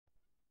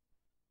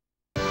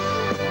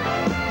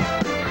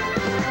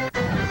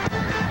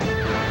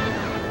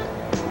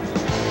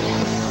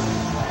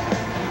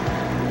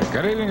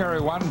Good evening,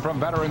 everyone, from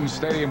Veterans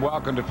Stadium.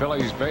 Welcome to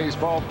Phillies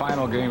baseball.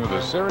 Final game of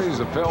the series,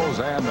 the Phils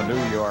and the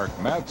New York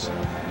Mets.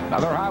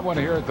 Another hot one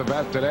here at the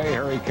Vet today.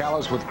 Harry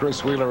Callis with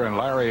Chris Wheeler and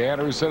Larry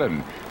Anderson.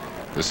 And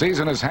the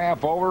season is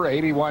half over.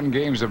 81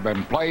 games have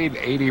been played,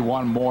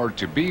 81 more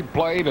to be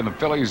played, and the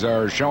Phillies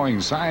are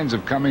showing signs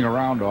of coming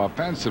around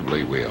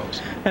offensively,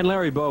 Wheels. And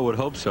Larry Bowe would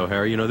hope so,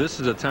 Harry. You know, this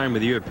is a time of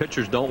the year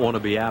pitchers don't want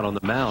to be out on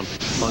the mound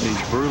on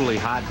these brutally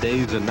hot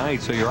days and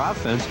nights, so your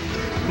offense,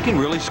 you can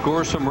really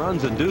score some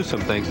runs and do some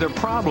things. Their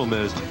problem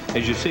is,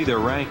 as you see their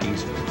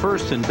rankings,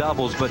 first in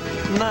doubles, but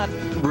not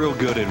real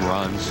good in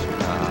runs.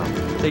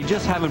 They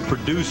just haven't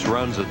produced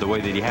runs the way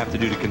that you have to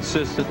do to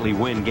consistently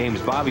win games.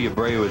 Bobby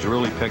Abreu has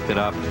really picked it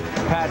up.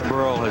 Pat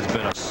Burrell has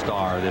been a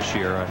star this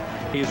year.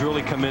 He's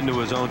really come into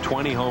his own,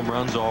 20 home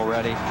runs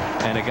already,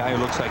 and a guy who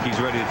looks like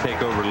he's ready to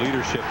take over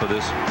leadership of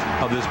this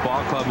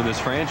ball club and this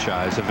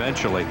franchise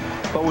eventually.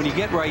 But when you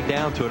get right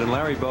down to it, and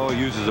Larry Bowe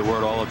uses the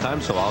word all the time,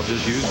 so I'll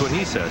just use what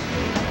he says: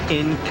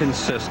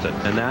 inconsistent.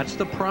 And that's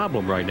the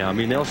problem right now. I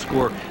mean, they'll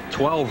score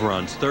 12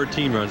 runs,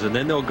 13 runs, and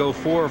then they'll go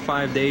 4 or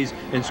 5 days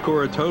and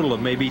score a total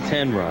of maybe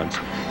 10 runs.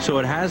 So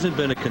it hasn't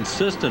been a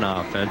consistent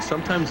offense.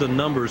 Sometimes the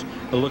numbers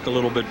will look a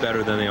little bit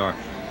better than they are.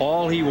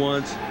 All he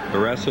wants the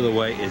rest of the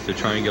way is to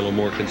try and get a little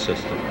more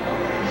consistent.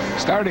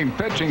 Starting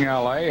pitching,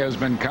 L.A. has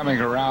been coming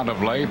around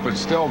of late, but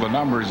still the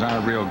numbers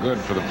aren't real good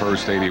for the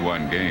first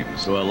 81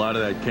 games. Well, a lot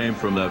of that came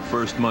from that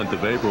first month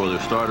of April where the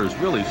starters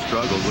really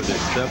struggled, with the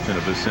exception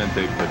of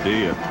Vicente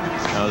Padilla.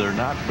 Now, they're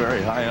not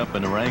very high up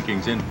in the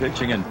rankings in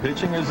pitching, and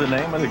pitching is the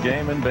name of the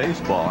game in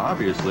baseball,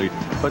 obviously.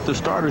 But the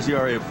starters'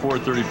 ERA of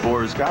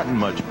 4.34 has gotten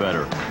much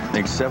better. I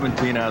think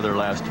 17 out of their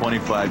last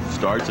 25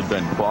 starts have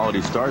been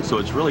quality starts, so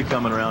it's really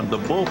coming around. The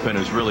bullpen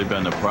has really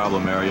been the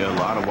problem area. A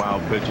lot of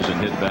wild pitches and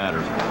hit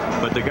batters.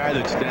 But the guy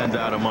that stands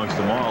out amongst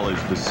them all is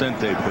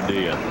Vicente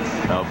Padilla.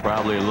 Now,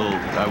 probably a little,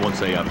 I won't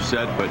say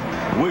upset, but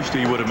wished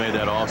he would have made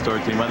that all-star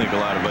team. I think a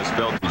lot of us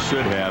felt he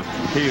should have.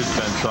 He has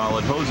been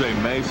solid. Jose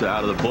Mesa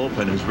out of the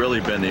bullpen has really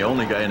been the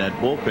only guy in that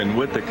bullpen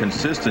with the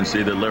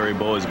consistency that Larry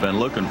Bowe has been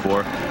looking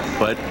for.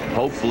 But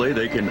hopefully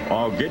they can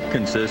all get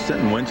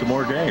consistent and win some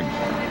more games.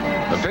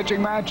 The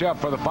pitching matchup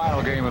for the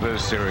final game of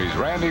this series.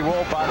 Randy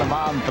Wolfe on the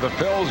mound for the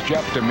Phils.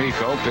 Jeff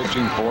D'Amico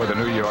pitching for the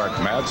New York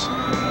Mets.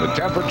 The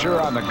temperature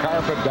on the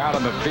carpet down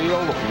in the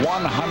field,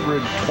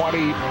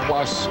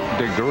 120-plus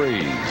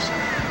degrees.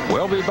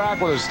 We'll be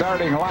back with the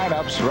starting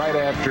lineups right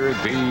after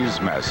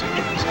these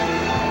messages.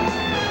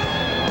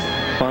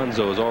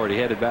 Alfonso is already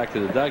headed back to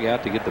the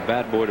dugout to get the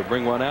bat boy to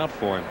bring one out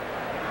for him.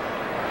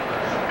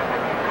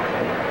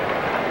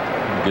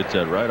 Gets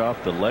that right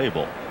off the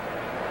label.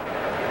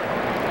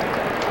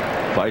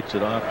 Fights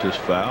it off, just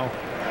foul.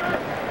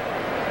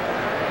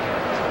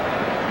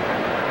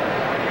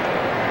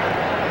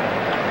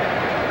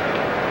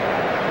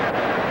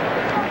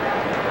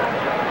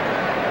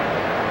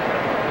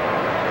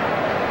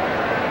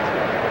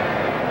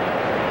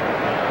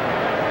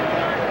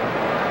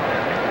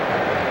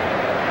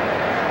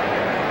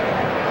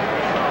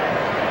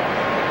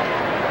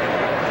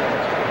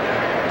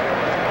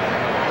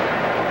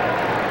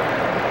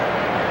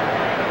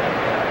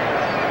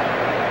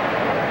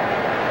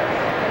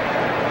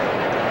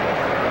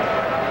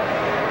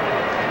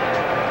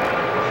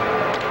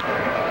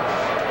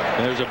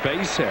 There's a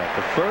base hit.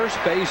 The first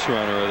base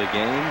runner of the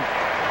game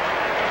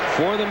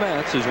for the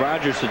Mets is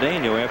Roger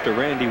Cedeno after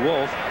Randy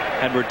Wolfe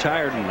had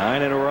retired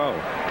 9 in a row.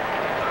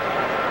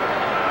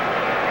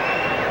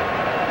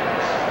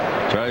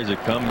 Tries to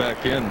come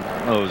back in.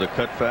 Oh, it was a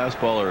cut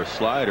fastball or a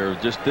slider.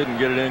 Just didn't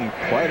get it in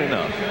quite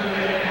enough.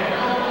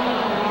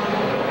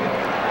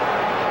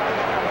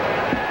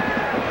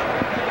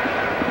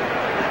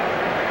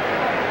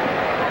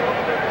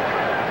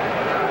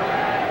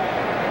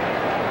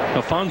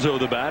 Alfonso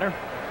the batter.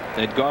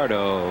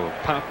 Edgardo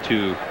popped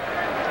to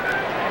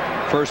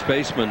first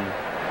baseman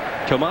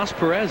Tomas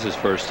Perez his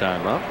first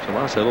time up.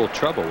 Tomas had a little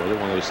trouble with it,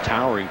 one of those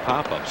towering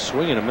pop-ups.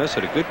 Swing and a miss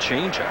at a good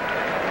changeup.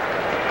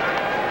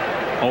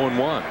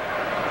 0-1.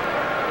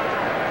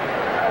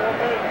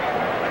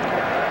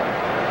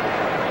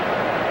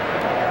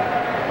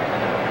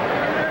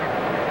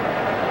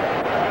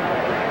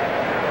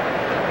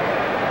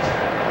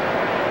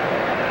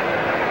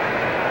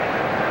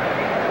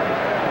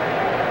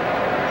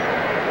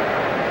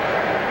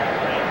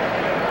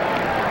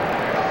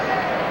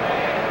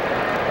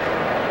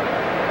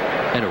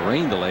 And a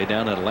rain delay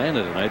down in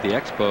Atlanta tonight. The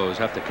Expos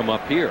have to come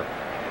up here.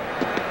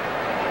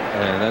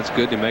 And that's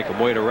good to make them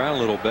wait around a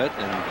little bit,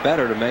 and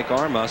better to make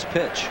Armas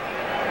pitch.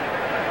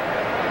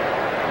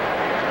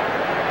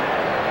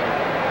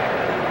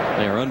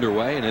 They are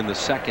underway and in the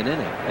second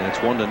inning, and it's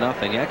 1-0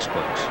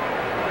 Expos.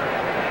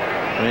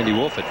 Randy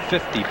Wolfe at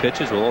 50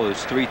 pitches with all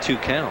those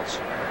 3-2 counts.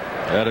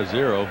 At a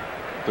 0,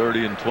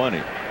 30 and 20.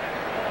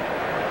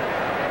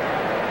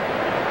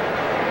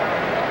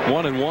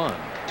 1-1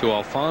 to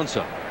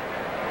Alfonso.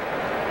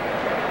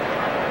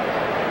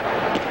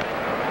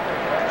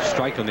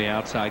 Strike on the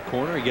outside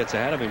corner. He gets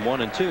ahead of him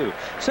 1-2.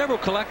 Several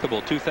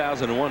collectible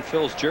 2001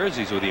 Phillies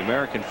jerseys with the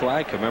American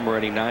flag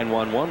commemorating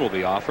 9/11 will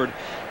be offered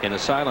in a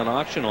silent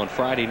auction on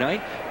Friday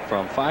night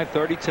from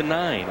 5:30 to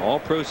 9. All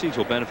proceeds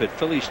will benefit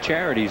Phillies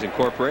Charities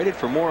Incorporated.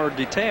 For more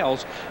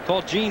details,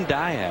 call Gene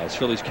Diaz,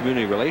 Phillies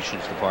Community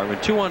Relations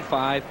Department,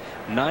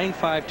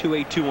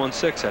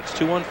 215-952-8216. That's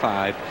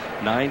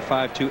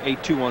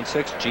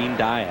 215-952-8216. Gene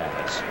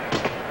Diaz.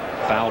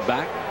 Fouled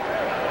back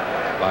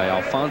by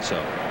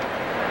Alfonso.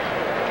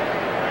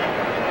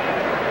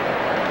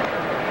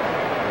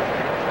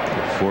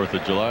 4th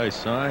of July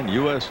sign,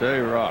 USA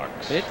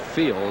rocks. It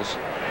feels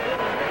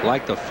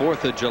like the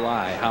 4th of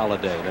July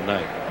holiday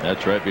tonight.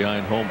 That's right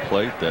behind home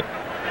plate. That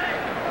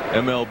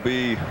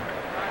MLB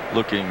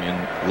looking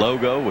in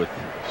logo with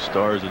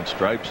stars and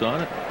stripes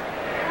on it.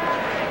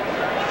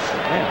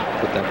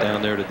 Yeah, put that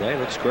down there today.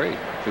 Looks great.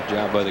 Good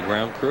job by the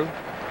ground crew.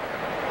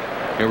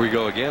 Here we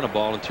go again. A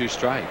ball and 2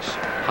 strikes.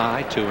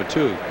 High,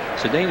 2-2.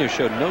 Cedeno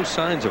showed no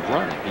signs of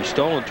running. He's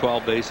stolen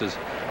 12 bases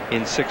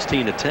in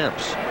 16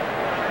 attempts.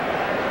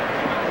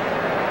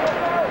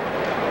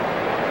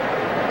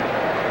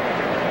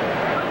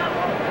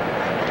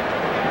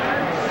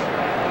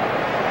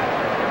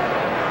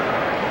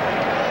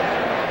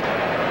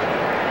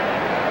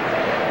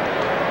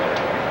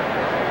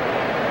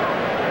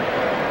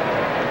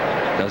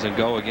 Doesn't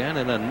go again,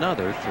 and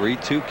another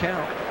 3-2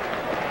 count.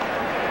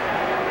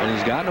 And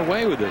he's gotten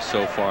away with this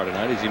so far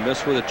tonight as he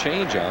missed with a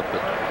changeup.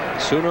 But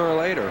sooner or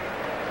later,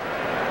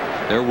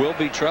 there will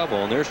be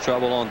trouble, and there's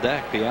trouble on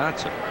deck.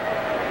 Piazza.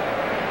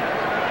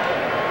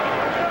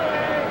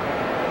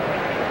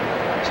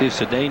 See if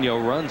Cedeno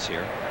runs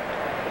here.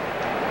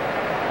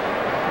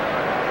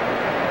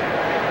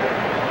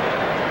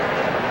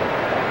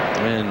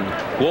 And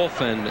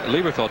Wolfe and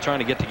Lieberthal trying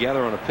to get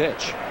together on a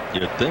pitch.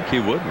 You'd think he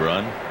would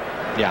run.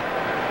 Yeah.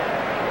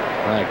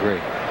 I agree.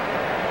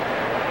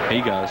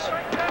 He goes.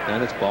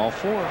 And it's ball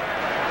 4.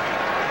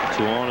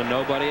 2 on and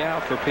nobody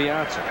out for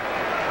Piazza,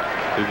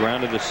 who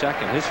grounded to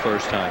second his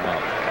first time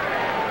up.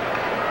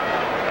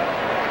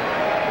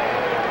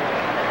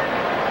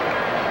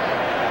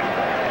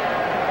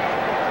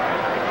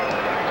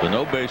 So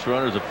no base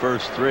runners the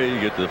first 3. You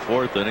get to the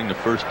 4th inning, the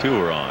first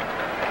 2 are on.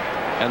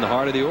 And the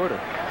heart of the order.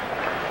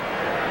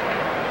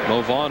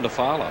 Mo Vaughn to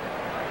follow.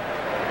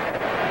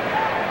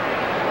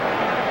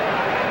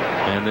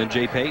 And then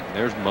Jay Payton.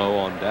 There's Mo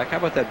on deck. How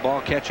about that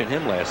ball catching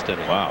him last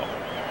inning? Wow.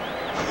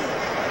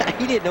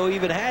 He didn't know he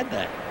even had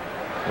that.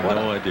 What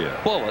no idea.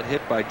 Bullet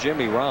hit by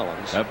Jimmy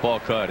Rollins. That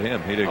ball caught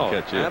him. He didn't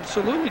catch it.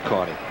 Absolutely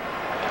caught him.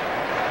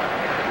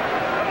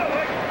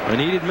 And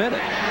he'd admit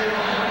it.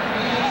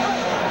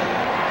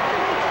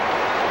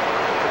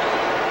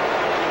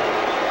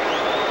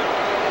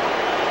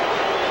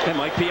 And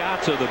Mike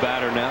Piazza, the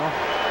batter now.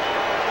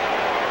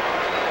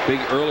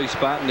 Big early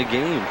spot in the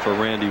game for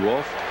Randy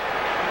Wolfe.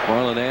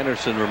 Marlon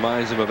Anderson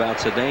reminds him about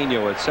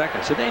Cedeno at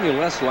second. Cedeno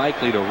less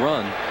likely to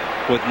run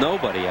with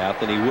nobody out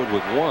than he would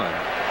with 1.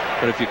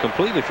 But if you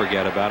completely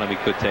forget about him, he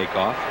could take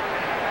off.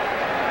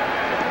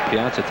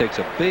 Piazza takes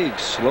a big,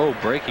 slow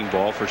breaking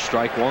ball for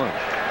strike 1.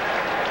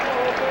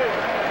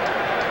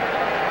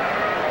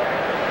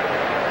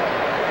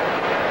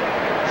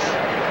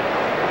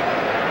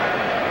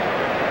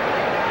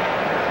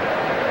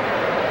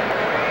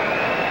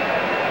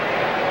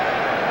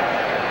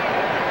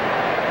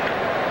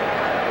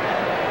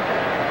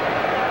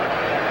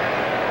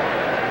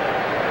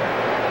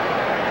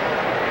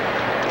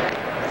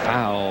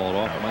 Fouled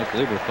off Mike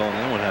Lieberthal.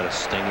 That one had a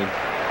stinging.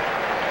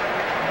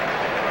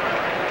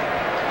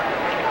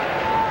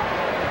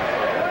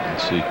 You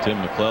see Tim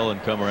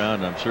McClellan come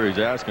around, and I'm sure he's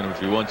asking him if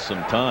he wants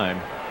some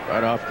time.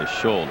 Right off the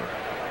shoulder.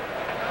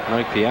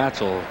 Mike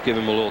Piazza will give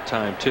him a little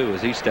time too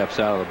as he steps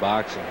out of the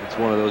box. And it's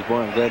one of those,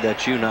 boy, I'm glad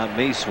that's you, not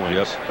me, swings.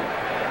 Yep.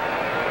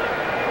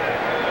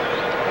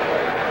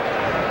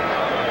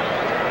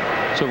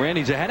 So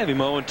Randy's ahead of him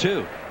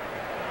 0-2.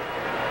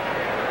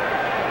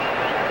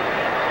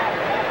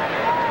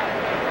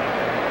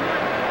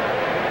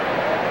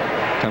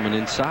 Coming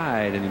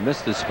inside, and he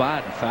missed his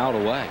spot and fouled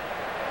away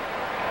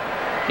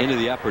into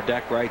the upper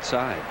deck right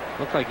side.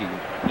 Looked like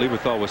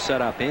Lieberthal was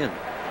set up in.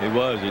 He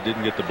was. He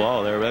didn't get the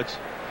ball there. That's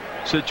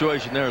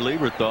situation there.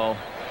 Lieberthal,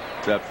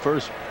 that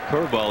first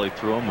curveball he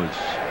threw him was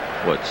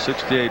what,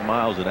 68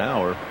 miles an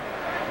hour.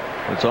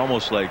 It's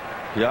almost like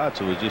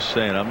Piazza was just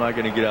saying, I'm not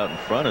going to get out in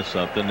front of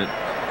something. That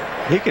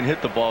he can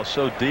hit the ball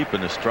so deep in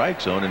the strike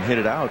zone and hit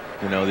it out,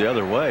 you know, the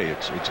other way.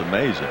 It's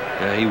amazing.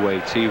 Yeah, he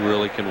waits. He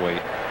really can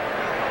wait.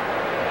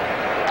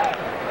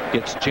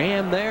 Gets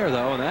jammed there,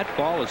 though, and that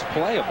ball is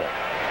playable.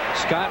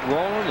 Scott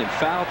rolling in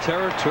foul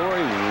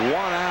territory, 1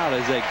 out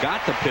as they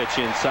got the pitch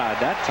inside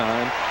that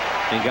time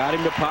and got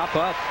him to pop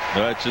up.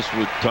 That's just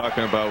what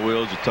talking about,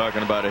 Wheels. You're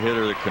talking about a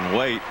hitter that can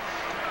wait.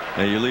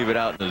 Now you leave it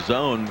out in the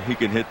zone, he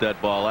can hit that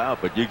ball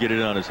out, but you get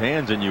it on his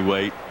hands and you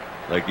wait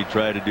like he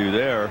tried to do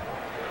there,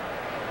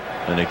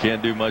 and they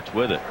can't do much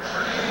with it.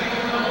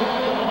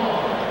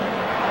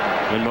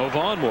 And Mo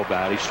Vaughn will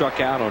bat. He struck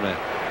out on a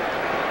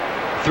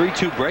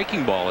 3-2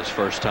 breaking ball his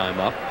first time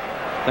up.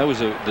 That was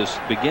this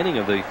beginning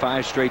of the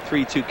 5 straight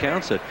 3-2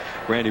 counts that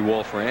Randy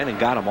Wolfe ran and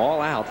got them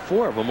all out,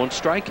 4 of them on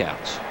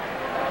strikeouts.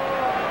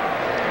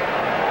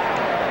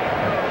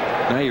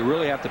 Now you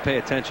really have to pay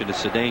attention to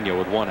Cedeno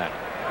with 1 out.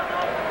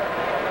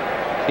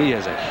 He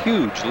has a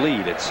huge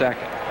lead at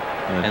second.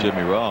 And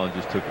Jimmy Rollins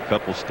just took a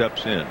couple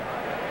steps in.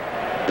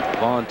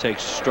 Vaughn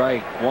takes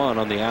strike 1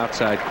 on the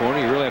outside corner.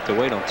 You really have to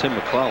wait on Tim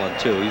McClellan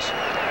too. He's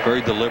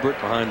very deliberate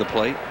behind the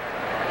plate.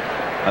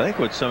 I think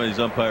what some of these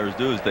umpires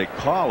do is they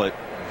call it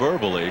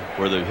verbally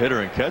where the hitter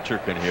and catcher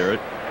can hear it,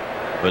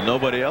 but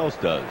nobody else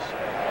does.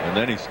 And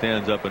then he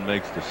stands up and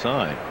makes the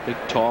sign. Big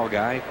tall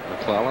guy,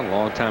 McClellan,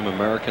 longtime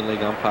American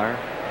League umpire.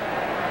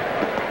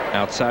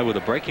 Outside with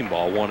a breaking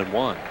ball,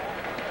 1-1.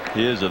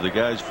 He is. Of the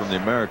guys from the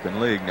American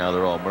League, now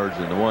they're all merged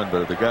into one,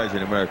 but of the guys in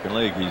the American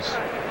League, he's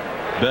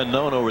been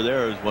known over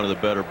there as one of the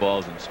better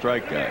balls and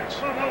strike guys.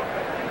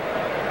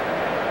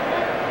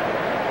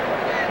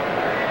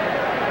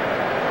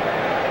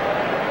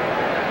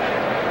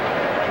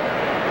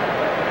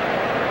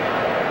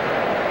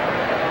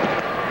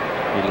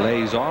 He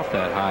lays off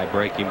that high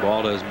breaking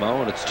ball, does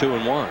Mo, and it's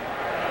 2-1.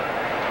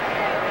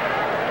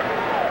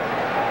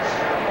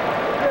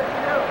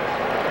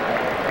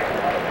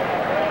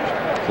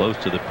 Close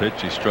to the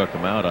pitch he struck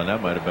him out on.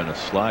 That might have been a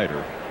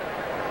slider.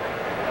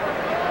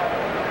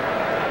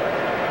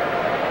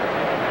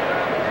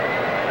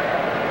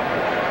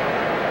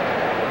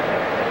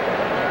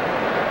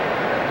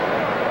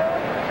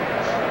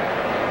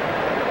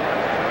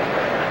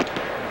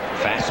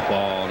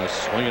 Fastball and a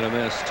swing and a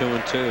miss,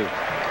 2-2.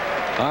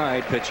 All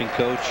right, pitching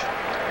coach,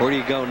 where do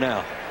you go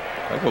now?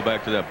 I go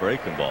back to that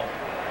breaking ball.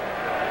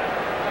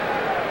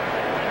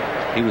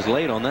 He was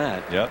late on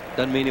that. Yep.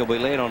 Doesn't mean he'll be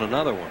late on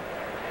another one.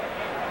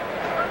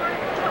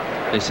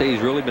 They say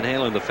he's really been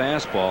handling the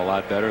fastball a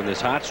lot better in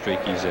this hot streak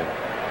he's in.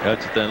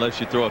 That's the thing. Unless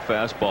you throw a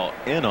fastball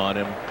in on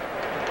him.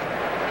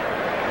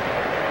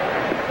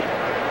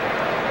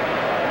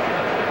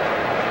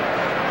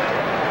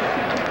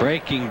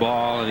 Breaking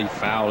ball, and he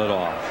fouled it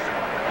off.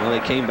 Well,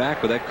 they came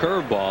back with that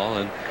curveball,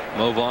 and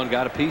Mo Vaughn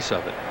got a piece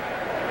of it.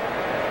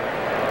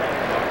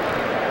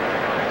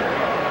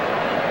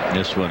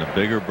 This one, a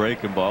bigger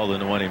breaking ball than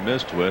the one he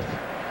missed with.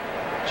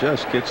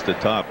 Just gets the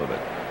top of it.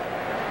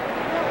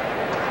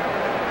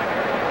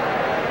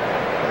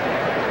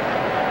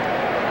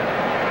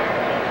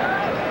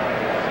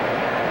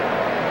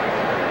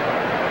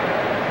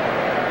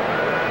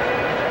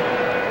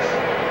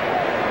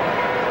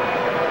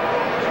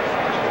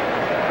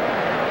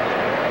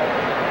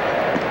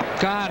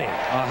 Got him.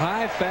 A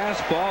high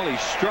fastball. He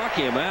struck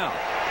him out.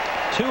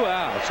 2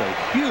 outs. A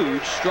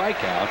huge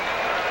strikeout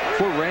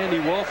for Randy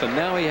Wolfe, and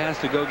now he has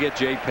to go get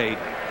Jay Payton.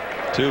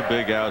 2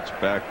 big outs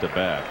back to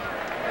back.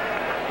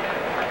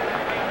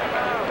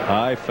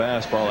 High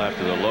fastball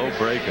after the low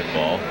breaking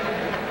ball,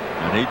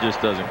 and he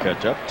just doesn't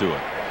catch up to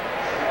it.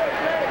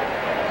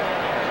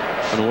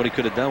 I don't know what he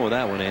could have done with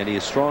that one, Andy.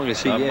 As strong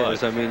as he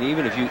is, I mean,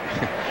 even if you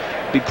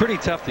be pretty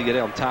tough to get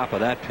on top of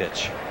that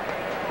pitch.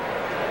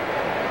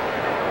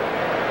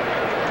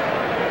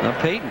 Now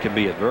Payton can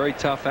be a very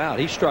tough out.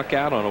 He struck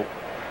out on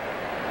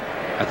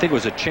I think it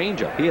was a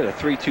changeup. He had a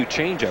 3-2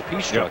 changeup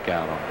he struck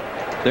out on.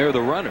 There are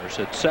the runners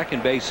at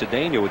second base.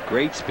 Cedeno with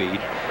great speed,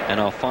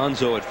 and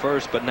Alfonso at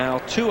first, but now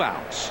 2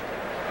 outs.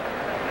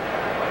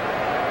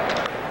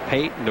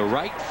 Payton to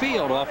right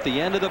field off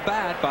the end of the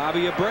bat.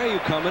 Bobby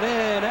Abreu coming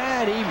in,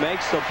 and he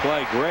makes the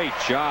play. Great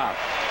job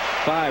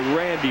by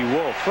Randy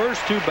Wolfe.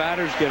 First 2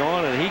 batters get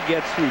on, and he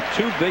gets through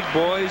 2 big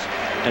boys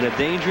and a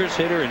dangerous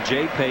hitter in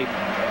Jay Payton.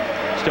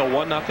 Still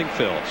 1-0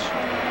 Phils.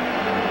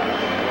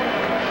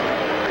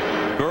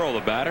 Burrell,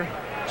 the batter,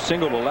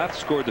 single to left,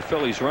 scored the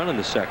Phillies run in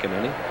the second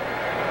inning.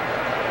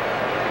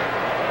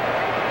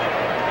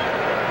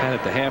 Had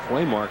at the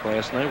halfway mark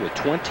last night with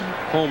 20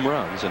 home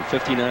runs and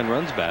 59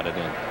 runs batted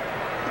in.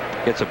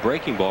 Gets a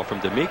breaking ball from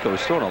D'Amico.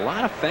 He's throwing a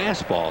lot of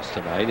fastballs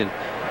tonight, and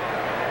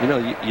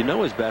you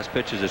know his best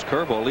pitch is his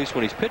curveball. At least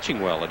when he's pitching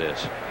well, it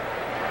is.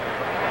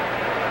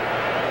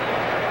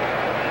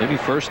 Maybe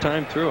first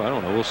time through. I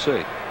don't know. We'll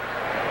see.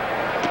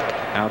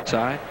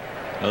 Outside.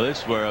 Now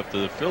this is where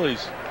after the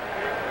Phillies,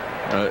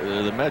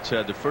 the Mets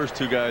had the first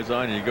 2 guys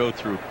on, and you go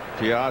through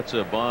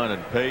Piazza, Bond,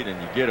 and Payton,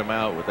 and you get them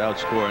out without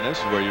scoring. This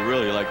is where you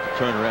really like to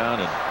turn around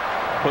and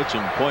put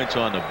some points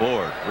on the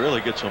board.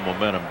 Really get some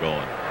momentum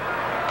going.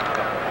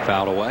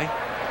 Fouled away.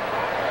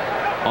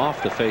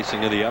 Off the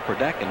facing of the upper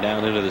deck and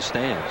down into the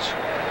stands.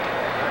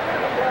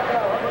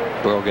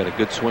 Burrell got a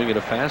good swing at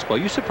a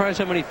fastball. You surprised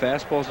how many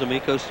fastballs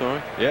D'Amico's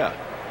throwing? Yeah.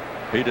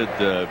 He did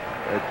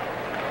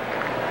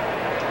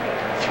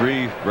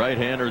 3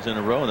 right-handers in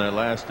a row in that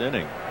last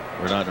inning.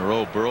 We're not in a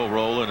row. Burrell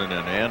rolling, and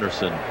then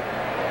Anderson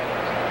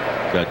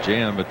got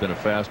jammed, but then a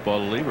fastball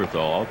to Lieberthal.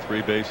 All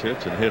 3 base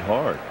hits and hit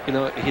hard. You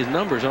know, his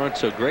numbers aren't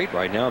so great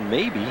right now.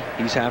 Maybe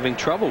he's having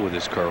trouble with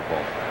his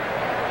curveball.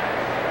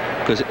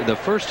 Because the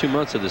first 2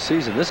 months of the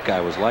season, this guy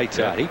was lights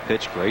out. He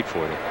pitched great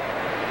for them.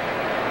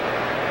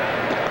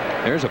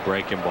 There's a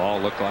breaking ball,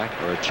 looked like,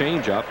 or a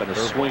changeup, and a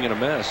swing and a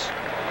miss.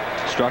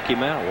 Struck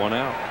him out. 1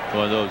 out.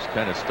 One of those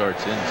kind of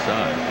starts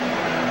inside.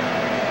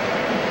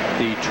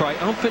 The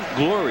Triumphant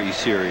Glory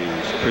Series,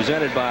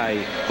 presented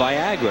by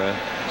Viagra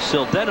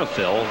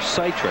Sildenafil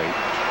Citrate,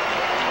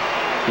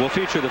 will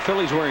feature the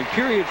Phillies wearing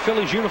period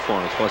Phillies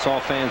uniforms, plus all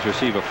fans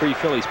receive a free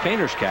Phillies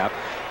painter's cap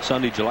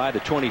Sunday, July the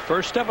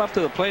 21st. Step up to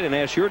the plate and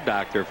ask your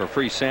doctor if a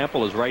free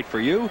sample is right for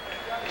you.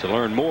 To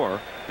learn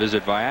more,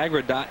 visit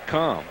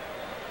Viagra.com.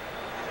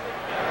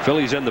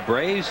 Phillies and the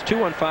Braves,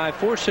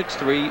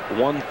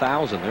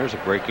 215-463-1000. There's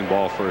a breaking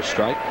ball for a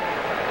strike.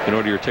 You can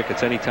order your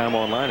tickets anytime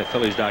online at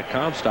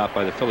Phillies.com. Stop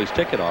by the Phillies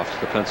ticket office,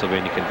 the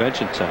Pennsylvania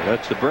Convention Center.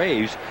 That's the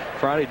Braves,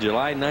 Friday,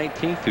 July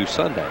 19th through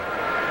Sunday,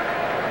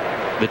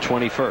 the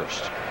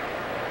 21st.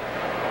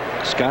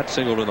 Scott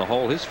singled in the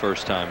hole his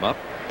first time up.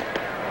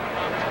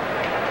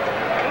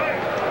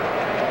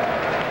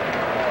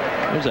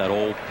 There's that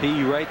old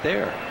P right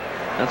there.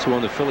 That's the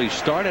one the Phillies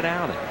started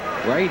out in,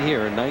 right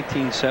here in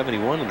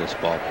 1971 in this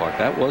ballpark.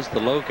 That was the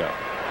logo.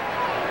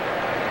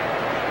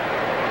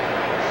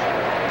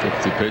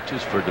 50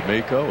 pitches for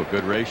D'Amico, a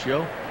good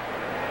ratio.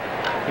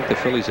 I think the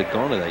Phillies had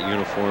gone to that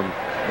uniform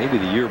maybe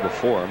the year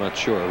before. I'm not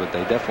sure, but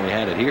they definitely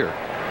had it here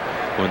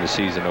when the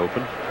season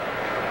opened.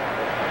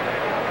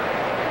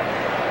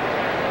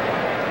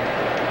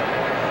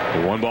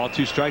 The 1 ball,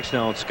 2 strikes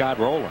now on Scott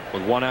Rowland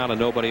with 1 out and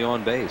nobody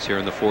on base here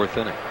in the 4th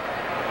inning.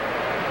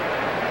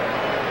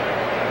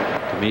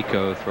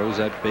 D'Amico throws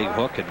that big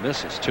hook and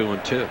misses.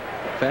 2-2.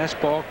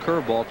 Fastball,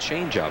 curveball,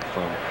 changeup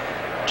from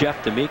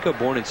Jeff D'Amico,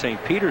 born in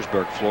St.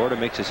 Petersburg, Florida,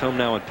 makes his home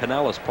now in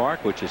Pinellas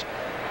Park, which is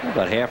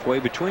about halfway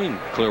between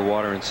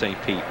Clearwater and St.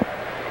 Pete.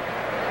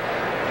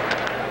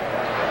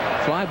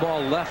 Fly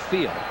ball left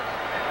field.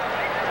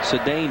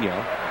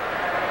 Cedeno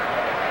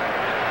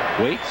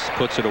waits,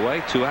 puts it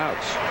away, 2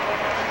 outs.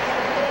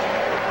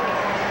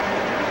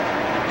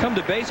 Come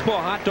to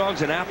Baseball, Hot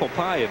Dogs, and Apple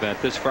Pie event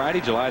this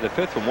Friday, July the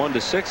 5th from 1 to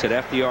 6 at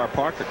FDR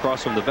Park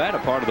across from the vet, a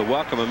part of the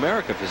Welcome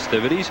America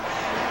festivities.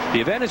 The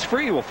event is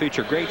free. Will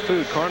feature great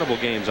food, carnival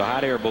games, a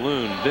hot air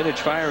balloon, vintage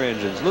fire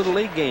engines, Little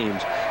League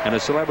games, and a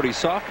celebrity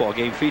softball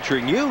game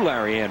featuring you,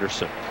 Larry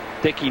Anderson,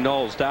 Dickie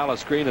Knowles,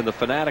 Dallas Green, and the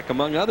Fanatic,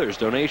 among others.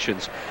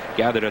 Donations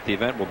gathered at the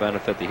event will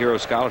benefit the Hero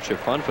Scholarship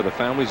Fund for the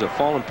families of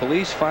fallen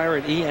police, fire,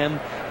 and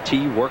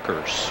EMT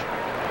workers.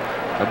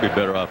 I'd be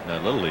better off in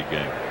that Little League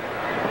game.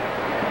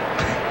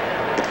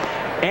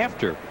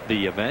 After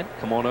the event,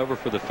 come on over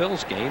for the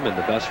Phils game and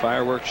the best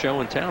fireworks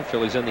show in town,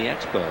 Phillies and the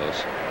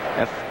Expos.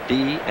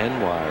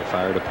 FDNY,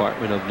 Fire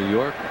Department of New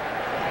York.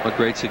 What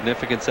great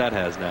significance that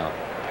has now.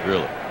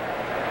 Really?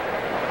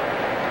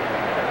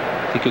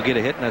 Think you'll get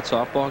a hit in that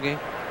softball game?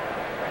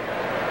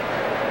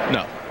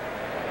 No.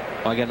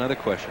 Well, I got another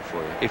question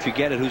for you. If you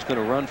get it, who's going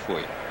to run for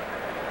you?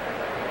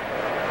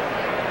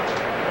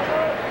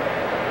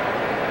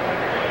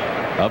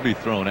 I'll be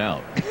thrown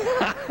out.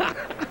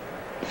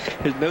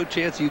 There's no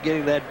chance of you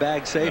getting that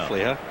bag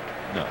safely, no. huh?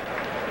 No.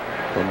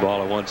 1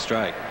 ball and 1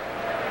 strike.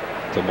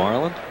 To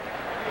Marlin.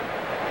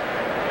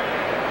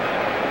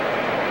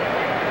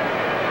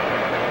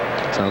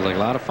 Sounds like a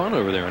lot of fun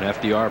over there in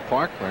FDR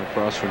Park, right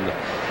across from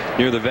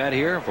near the vet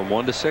here, from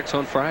 1 to 6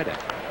 on Friday.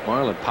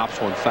 Marlin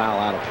pops 1 foul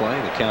out of play.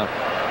 The count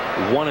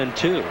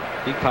 1-2.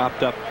 He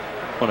popped up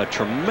on a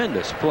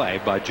tremendous play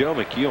by Joe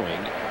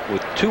McEwing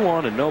with 2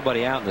 on and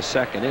nobody out in the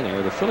 2nd inning,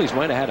 or the Phillies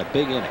might have had a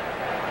big inning.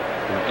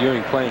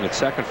 Ewing playing at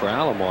second for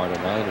Alomar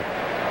tonight.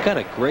 Got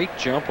a great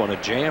jump on a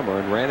jammer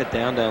and ran it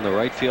down the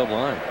right field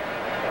line.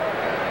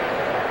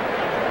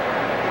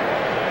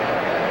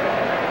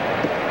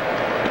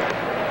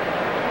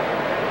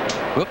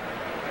 Whoop.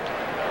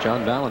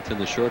 John Valentin,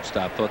 the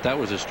shortstop, thought that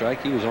was a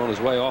strike. He was on his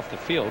way off the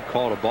field,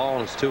 called a ball,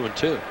 and it's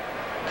 2-2.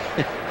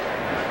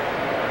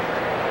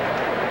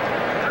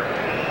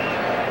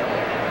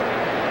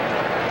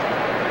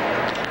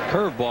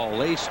 Curveball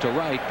laced to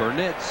right.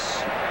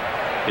 Burnitz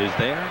is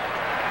there.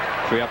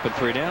 3 up and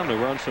 3 down. No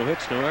runs, no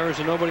hits, no errors,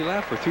 and nobody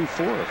left. We're through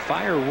 4.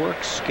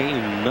 Fireworks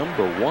game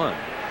number 1.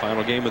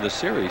 Final game of the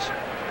series.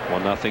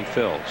 1-0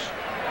 Phils.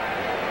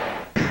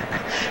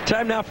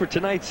 Time now for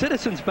tonight's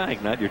Citizens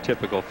Bank. Not your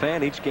typical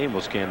fan. Each game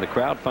will scan the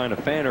crowd, find a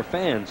fan or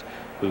fans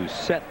who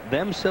set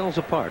themselves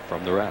apart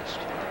from the rest.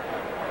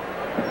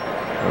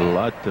 A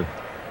lot to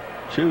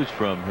choose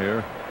from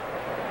here.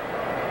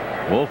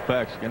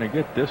 Wolfpack's going to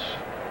get this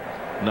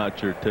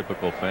not your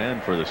typical fan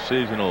for the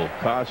seasonal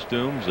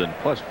costumes, and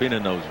plus being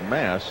in those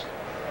masks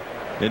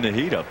in the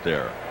heat up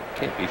there.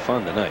 Can't be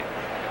fun tonight.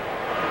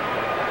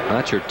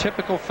 Not your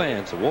typical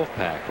fans. The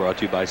Wolfpack, brought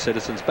to you by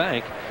Citizens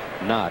Bank.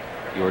 Not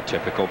your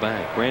typical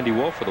bank. Randy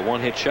Wolfe with a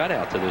 1-hit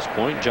shutout to this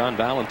point. John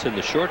Valentin,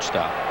 the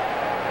shortstop.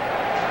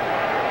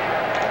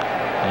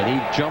 And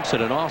he jumps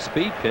at an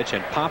off-speed pitch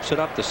and pops it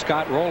up to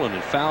Scott Rowland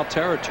in foul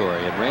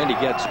territory. And Randy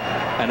gets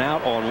an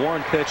out on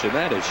 1 pitch, and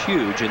that is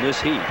huge in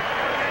this heat,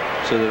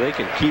 so that they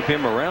can keep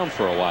him around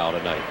for a while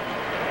tonight.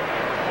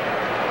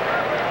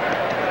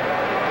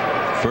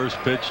 First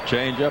pitch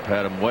changeup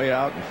had him way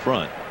out in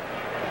front.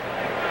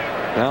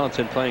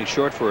 Valentin playing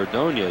short for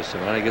Ordonez,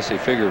 and I guess they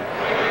figured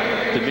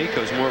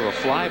D'Amico's more of a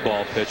fly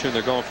ball pitcher, and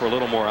they're going for a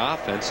little more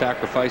offense,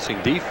 sacrificing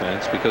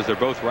defense, because they're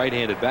both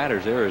right-handed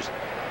batters. There is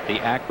the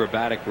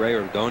acrobatic Ray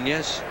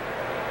Ordonez.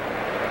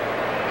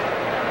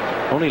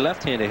 Only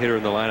left-handed hitter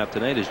in the lineup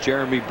tonight is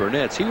Jeremy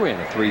Burnett. He ran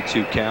a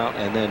 3-2 count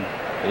and then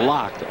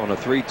locked on a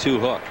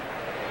 3-2 hook.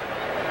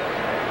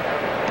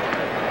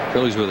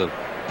 Phillies with a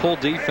full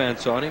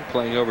defense on him,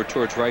 playing over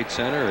towards right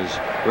center is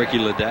Ricky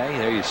Leday.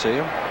 There you see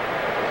him.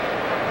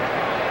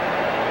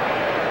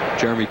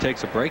 Jeremy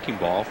takes a breaking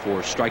ball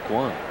for strike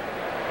one.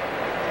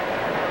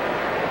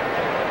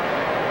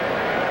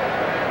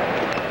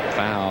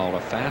 Fouled, a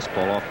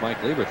fastball off Mike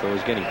Lieberthal.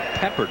 He's getting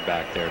peppered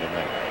back there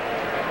tonight.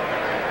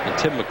 And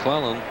Tim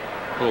McClellan,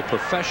 a little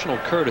professional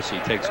courtesy,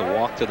 takes a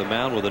walk to the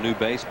mound with a new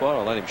baseball.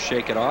 I'll let him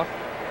shake it off.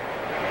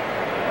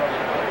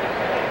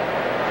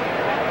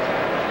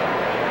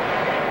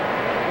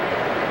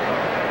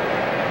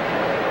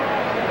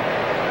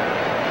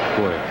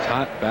 Boy, it's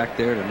hot back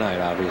there tonight,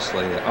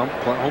 obviously. The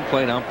home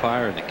plate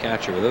umpire and the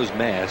catcher with those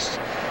masks.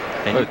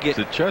 And you get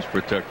the chest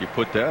protector, you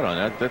put that on.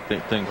 That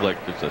thing's like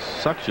there's a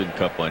suction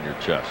cup on your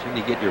chest. And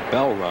you get your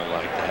bell rung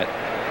like that.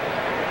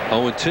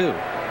 0-2.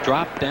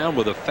 Dropped down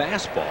with a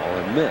fastball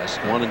and missed.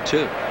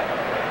 1-2.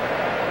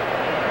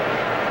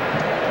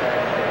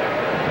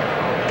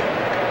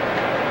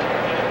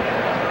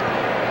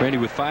 Randy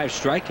with 5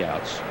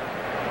 strikeouts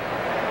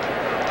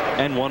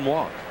and 1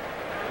 walk.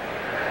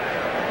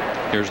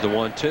 Here's the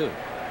 1-2.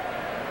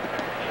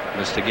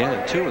 Missed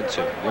again. 2-2.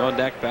 The on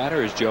deck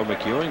batter is Joe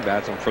McEwing.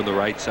 Bats him from the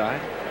right side.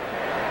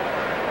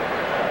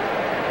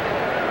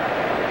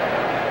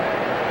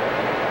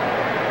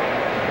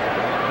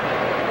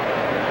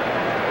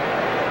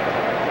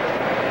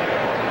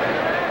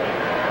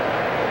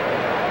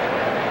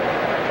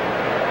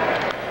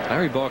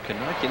 Larry Ball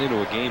cannot get into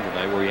a game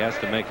tonight where he has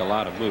to make a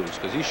lot of moves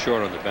because he's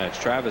short on the bench.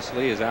 Travis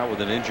Lee is out with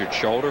an injured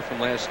shoulder from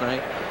last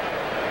night.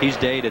 He's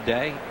day to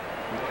day.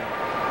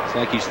 It's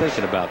like he's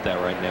thinking about that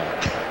right now.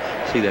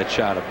 See that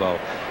shot of Bo.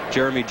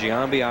 Jeremy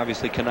Giambi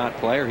obviously cannot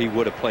play, or he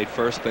would have played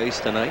first base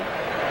tonight.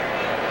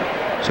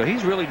 So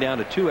he's really down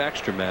to 2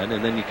 extra men,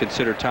 and then you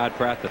consider Todd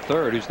Pratt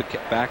III, who's the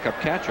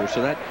backup catcher,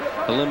 so that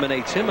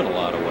eliminates him in a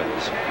lot of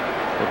ways.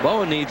 But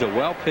Bowen needs a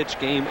well-pitched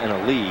game and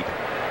a lead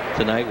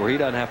tonight where he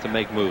doesn't have to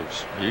make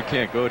moves. You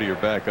can't go to your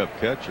backup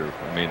catcher.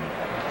 I mean,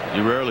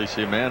 you rarely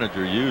see a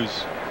manager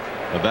use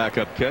a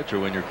backup catcher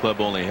when your club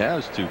only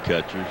has 2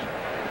 catchers,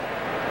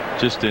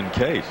 just in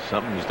case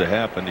something was to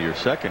happen to your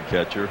second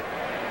catcher.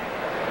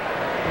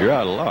 You're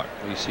out of luck.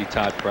 You see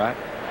Todd Pratt.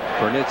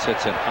 Burnett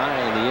sits it high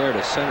in the air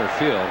to center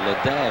field.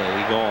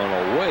 Leday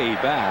going way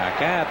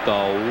back at the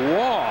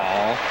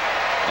wall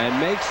and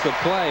makes the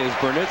play as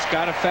Burnett's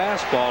got a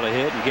fastball to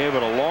hit and gave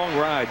it a long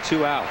ride.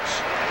 2 outs.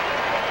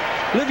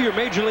 Live your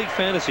Major League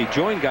Fantasy.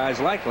 Join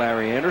guys like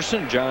Larry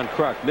Anderson, John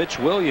Kruk, Mitch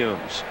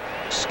Williams,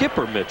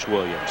 Skipper Mitch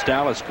Williams,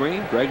 Dallas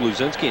Green, Greg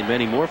Luzinski, and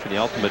many more for the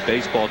Ultimate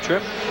Baseball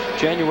Trip.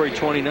 January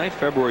 29th,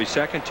 February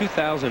 2nd,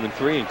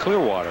 2003 in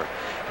Clearwater.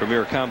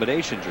 Premier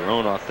accommodations, your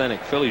own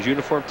authentic Phillies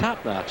uniform,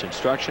 top-notch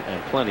instruction, and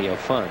plenty of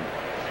fun.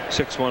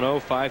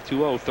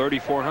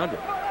 610-520-3400.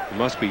 You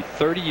must be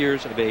 30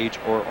 years of age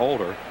or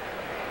older,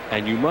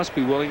 and you must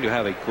be willing to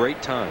have a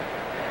great time,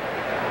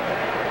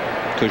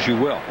 because you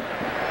will.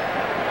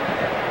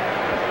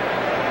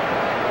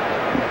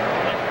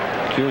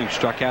 Ewing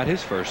struck out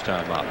his first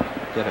time up.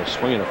 Get a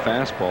swing and a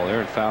fastball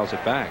there and fouls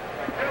it back.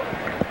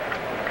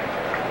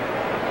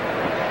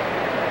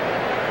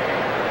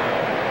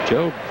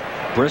 Joe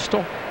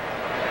Bristol,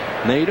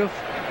 native,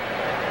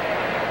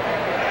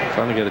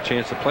 finally got a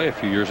chance to play a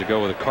few years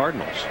ago with the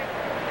Cardinals.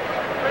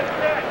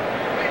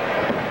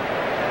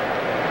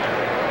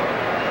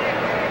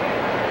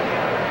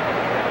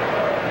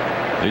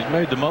 He's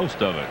made the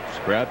most of it.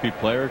 Scrappy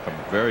player,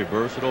 very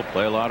versatile,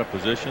 play a lot of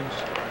positions.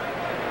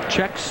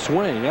 Check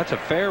swing. That's a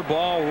fair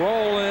ball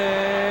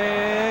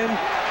rolling.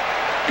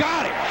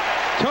 Got it.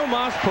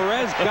 Tomas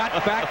Perez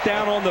got back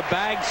down on the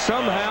bag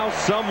somehow,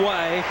 some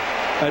way.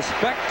 A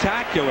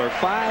spectacular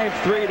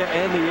 5-3 to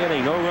end the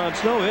inning. No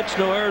runs, no hits,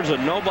 no errors,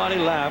 and nobody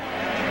left.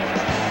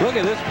 Look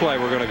at this play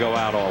we're going to go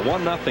out on.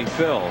 1-0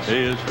 Phils. He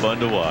is fun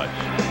to watch.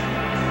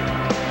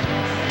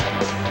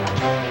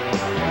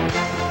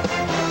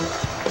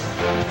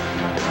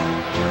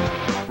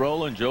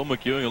 Rolling, Joe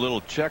McEwing, a little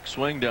check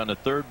swing down the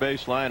third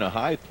base line, a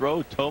high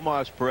throw.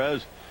 Tomas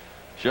Perez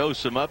shows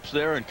some ups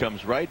there and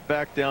comes right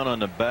back down on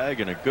the bag,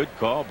 and a good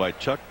call by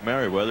Chuck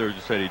Merriweather, who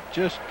said he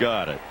just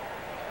got it.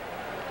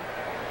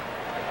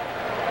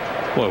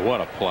 Boy,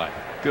 what a play.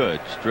 Good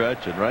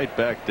stretch and right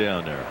back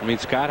down there. I mean,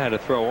 Scott had a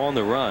throw on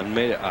the run,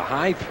 made it a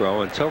high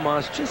throw, and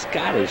Tomas just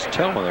got his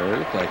toe in there. It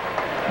looked like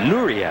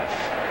Nureyev.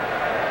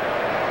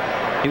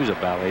 He was a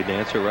ballet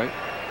dancer, right?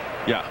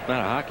 Yeah. Not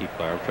a hockey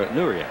player, but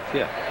Nureyev,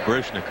 yeah.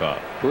 Baryshnikov,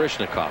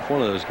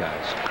 one of those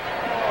guys.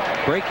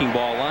 Breaking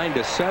ball line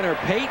to center.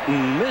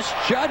 Payton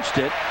misjudged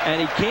it, and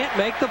he can't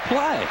make the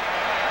play.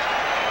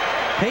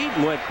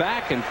 Payton went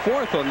back and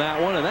forth on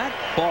that one, and that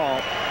ball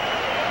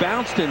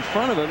bounced in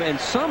front of him, and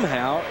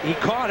somehow he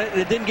caught it,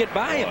 and it didn't get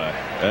by him.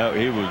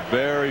 He was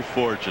very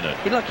fortunate.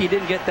 Look, he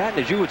didn't get that,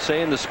 as you would say,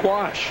 in the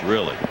squash.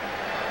 Really.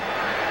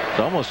 It's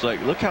almost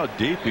like, look how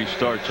deep he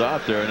starts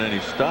out there, and then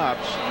he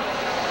stops.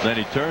 Then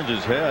he turns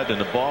his head,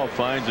 and the ball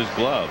finds his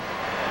glove.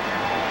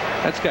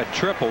 That's got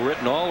triple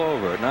written all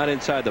over it. Not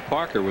inside the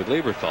Parker with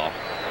Lieberthal.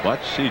 Watch,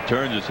 he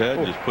turns his head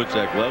and just puts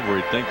that glove where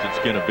he thinks it's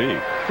going to be.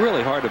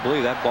 Really hard to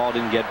believe that ball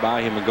didn't get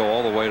by him and go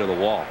all the way to the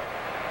wall.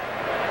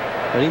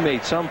 And he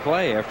made some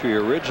play after he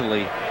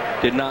originally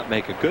did not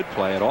make a good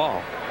play at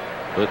all.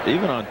 But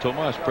even on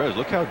Tomas Perez,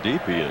 look how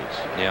deep he is.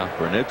 Yeah.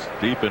 Burnett's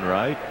deep and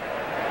right.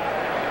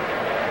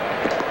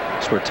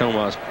 That's where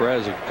Tomas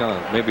Perez will kind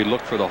of maybe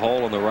look for the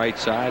hole on the right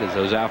side, as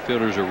those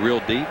outfielders are real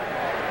deep.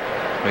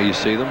 There you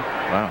see them.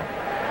 Wow.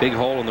 Big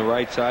hole on the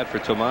right side for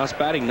Tomas,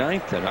 batting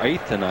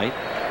 8th tonight,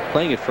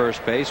 playing at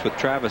first base with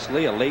Travis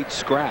Lee, a late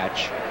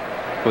scratch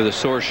with a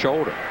sore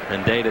shoulder,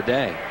 and day to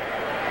day.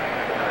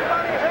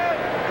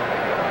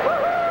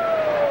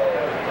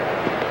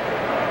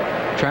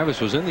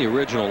 Travis was in the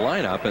original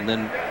lineup, and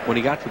then when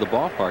he got to the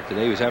ballpark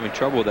today, he was having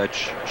trouble with that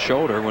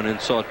shoulder. Went in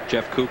and saw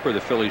Jeff Cooper,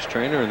 the Phillies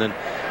trainer, and then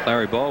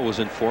Larry Ball was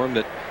informed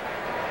that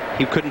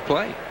he couldn't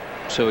play.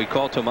 So he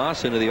called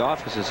Tomas into the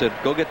office and said,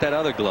 "Go get that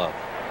other glove."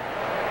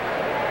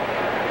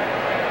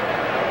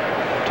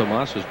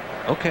 Tomas was,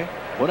 "Okay,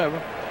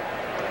 whatever."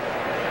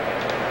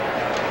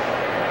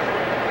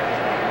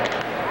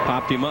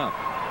 Popped him up.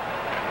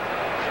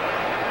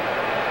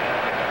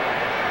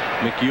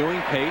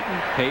 McEwing,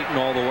 Payton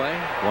all the way,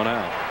 1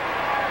 out.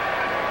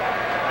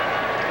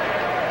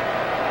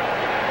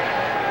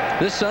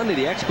 This Sunday,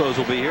 the Expos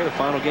will be here, the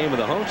final game of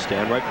the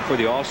homestand, right before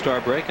the All-Star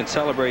break, and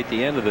celebrate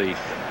the end of the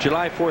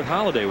July 4th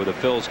holiday with a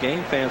Phils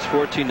game. Fans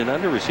 14 and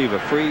under receive a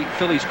free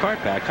Phillies cart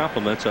pack,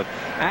 compliments of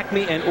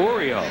Acme and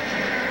Oreo.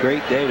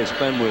 Great day to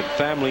spend with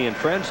family and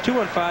friends.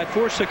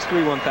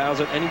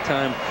 215-463-1000,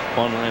 anytime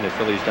online at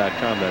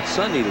Phillies.com. That's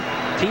Sunday, the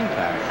team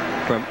pack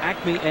from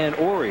Acme and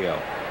Oreo.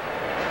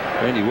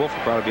 Randy Wolfe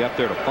will probably be up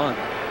there to punt.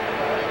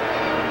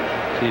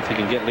 See if he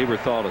can get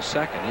Lieberthal to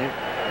second.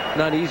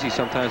 Not easy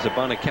sometimes to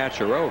bunt a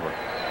catcher over.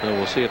 So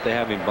we'll see if they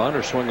have him bunt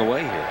or swing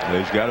away here.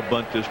 He's got to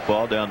bunt this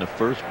ball down the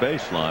first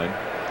baseline.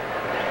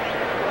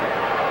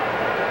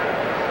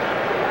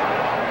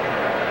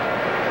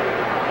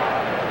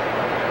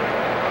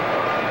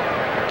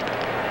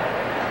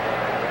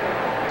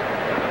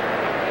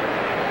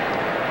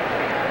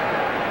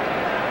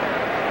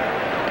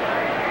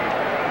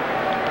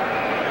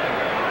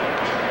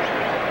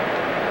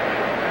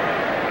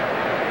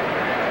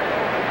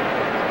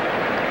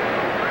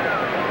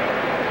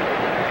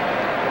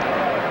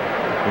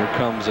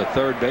 Comes a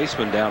third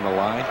baseman down the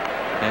line,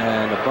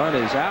 and the bunt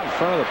is out in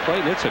front of the plate,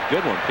 and it's a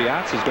good one.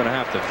 Piazza's going to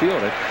have to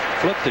field it.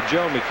 Flip to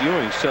Joe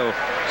McEwing. So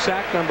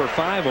sack number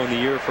 5 on the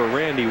year for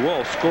Randy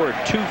Wolfe. Scored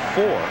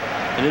 2-4,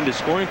 and into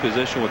scoring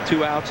position with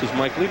 2 outs is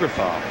Mike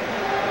Lieberthal.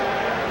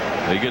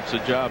 He gets the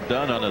job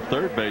done on the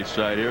third base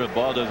side here. The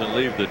ball doesn't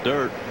leave the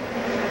dirt,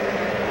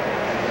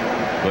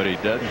 but he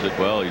deadens it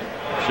well. He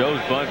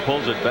shows bunt,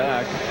 pulls it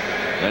back,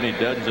 then he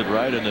deadens it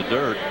right in the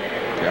dirt.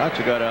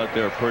 Piazza got out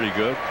there pretty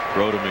good.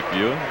 Throw to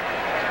McEwing.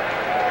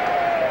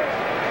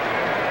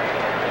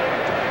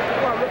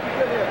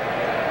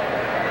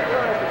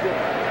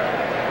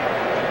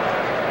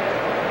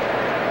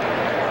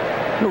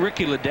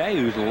 Ricky Leday,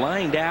 who's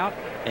lined out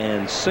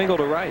and single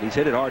to right. He's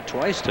hit it hard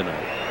twice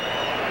tonight.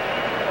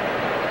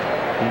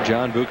 And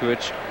John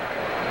Vukovich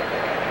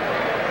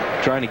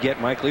trying to get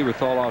Mike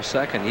Lieberthal off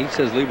second. He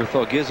says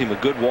Lieberthal gives him a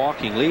good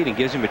walking lead and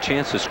gives him a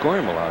chance to score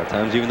him a lot of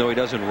times, even though he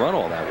doesn't run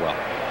all that well.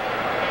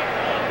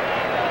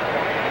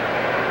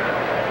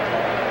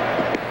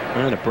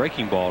 And a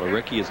breaking ball to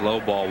Ricky is low,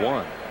 ball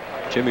 1.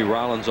 Jimmy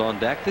Rollins on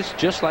deck. This is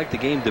just like the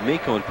game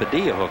D'Amico and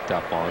Padilla hooked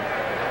up on.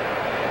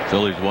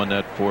 Phillies won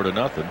that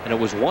 4-0. And it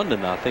was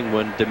 1-0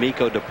 when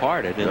D'Amico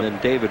departed. And then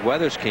David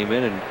Weathers came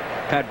in, and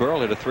Pat Burrell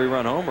hit a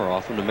 3-run homer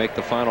off him to make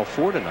the final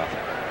 4-0.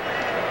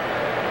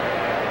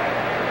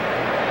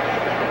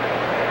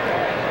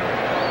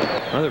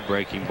 Another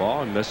breaking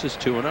ball and misses,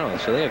 2-0.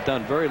 So they have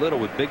done very little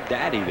with Big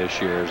Daddy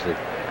this year, as the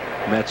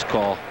Mets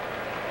call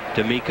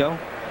D'Amico.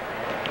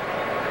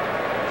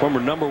 Former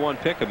 #1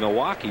 pick of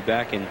Milwaukee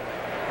back in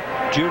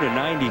June of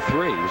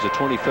 '93. He was a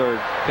 23rd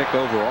pick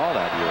overall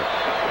that year.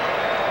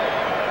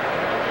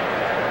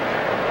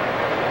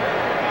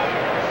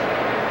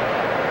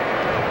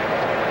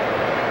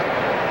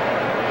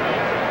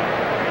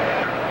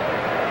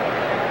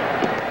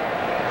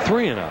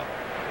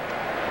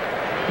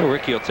 Well,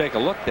 Ricky will take a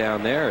look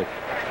down there at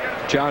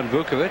John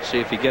Vukovich, see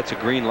if he gets a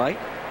green light.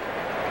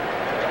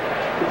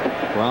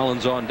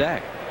 Rollins on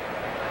deck.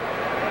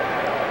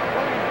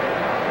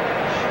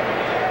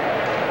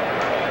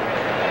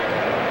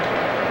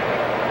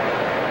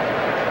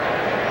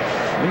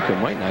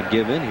 Vukovich might not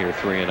give in here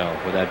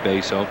 3-0 with that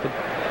base open.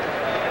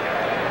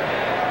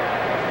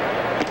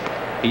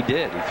 He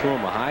did. He threw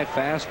him a high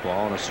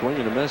fastball and a swing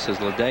and a miss as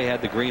Leday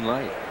had the green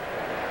light.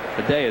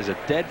 Leday is a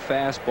dead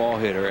fastball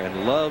hitter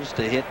and loves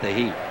to hit the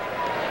heat.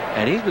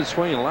 And he's been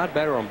swinging a lot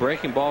better on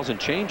breaking balls and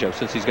changeups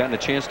since he's gotten a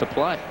chance to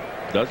play.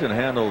 Doesn't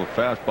handle the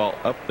fastball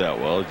up that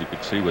well, as you can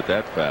see with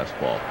that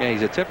fastball. Yeah,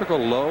 he's a typical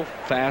low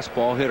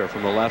fastball hitter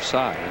from the left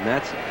side, and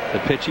that's the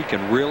pitch he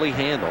can really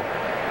handle.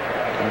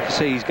 And you can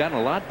say he's gotten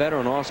a lot better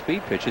on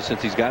off-speed pitches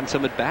since he's gotten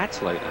some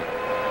at-bats lately.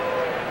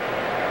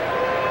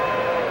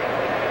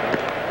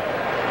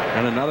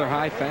 And another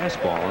high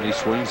fastball, and he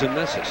swings and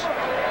misses.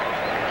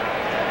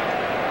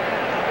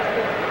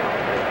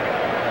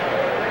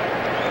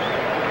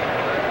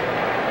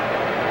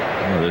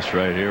 Well, this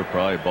right here,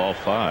 probably ball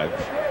 5.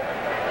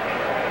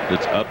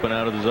 It's up and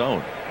out of the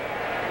zone.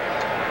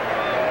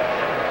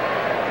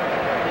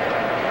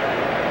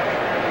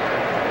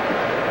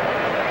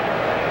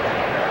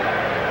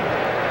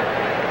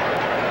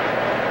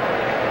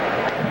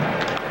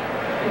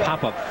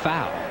 Pop-up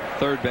foul,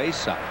 third base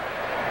side.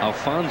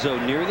 Alfonso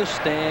near the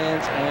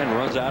stands and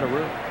runs out of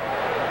room.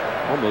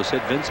 Almost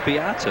hit Vince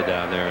Piazza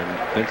down there,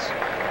 and Vince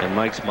and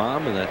Mike's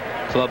mom in the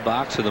club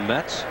box of the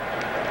Mets.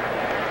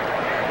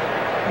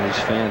 And these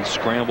fans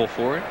scramble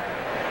for it.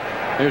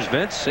 There's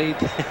Vince. See,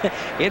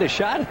 he had a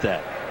shot at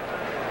that.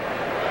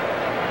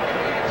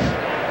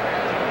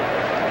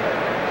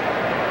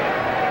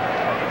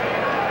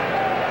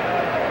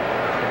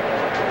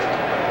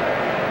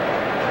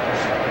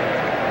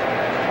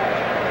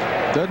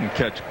 Doesn't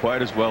catch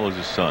quite as well as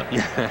his son.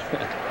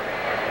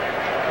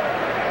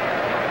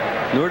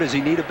 Nor does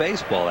he need a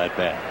baseball that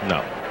bad.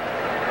 No.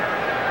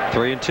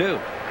 3-2.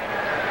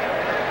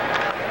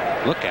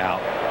 Look out.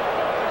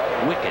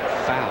 Wicked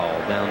foul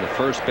down the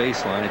first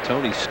baseline.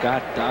 Tony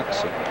Scott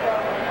ducks and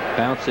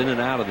bounce in and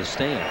out of the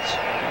stands.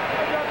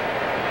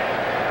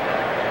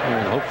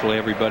 And hopefully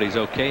everybody's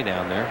okay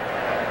down there.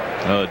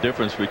 The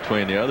difference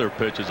between the other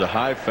pitch is a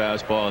high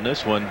fastball, and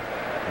this one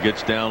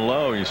gets down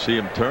low. You see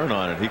him turn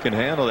on it. He can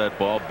handle that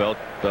ball belt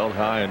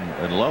high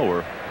and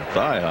lower,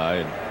 thigh high.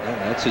 And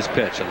that's his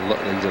pitch.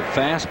 He's a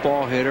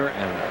fastball hitter,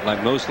 and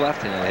like most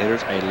left-handed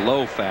hitters, a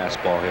low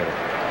fastball hitter.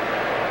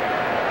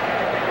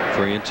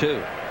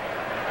 3-2.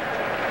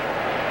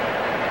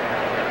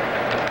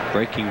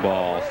 Breaking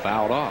ball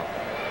fouled off.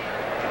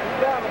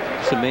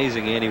 It's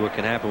amazing, Andy, what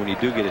can happen when you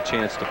do get a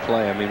chance to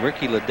play. I mean,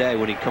 Ricky Leday,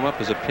 when he come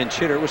up as a pinch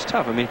hitter, it was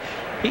tough. I mean,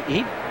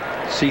 he'd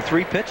see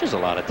 3 pitches a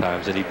lot of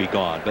times and he'd be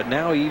gone. But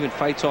now he even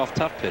fights off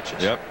tough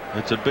pitches. Yep,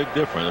 it's a big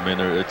difference. I mean,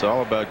 it's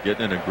all about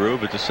getting in a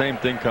groove. It's the same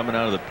thing coming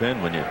out of the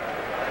pen when you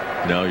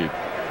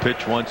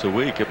pitch once a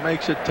week. It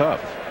makes it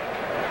tough.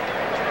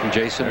 And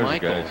Jason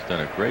Michael has done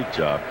a great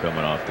job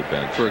coming off the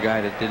bench. For a guy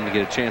that didn't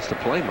get a chance to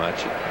play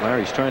much.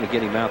 Larry's trying to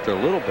get him out there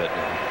a little bit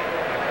now.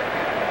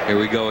 Here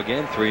we go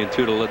again. 3-2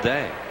 to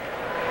Leday.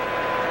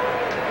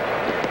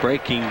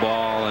 Breaking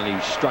ball, and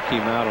he struck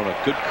him out on a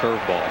good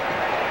curveball.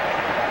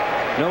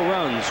 No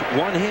runs,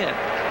 1 hit,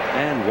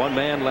 and 1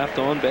 man left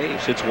on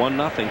base. It's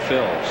 1-0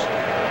 Phils.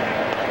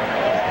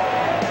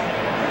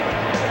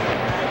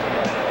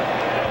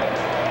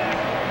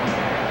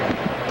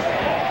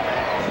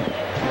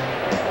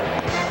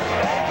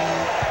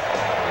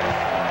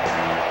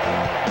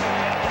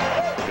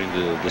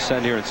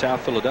 Descend here in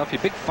South Philadelphia.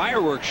 Big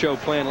fireworks show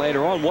planned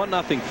later on.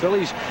 1-0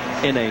 Phillies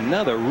in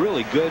another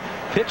really good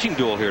pitching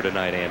duel here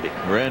tonight, Andy.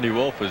 Randy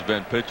Wolfe has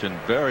been pitching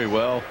very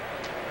well.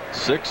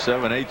 6,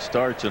 7, 8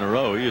 starts in a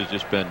row. He has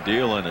just been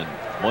dealing, and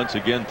once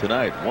again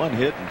tonight, 1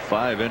 hit in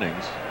 5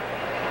 innings,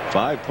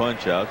 5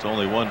 punch outs,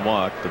 only 1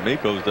 walk.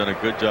 D'Amico's done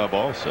a good job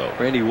also.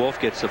 Randy Wolfe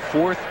gets the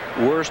 4th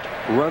worst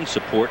run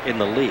support in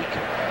the league,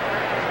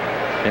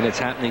 and it's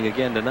happening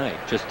again tonight.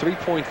 Just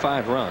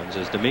 3.5 runs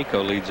as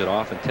D'Amico leads it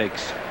off and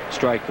takes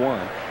strike 1.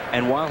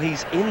 And while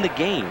he's in the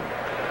game,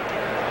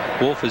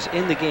 Wolfe is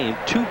in the game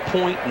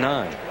 2.9.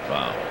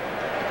 Wow.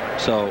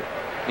 So,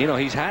 you know,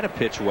 he's had to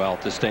pitch well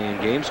to stay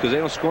in games because they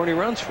don't score any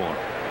runs for him.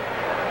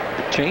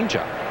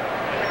 Changeup,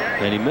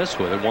 and he missed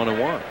with it.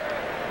 1-1.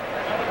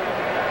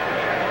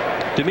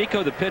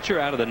 D'Amico the pitcher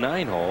out of the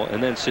 9-hole,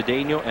 and then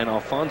Cedeno and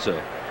Alfonso.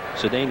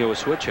 Cedeno a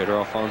switch hitter,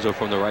 Alfonso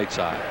from the right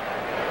side.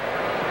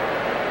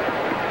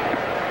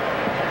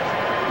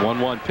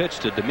 1-1 pitch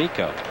to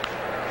D'Amico.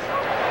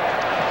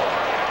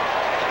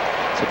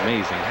 It's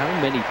amazing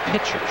how many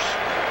pitchers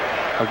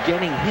are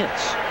getting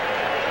hits.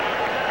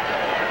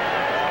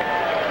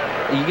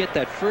 You get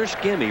that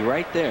first gimme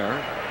right there,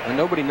 and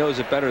nobody knows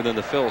it better than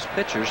the Phil's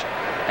pitchers,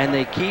 and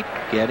they keep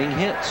getting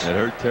hits. It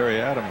hurt Terry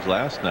Adams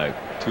last night.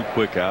 2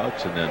 quick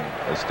outs, and then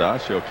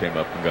Estacio came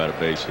up and got a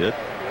base hit.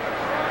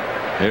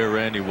 Here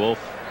Randy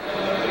Wolfe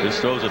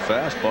just throws a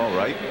fastball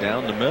right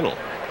down the middle.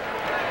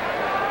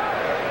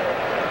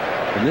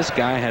 And this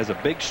guy has a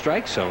big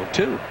strike zone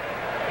too.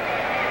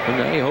 And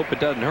I hope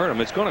it doesn't hurt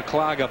him. It's going to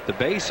clog up the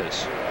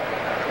bases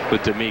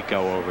with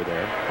D'Amico over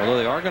there, although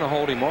they are going to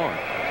hold him on.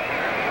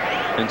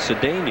 And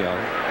Cedeno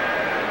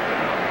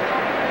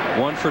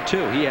 1 for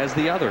 2. He has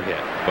the other hit.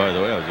 By the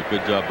way, it was a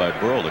good job by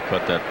Burrell to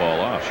cut that ball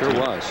off. Sure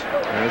was.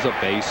 There's a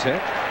base hit.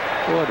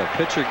 Boy, the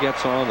pitcher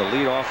gets on to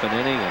lead off an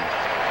inning,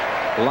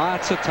 and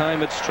lots of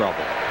time it's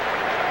trouble.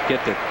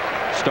 Get the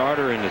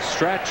starter in the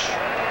stretch.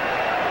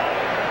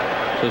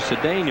 So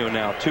Cedeno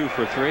now 2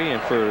 for 3,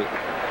 and for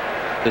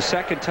the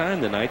second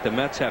time tonight, the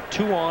Mets have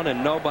 2 on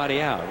and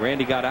nobody out.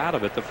 Randy got out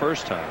of it the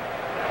first time.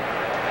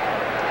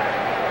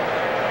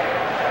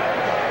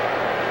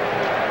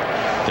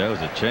 That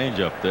was a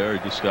change up there. He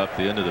just got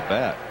the end of the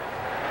bat.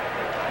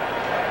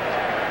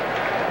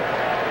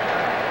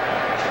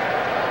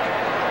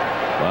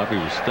 Bobby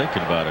was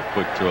thinking about a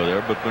quick throw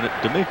there, but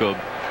D'Amico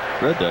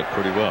read that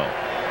pretty well.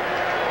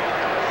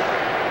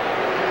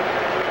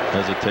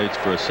 Hesitates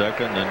for a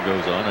second, then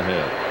goes on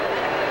ahead.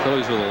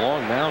 Phillies with a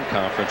long mound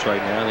conference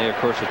right now. And they, of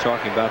course, are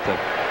talking about the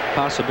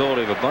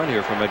possibility of a bunt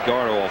here from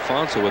Edgardo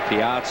Alfonso with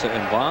Piazza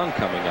and Vaughn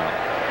coming up.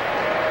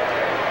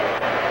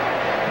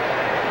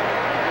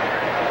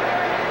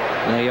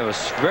 Now you have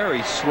a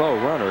very slow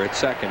runner at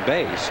second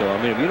base. So,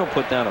 I mean, if you don't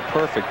put down a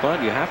perfect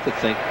bunt, you have to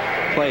think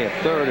play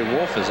at third, and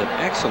Wolfe is an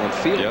excellent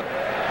fielder. Yep.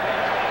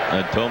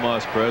 And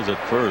Tomas Perez at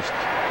first.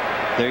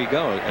 There you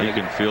go. And he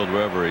can field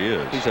wherever he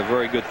is. He's a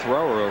very good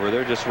thrower over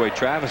there, just the way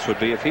Travis would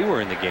be if he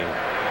were in the game.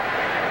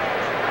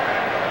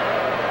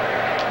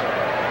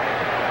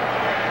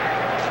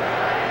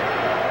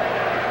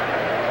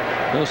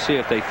 We'll see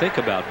if they think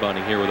about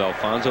bunting here with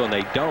Alfonso, and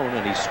they don't,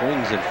 and he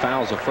swings and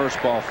fouls a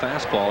first ball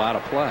fastball out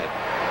of play.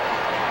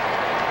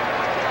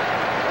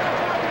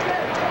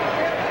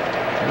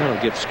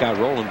 That'll get Scott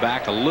rolling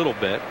back a little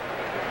bit.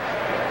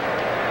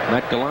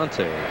 Matt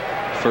Galante,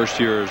 first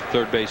year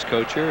third base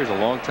coach here, is a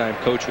longtime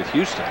coach with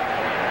Houston.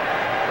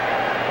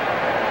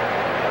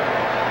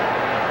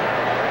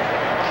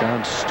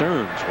 John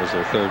Stearns was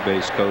their third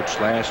base coach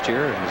last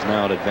year and is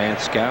now an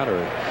advanced scout or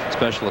a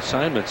special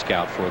assignment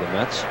scout for the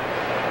Mets.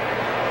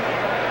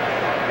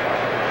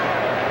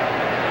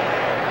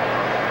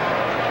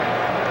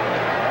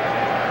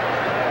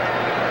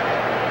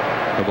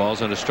 The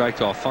ball's on a strike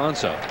to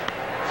Alfonso.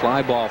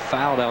 Fly ball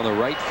foul down the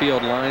right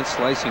field line,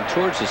 slicing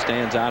towards the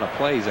stands, out of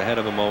plays ahead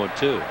of him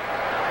 0-2.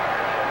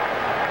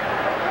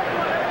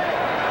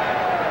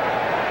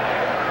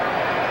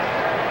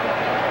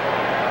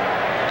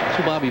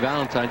 So Bobby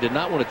Valentine did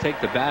not want to take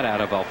the bat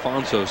out of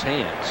Alfonso's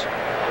hands.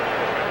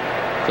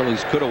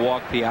 Phillies could have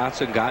walked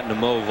Piazza and gotten to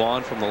Mo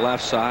Vaughn from the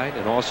left side,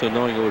 and also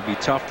knowing it would be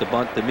tough to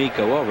bunt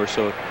D'Amico over.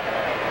 So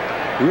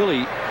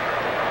really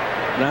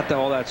not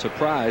all that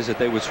surprised that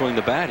they would swing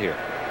the bat here.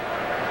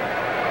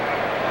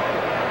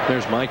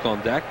 There's Mike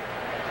on deck.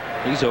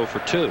 He's 0 for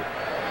 2.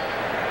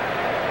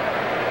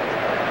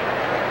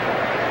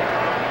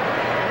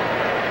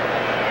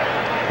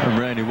 And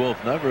Randy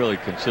Wolfe, not really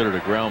considered a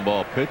ground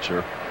ball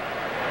pitcher.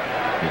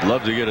 He'd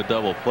love to get a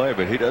double play,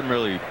 but he doesn't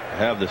really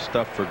have the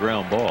stuff for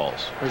ground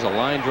balls. There's a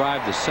line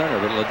drive to center,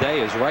 but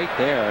Leday is right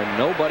there, and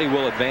nobody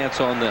will advance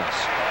on this.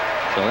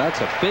 So that's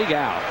a big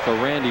out for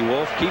Randy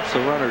Wolfe. Keeps the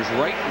runners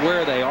right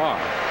where they are.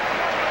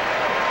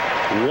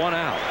 1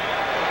 out.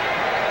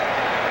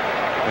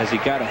 As he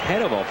got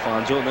ahead of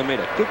Alfonso and then made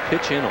a good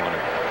pitch in on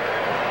him.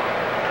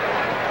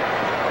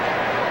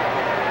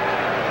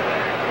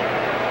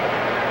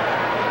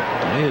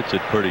 He hits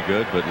it pretty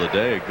good, but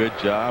Leday, a good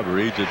job,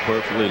 reads it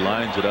perfectly,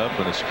 lines it up,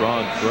 and a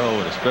strong throw,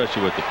 and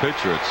especially with the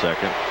pitcher at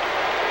second,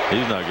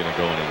 he's not going to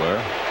go anywhere.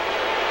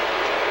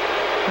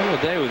 Well,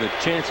 Leday, with a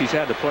chance he's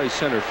had to play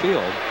center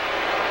field,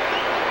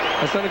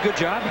 has done a good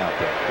job out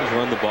there. He's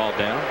run the ball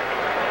down.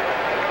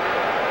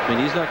 I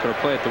mean, he's not going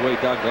to play it the way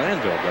Doug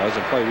Glanville does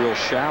and play real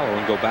shallow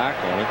and go back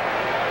on it,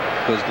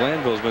 because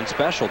Glanville's been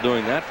special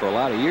doing that for a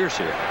lot of years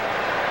here.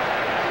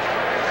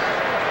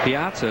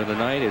 Piazza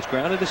tonight is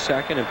grounded to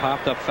second and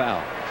popped up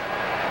foul.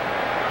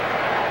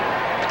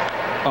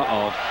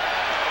 Uh-oh.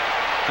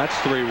 That's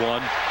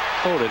 3-1.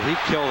 Oh, did he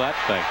kill that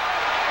thing?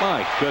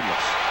 My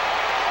goodness.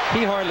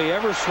 He hardly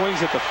ever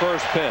swings at the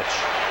first pitch.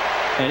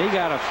 And he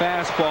got a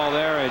fastball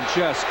there and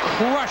just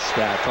crushed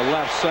that to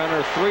left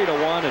center.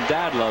 3-1, and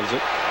Dad loves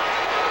it.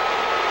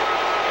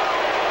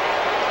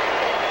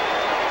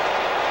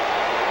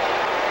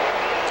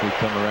 We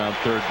come around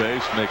third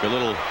base, make a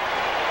little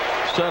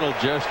subtle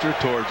gesture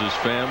towards his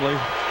family.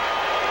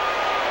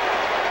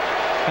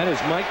 That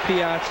is Mike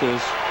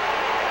Piazza's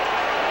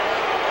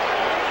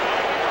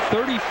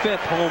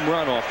 35th home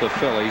run off the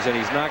Phillies, and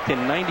he's knocked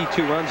in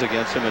 92 runs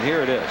against them, and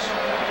here it is.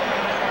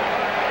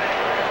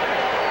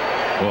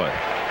 Boy,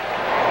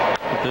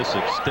 with this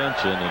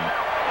extension, and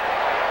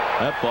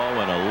that ball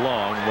went a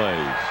long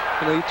ways.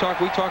 You know,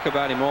 we talk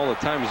about him all the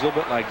time. He's a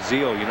little bit like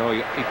Zeal. You know,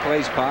 he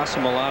plays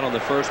possum a lot on the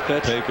first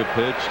pitch. Take a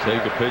pitch.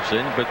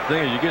 But the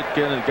thing is, you get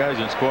guys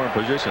in scoring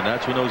position.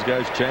 That's when those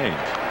guys change.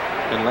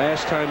 And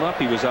last time up,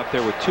 he was up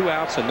there with 2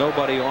 outs and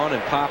nobody on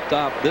and popped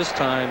up. This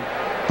time,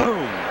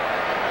 boom.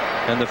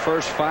 And the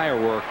first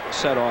firework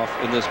set off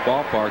in this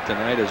ballpark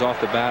tonight is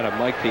off the bat of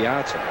Mike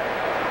Piazza.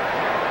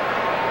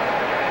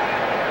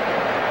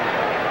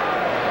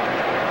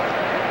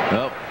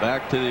 Well,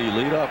 back to the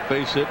leadoff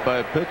base hit by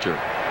a pitcher.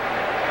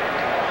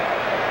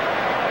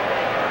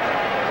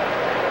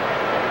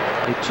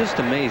 It's just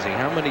amazing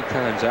how many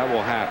times that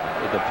will happen.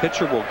 The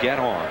pitcher will get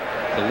on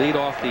to lead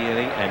off the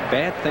inning, and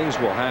bad things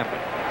will happen.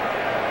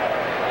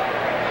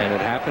 And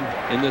it happened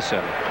in this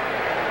inning.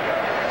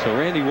 So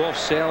Randy Wolfe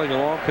sailing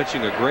along,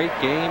 pitching a great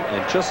game,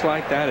 and just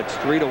like that, it's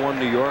 3-1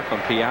 New York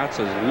on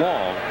Piazza's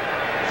long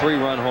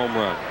 3-run home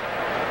run.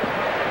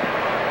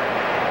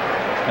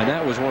 And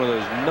that was one of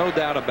those, no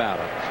doubt about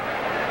it.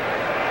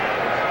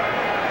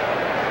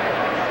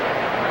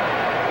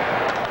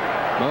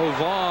 Mo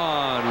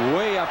Vaughn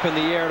way up in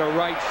the air to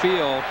right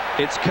field.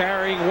 It's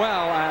carrying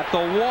well at the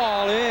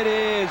wall. It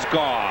is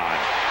gone.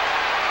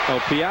 So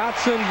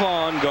Piazza and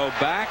Vaughn go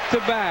back to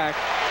back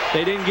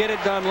They didn't get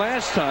it done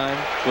last time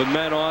with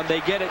men on.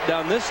 They get it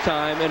done this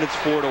time, and it's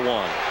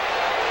 4-1.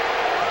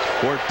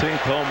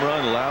 14th home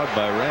run allowed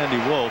by Randy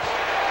Wolfe.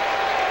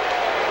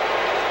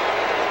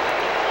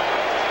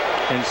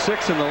 And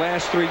 6 in the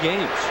last 3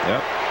 games.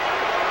 Yep.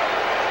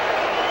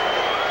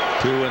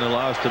 2 in the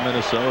loss to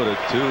Minnesota,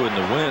 2 in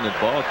the win at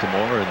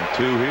Baltimore, and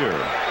 2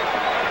 here.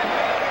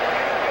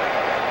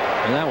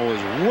 And that one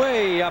was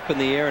way up in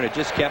the air, and it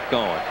just kept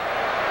going.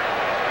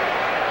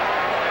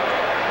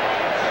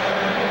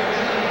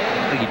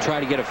 I think he tried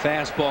to get a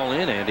fastball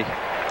in, Andy.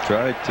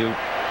 Tried to.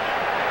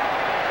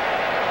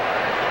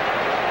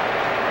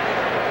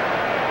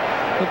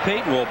 But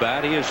Peyton will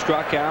bat. He has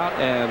struck out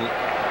and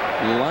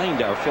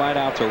lined out, flat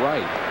out to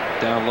right.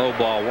 Down low,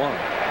 ball 1.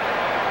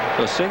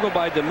 So a single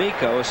by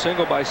D'Amico, a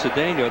single by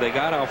Cedeno. They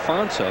got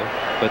Alfonso,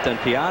 but then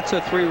Piazza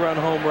 3-run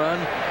home run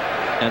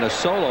and a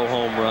solo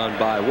home run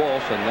by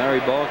Wolfe. And Larry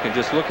Bowa can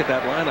just look at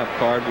that lineup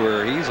card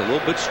where he's a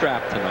little bit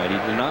strapped tonight. He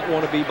did not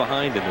want to be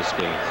behind in this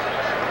game.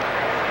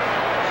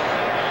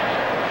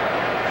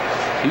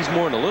 He's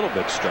more than a little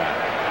bit strapped.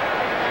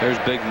 There's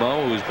Big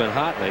Mo, who's been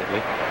hot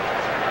lately.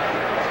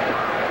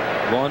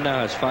 Vaughn now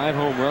has 5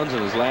 home runs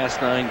in his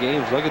last 9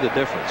 games. Look at the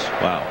difference.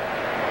 Wow.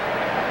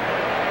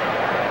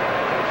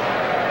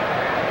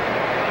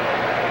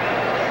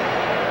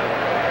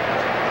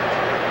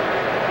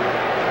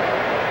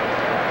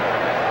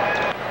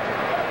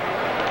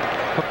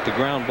 Hooked the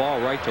ground ball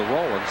right to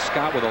Rowland.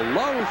 Scott with a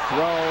low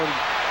throw, and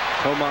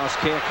Tomas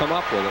can't come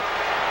up with it.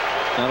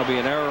 That'll be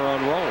an error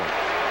on Rowland.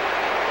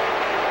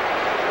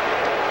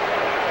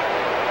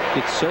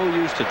 Gets so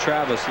used to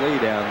Travis Lee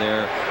down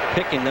there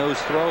picking those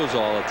throws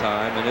all the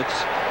time, and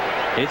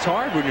it's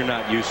hard when you're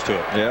not used to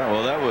it. Yeah,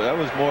 well, that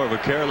was more of a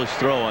careless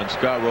throw on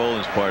Scott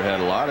Rowland's part. Had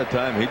a lot of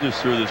time. He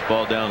just threw this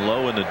ball down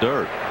low in the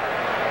dirt.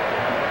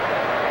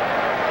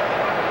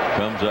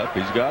 Comes up.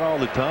 He's got all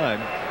the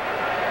time.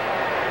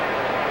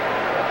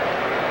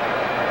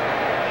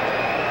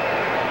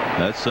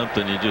 That's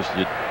something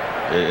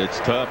it's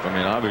tough. I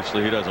mean,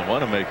 obviously he doesn't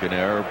want to make an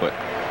error, but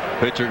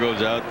pitcher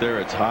goes out there,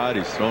 it's hot,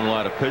 he's thrown a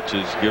lot of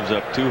pitches, gives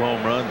up 2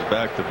 home runs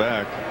back to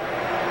back,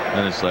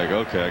 and it's like,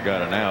 okay, I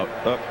got an out.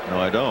 Oh, no,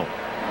 I don't.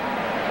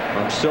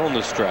 I'm still in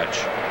the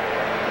stretch,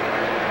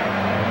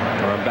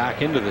 or I'm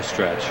back into the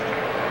stretch.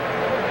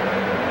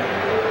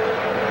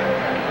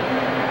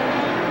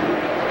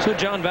 So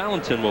John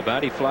Valentin will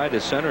bat. He fly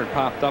to center and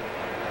popped up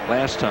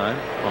last time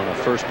on a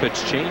first pitch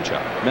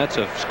changeup. Mets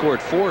have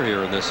scored 4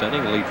 here in this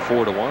inning, lead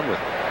 4-1 with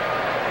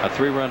a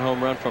 3-run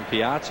home run from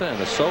Piazza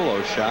and a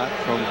solo shot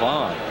from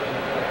Vaughn.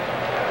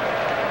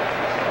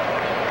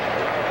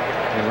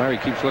 And Larry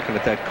keeps looking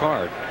at that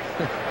card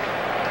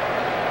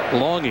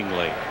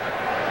longingly.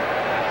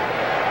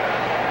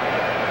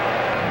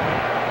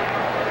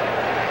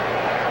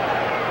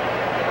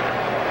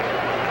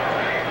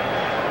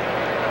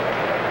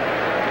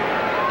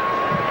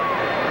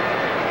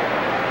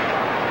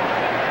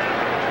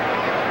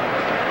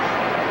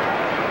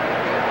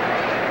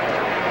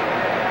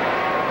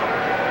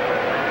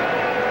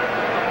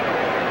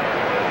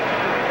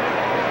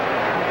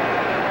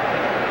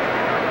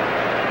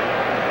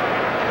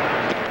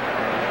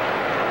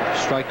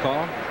 Strike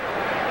call.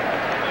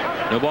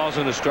 No balls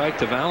and a strike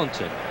to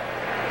Valentin.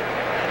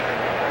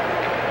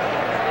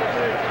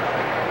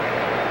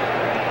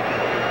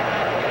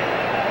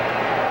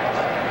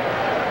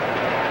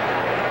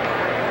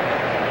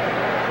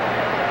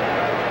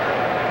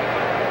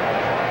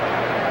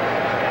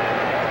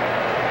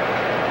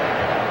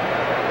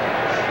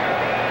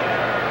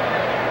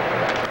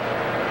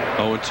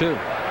 Oh, 2.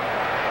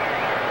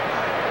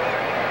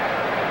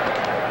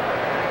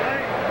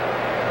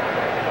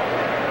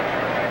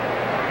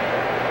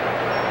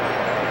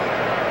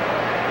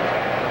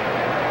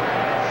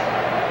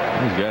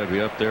 He's got to be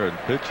up there in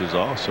pitches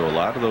also. A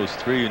lot of those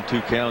 3 and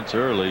 2 counts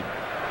early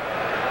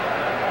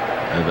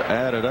have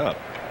added up.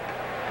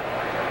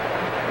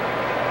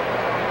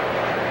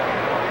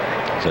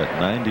 He's at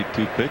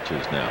 92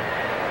 pitches now.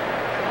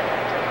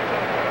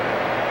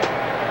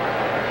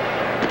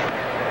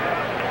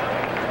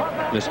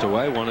 Missed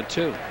away,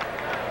 1-2.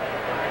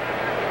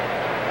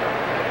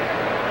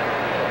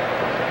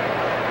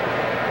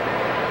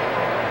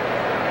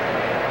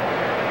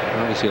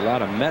 You see a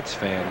lot of Mets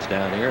fans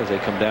down here as they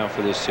come down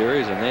for this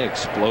series, and they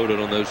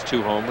exploded on those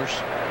 2 homers.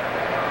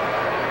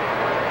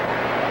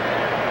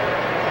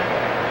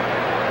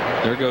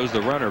 There goes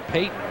the runner.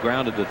 Peyton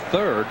grounded to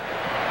third.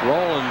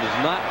 Rowland is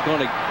not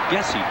going to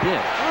guess he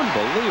did.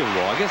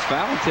 Unbelievable. I guess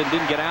Valentin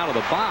didn't get out of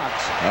the box.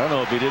 I don't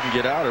know if he didn't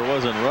get out or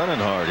wasn't running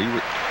hard. He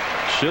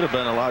should have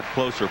been a lot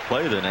closer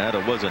play than that.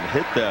 It wasn't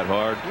hit that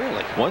hard.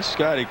 Really? Once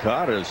Scotty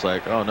caught it, it's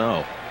like, oh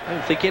no. I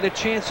didn't think he had a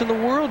chance in the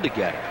world to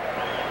get it.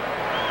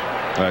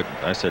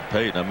 I said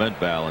Peyton. I meant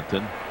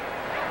Valentin.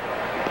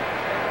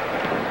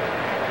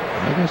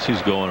 I guess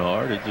he's going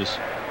hard. It's just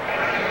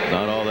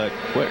not all that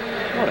quick.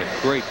 What a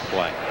great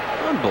play.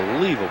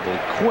 Unbelievable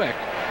quick.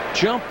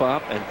 Jump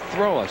up and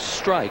throw a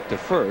strike to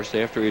first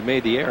after he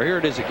made the error. Here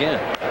it is again.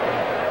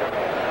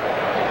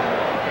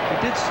 He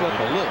did slip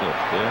a little.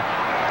 Yeah.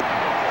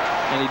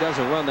 And he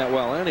doesn't run that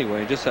well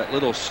anyway, just that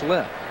little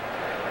slip.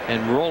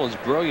 And Rollins'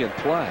 brilliant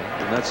play,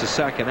 and that's the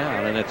second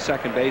out. And at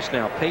second base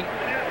now, Peyton.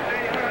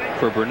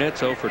 For Burnett's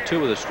 0 for 2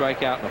 with a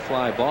strikeout and a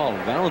fly ball.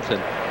 And Valentin,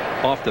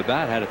 off the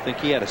bat, had to think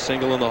he had a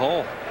single in the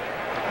hole.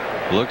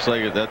 Looks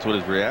like that's what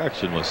his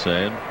reaction was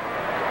saying.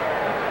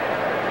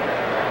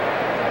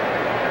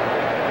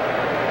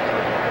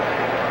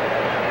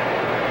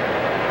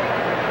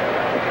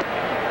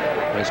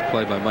 Nice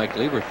play by Mike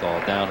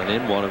Lieberthal, down and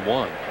in,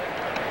 1-1.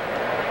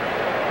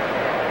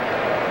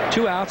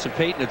 2 outs and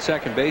Peyton at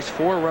second base.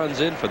 4 runs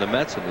in for the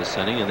Mets in this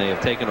inning, and they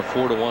have taken a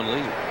 4-1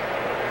 lead.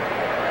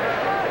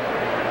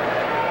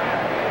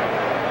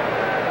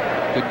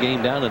 Good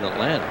game down in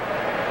Atlanta.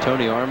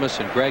 Tony Armas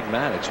and Greg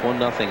Maddux,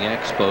 1-0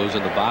 Expos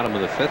in the bottom of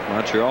the 5th.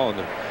 Montreal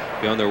will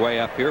be on their way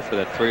up here for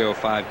that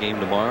 3:05 game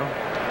tomorrow.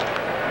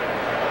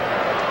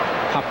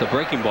 Popped the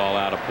breaking ball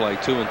out of play,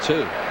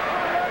 2-2.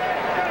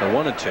 Or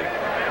 1-2.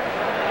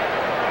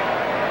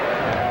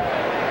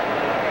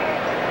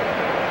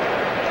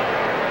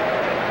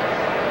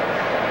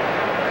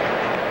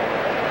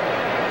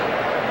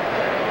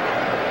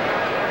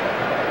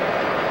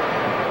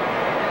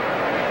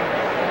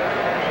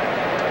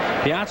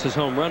 Piazza's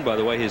home run, by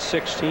the way, his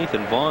 16th,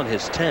 and Vaughn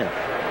his 10th.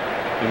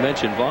 You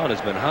mentioned Vaughn has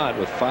been hot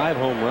with 5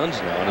 home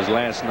runs now in his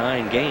last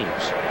 9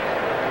 games.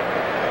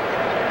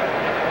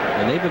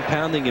 And they've been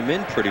pounding him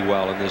in pretty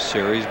well in this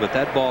series, but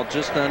that ball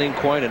just not in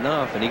quite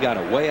enough, and he got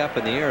it way up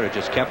in the air and it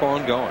just kept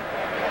on going.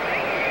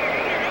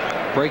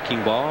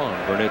 Breaking ball,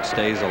 and Burnett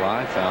stays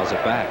alive, fouls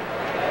it back.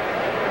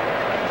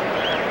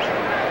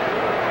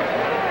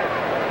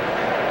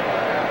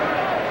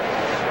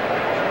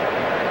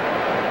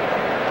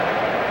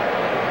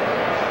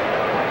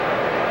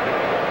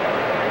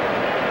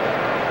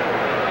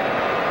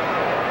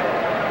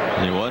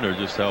 You wonder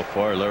just how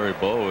far Larry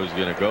Bowa is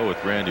going to go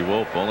with Randy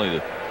Wolfe. Only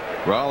the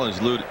Rollins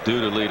due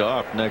to lead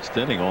off next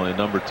inning. Only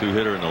number 2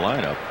 hitter in the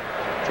lineup.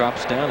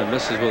 Drops down and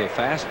misses with a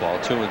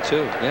fastball,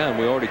 2-2. Yeah, and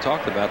we already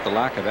talked about the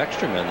lack of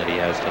extra men that he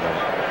has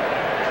tonight.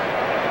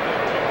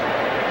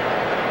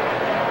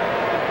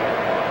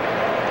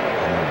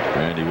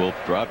 Randy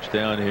Wolfe drops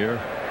down here.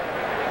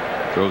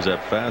 Throws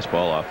that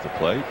fastball off the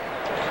plate.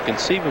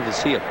 Conceivable to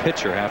see a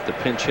pitcher have to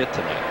pinch hit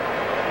tonight,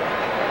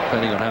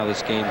 depending on how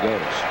this game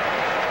goes.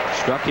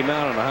 Struck him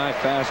out on a high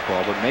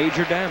fastball, but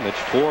major damage.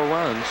 4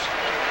 runs,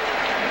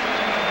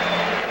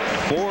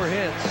 4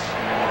 hits,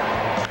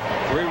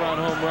 3-run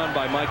home run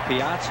by Mike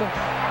Piazza.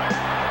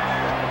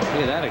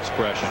 Look at that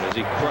expression as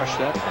he crushed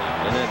that thing.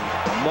 And then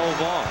Mo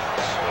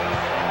Vaughn's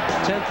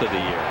 10th of the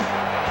year.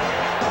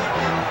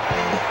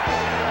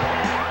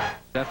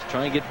 They have to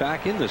try and get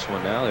back in this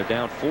one now. They're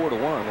down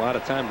 4-1. A lot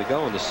of time to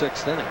go in the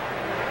 6th inning.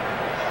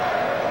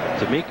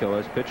 D'Amico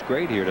has pitched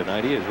great here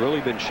tonight. He has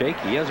really been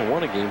shaky. He hasn't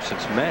won a game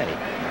since May.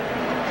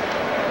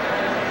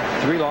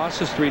 3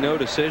 losses, 3 no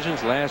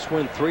decisions. Last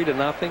win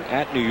 3-0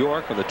 at New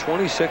York on the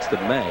 26th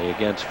of May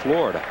against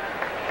Florida.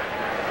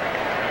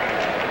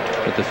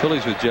 But the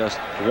Phillies with just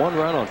 1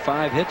 run on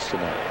 5 hits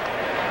tonight.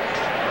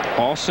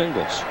 All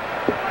singles.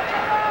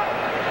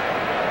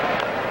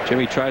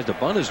 Jimmy tries to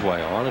bunt his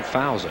way on and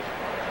fouls it.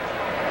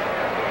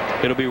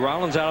 It'll be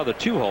Rollins out of the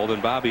 2-hole, then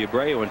Bobby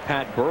Abreu and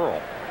Pat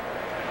Burrell.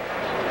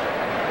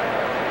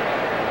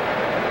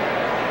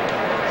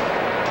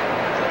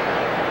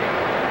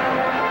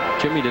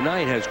 Jimmy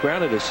tonight has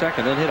grounded his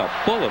second, then hit a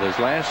bullet his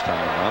last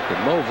time up,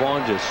 and Mo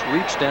Vaughn just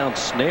reached down,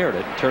 snared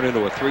it, and turned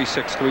into a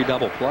 3-6-3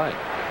 double play.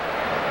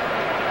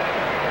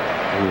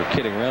 We were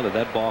kidding around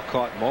that ball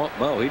caught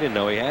Mo. He didn't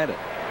know he had it.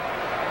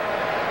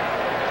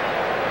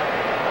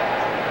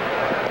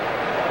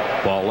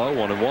 Ball low,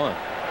 1-1.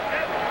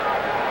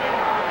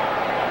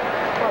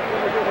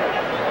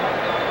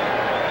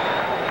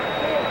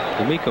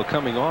 D'Amico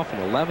coming off an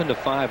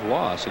 11-5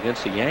 loss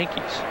against the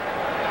Yankees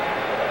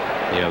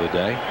the other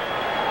day.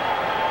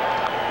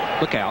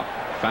 Look out.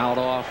 Fouled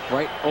off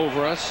right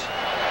over us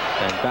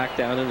and back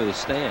down into the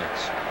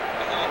stands.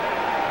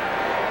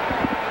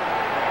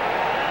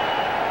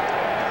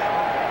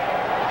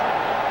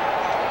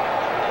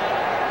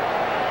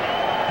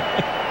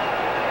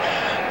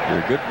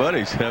 Your good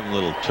buddies having a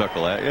little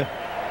chuckle at you.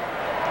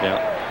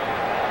 Yeah.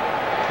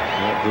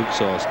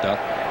 Buxos duck.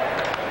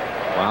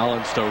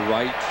 Rollins to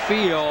right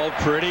field.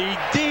 Pretty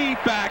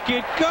deep. Back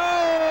it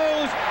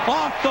goes.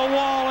 Off the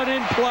wall and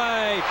in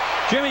play.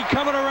 Jimmy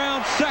coming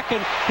around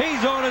second.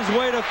 He's on his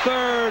way to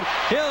third.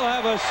 He'll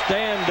have a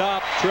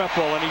stand-up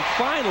triple. And he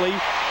finally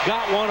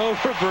got one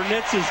over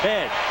Burnett's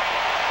head.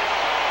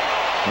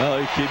 Well,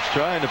 he keeps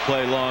trying to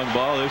play long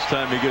ball. This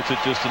time he gets it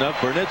just enough.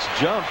 Burnett's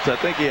jumped. I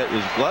think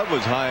his glove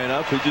was high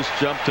enough. He just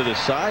jumped to the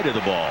side of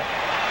the ball.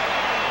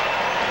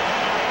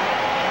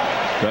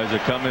 Tries to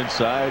come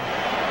inside.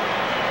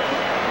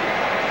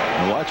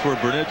 And watch where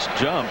Burnett's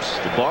jumps.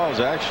 The ball is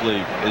actually,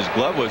 his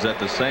glove was at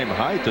the same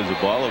height as the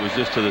ball. It was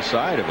just to the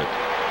side of it.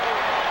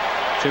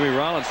 Jimmy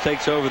Rollins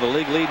takes over the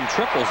league lead in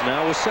triples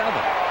now with 7.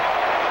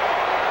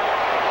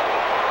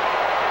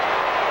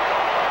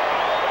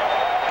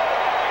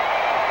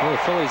 Well, the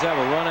Phillies have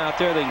a run out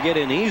there. They can get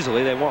in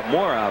easily. They want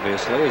more,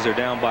 obviously, as they're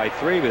down by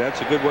 3, but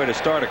that's a good way to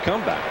start a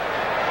comeback.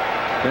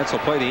 Mets will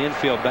play the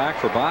infield back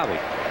for Bobby.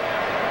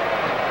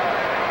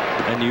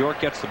 And New York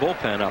gets the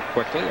bullpen up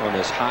quickly on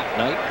this hot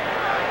night.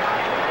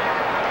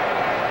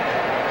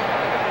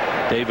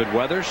 David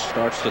Weathers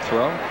starts to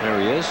throw. There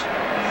he is.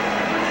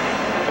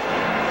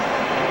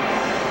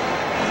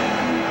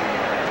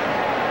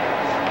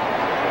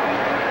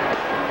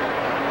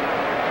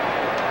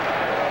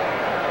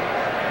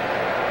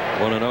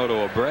 One and 0 to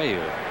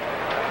Abreu.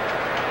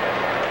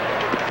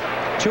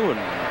 2 and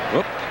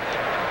whoop.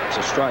 It's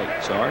a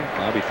strike. Sorry,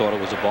 Bobby thought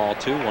it was a ball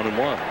 2.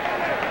 1-1.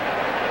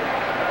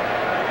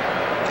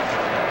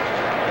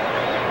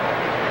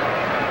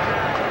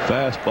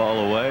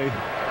 Fastball away.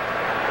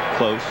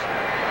 Close.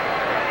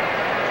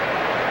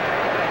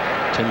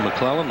 Tim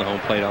McClellan, the home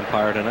plate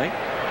umpire tonight.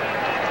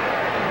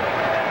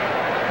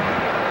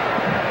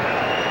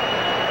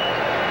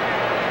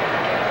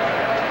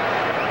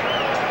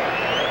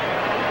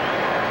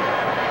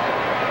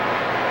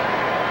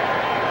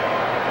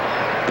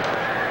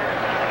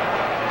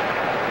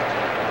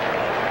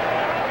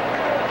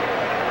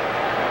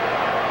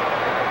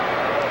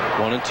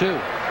 One and 2.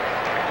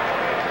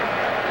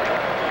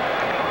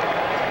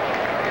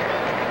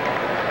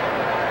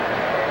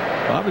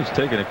 Bobby's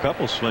taking a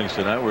couple swings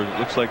tonight where it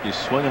looks like he's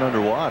swinging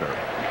underwater.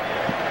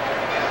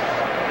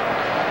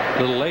 A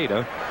little late,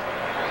 huh?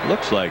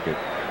 Looks like it.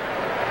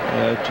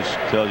 That just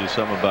tells you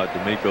something about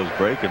D'Amico's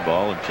breaking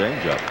ball and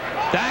changeup.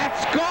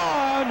 That's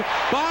gone.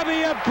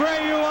 Bobby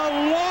Abreu, a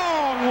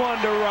long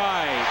one to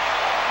right.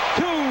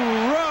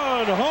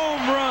 2-run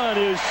home run,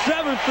 his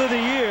 7th of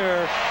the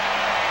year.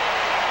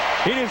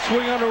 He didn't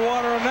swing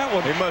underwater on that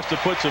one. He must have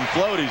put some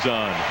floaties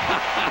on.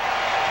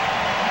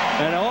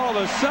 And all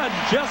of a sudden,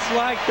 just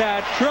like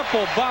that,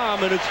 triple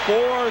bomb, and it's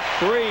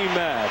 4-3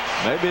 Mets.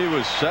 Maybe he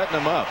was setting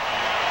him up.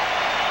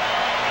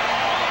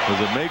 As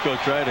D'Amico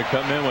tried to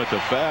come in with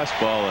the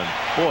fastball, and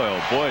boy,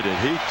 oh boy, did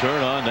he turn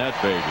on that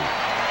baby.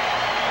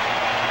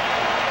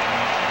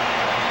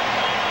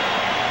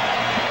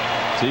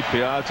 See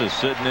Piazza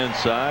sitting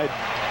inside.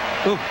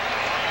 Ooh.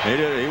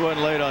 He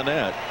wasn't late on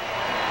that.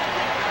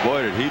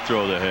 Boy, did he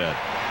throw the head.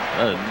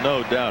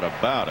 No doubt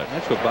about it.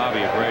 That's what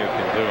Bobby Abreu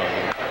can do.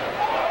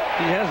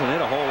 He hasn't hit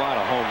a whole lot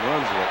of home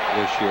runs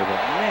this year, but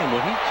man,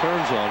 when he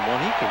turns on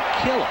one, he can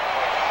kill it.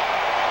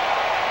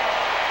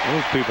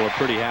 Those people are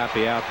pretty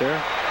happy out there.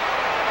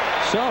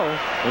 So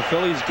the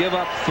Phillies give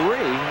up 3,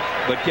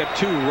 but get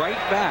 2 right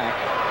back.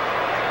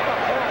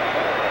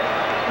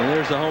 And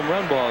there's the home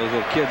run ball. Those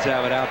little kids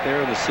have it out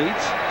there in the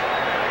seats.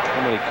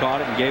 Somebody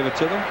caught it and gave it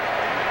to them.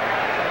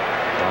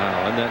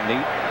 Wow, isn't that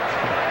neat?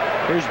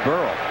 Here's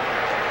Burrell.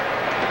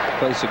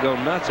 Place to go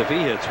nuts if he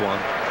hits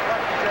one.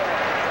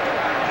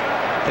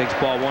 Takes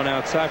ball 1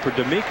 outside for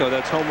D'Amico.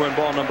 That's home run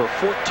ball number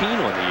 14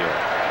 on the year.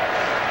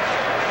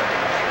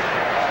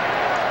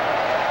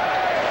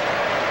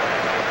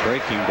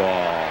 Breaking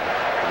ball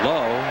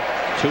low.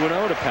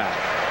 2-0 to Pat,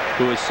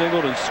 who has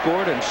singled and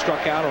scored and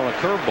struck out on a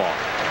curveball.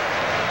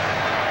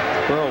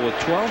 Burrell with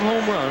 12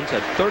 home runs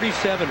at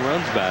 37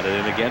 runs batted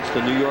in against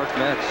the New York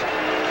Mets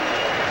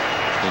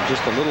in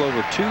just a little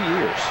over 2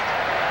 years.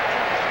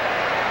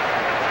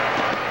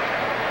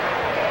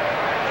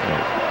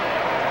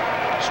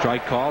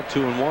 Strike call,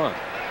 2-1.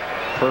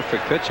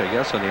 Perfect pitch, I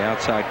guess, on the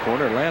outside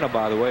corner. Atlanta,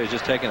 by the way, is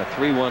just taking a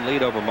 3-1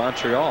 lead over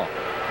Montreal.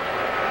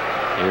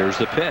 Here's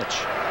the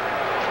pitch.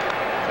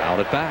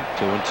 Fouled it back,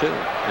 2-2.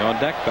 The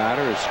on-deck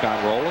batter is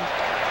Scott Rowland.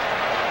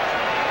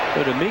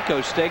 But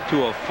D'Amico staked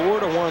to a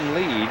 4-1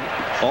 lead.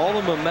 All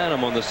the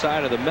momentum on the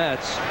side of the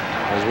Mets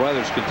as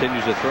Weathers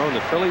continues to throw. And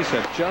the Phillies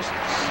have just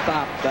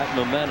stopped that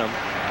momentum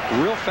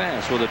real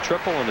fast with a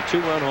triple and a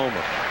 2-run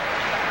homer.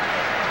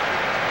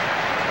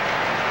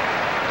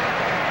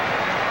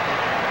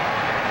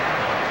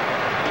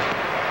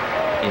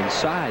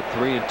 Inside,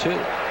 3-2.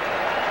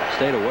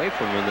 Stayed away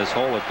from him in this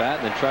hole at bat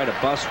and then tried to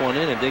bust one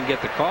in and didn't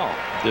get the call.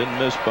 Didn't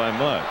miss by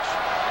much.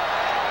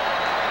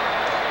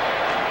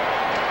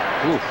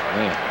 Oof,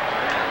 man.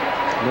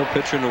 No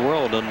pitcher in the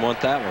world doesn't want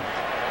that one.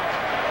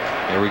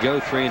 Here we go,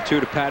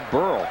 3-2 to Pat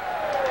Burrell.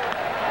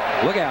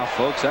 Look out,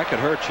 folks, that could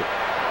hurt you.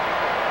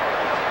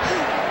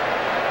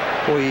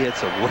 Boy, he hit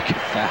some wicked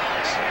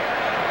fouls.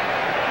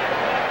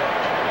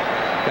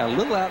 Got a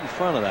little out in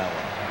front of that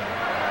one.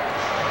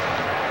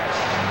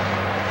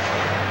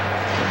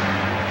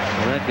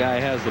 And that guy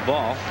has the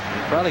ball.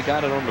 He probably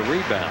got it on the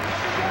rebound.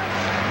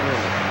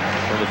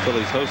 When the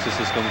Phillies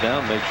hostesses come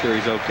down, make sure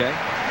he's okay.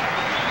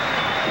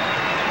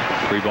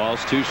 3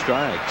 balls, 2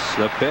 strikes.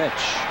 The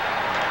pitch.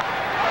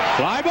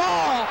 Fly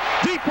ball.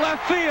 Deep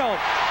left field.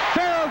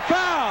 Fair or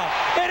foul.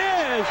 It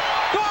is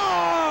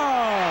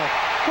gone.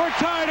 We're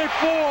tied at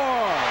 4.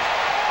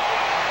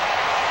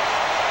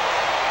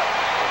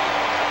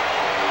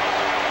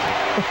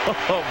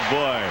 Oh,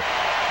 boy.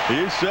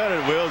 You said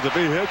it, Wills. If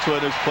he hits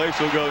one, this place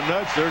will go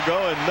nuts. They're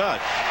going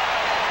nuts.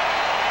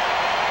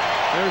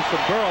 There's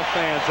some Burrell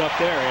fans up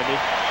there, Andy.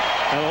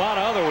 And a lot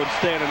of other ones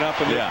standing up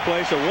in this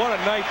place. And what a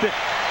night.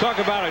 Talk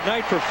about a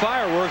night for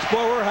fireworks.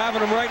 Boy, we're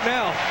having them right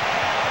now.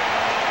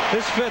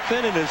 This 5th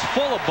inning is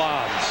full of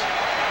bombs.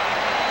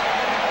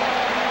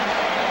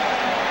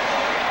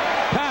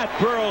 Pat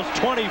Burrell's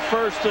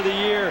 21st of the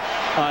year,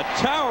 a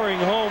towering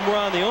home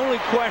run. The only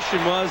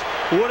question was,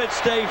 would it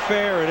stay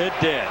fair? And it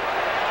did.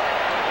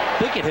 I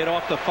think it hit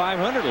off the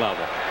 500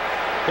 level.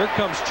 Here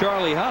comes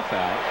Charlie Huff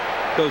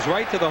out. Goes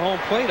right to the home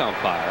plate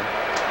umpire.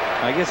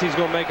 I guess he's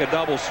going to make a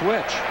double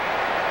switch.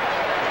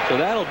 So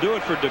that'll do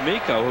it for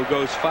D'Amico, who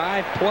goes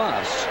 5+.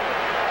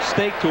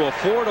 Staked to a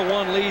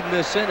 4-1 lead in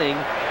this inning.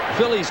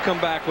 Phillies come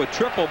back with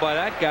triple by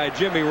that guy,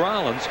 Jimmy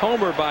Rollins.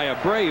 Homer by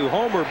Abreu.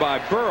 Homer by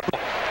Burrell.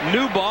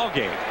 New ball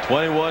game.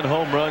 21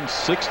 home runs,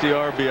 60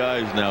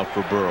 RBIs now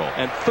for Burrell.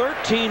 And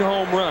 13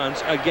 home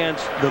runs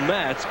against the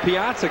Mets.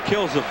 Piazza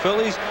kills the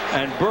Phillies,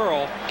 and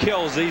Burrell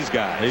kills these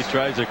guys. He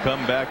tries to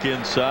come back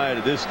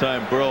inside. This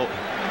time, Burrell.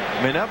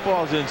 I mean, that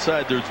ball's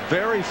inside. There's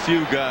very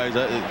few guys.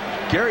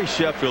 Gary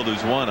Sheffield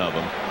is one of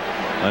them.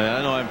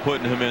 I know I'm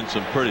putting him in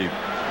some pretty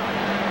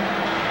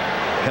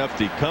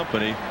hefty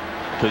company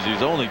because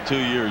he's only 2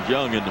 years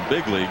young in the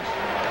big leagues.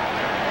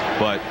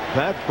 But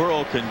Pat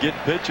Burrell can get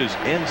pitches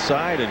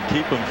inside and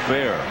keep them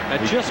fair.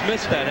 I just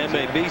missed that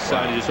MAB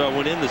sign, so I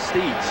went in the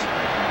seats.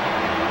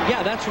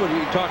 Yeah, that's what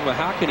you're talking about.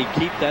 How can he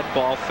keep that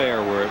ball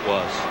fair where it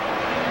was?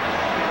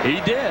 He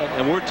did,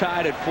 and we're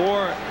tied at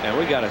 4, and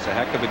we got us a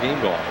heck of a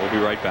game going. We'll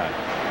be right back.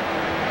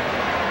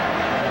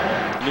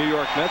 New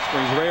York Mets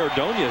brings Ray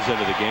Ordonez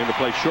into the game to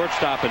play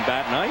shortstop and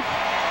bat ninth.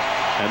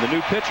 And the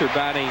new pitcher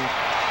batting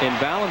in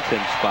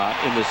Valentin's spot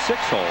in the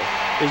 6th hole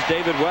is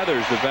David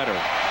Weathers, the veteran.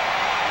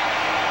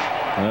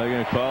 They're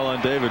going to call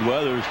on David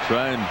Weathers,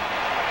 try and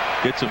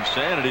get some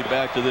sanity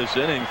back to this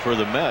inning for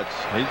the Mets.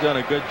 He's done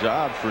a good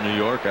job for New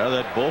York out of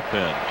that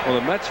bullpen. Well,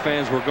 the Mets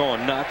fans were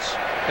going nuts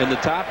in the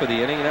top of the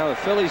inning. Now the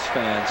Phillies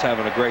fans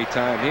having a great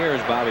time here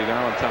as Bobby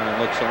Valentine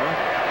looks on.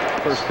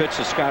 First pitch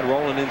to Scott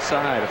rolling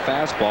inside, a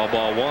fastball,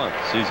 ball 1.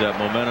 Sees that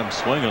momentum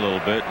swing a little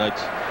bit. And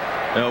that's,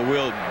 you know,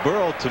 Will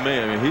Burrell, to me,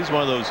 I mean, he's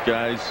one of those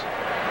guys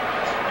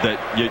that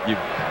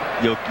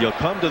you'll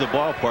come to the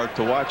ballpark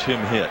to watch him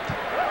hit.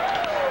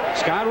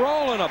 Scott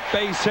rolling, a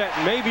base hit,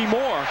 maybe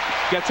more.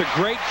 Gets a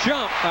great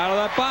jump out of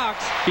that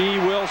box. He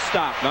will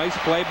stop. Nice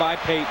play by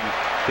Payton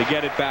to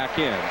get it back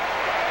in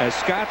as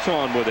Scott's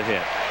on with a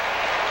hit.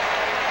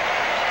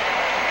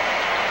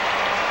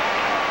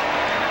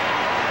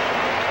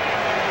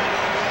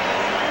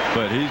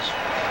 But he's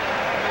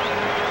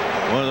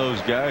one of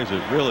those guys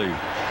that really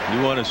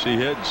you want to see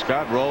hit. And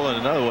Scott rolling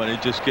another one.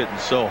 He's just getting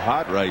so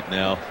hot right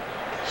now,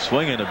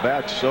 swinging the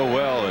bat so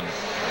well, and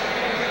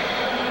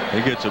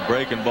he gets a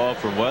breaking ball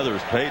from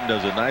Weathers. Payton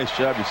does a nice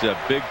job. You see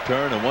that big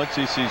turn, and once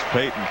he sees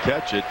Payton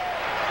catch it,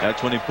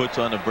 that's when he puts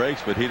on the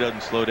brakes, but he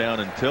doesn't slow down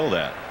until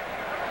that.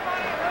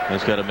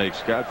 That's got to make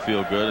Scott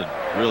feel good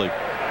and really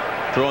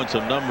throwing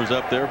some numbers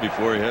up there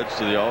before he heads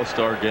to the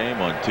All-Star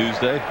game on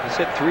Tuesday. He's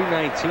hit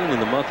 .319 in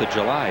the month of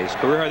July. His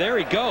career. There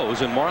he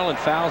goes, and Marlin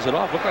fouls it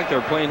off. Looked like they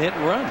were playing hit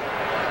and run.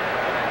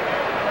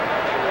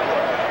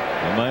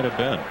 It might have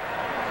been.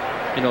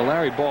 You know,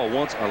 Larry Ball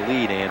wants a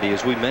lead, Andy,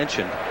 as we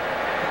mentioned.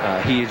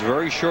 He is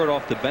very short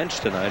off the bench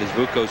tonight as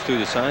Vuk goes through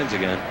the signs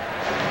again.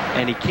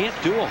 And he can't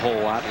do a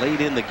whole lot late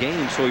in the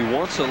game, so he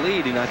wants a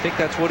lead, and I think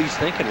that's what he's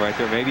thinking right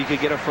there. Maybe he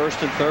could get a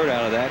first and third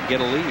out of that and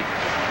get a lead.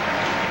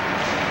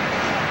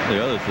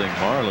 The other thing,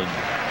 Marlin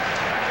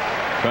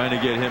trying to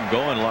get him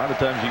going. A lot of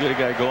times you get a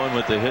guy going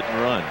with the hit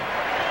and run.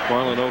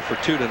 Marlin 0 for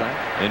 2 tonight.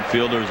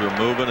 Infielders are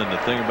moving, and the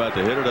thing about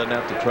the hitter doesn't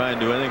have to try and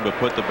do anything but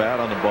put the bat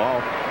on the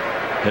ball,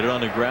 hit it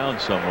on the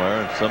ground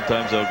somewhere, and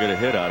sometimes they'll get a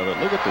hit out of it.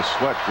 Look at the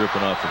sweat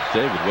dripping off of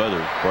David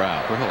Weathers'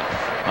 brow. Really?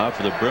 Off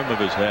of the brim of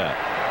his hat.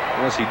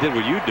 Unless he did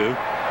what you do.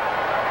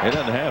 He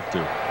doesn't have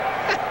to.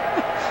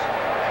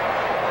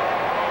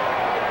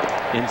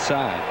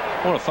 Inside.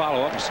 I want to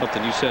follow up with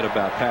something you said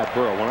about Pat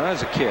Burrell. When I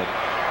was a kid,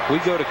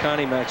 we'd go to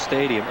Connie Mack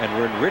Stadium, and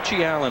when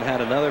Richie Allen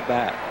had another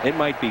bat, it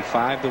might be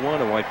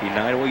 5-1, it might be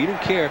 9-1. You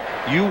didn't care.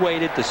 You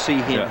waited to see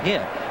him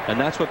hit. And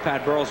that's what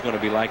Pat Burrell's going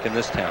to be like in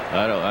this town.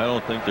 I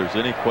don't think there's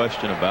any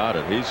question about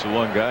it. He's the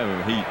one guy.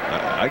 I mean,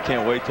 I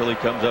can't wait till he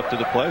comes up to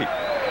the plate.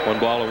 1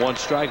 ball and 1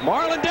 strike.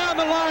 Marlin down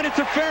the line. It's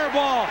a fair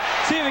ball.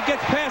 See if it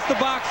gets past the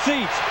box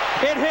seats.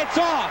 It hits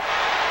off.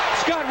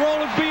 Scott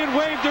Rowland's being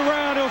waved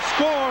around. He'll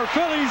score.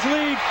 Phillies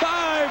lead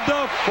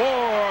 5-4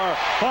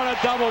 on a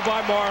double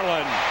by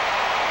Marlin.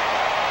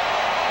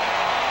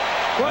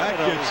 That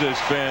gets his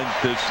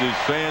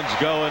fans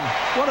going.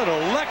 What an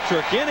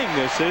electric inning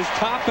this is,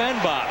 top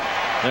and bottom.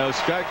 Now,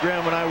 Scott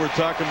Graham and I were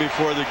talking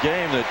before the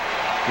game that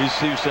he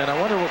was saying, I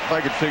wonder if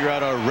I could figure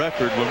out our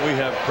record when we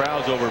have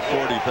crowds over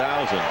 40,000.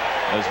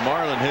 As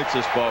Marlin hits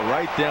this ball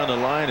right down the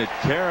line, it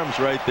caroms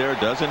right there,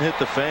 doesn't hit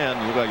the fan.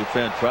 Looked like a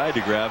fan tried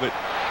to grab it.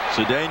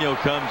 Cedeno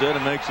comes in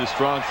and makes a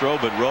strong throw,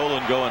 but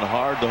Rowland going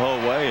hard the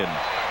whole way, and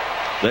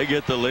they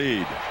get the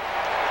lead.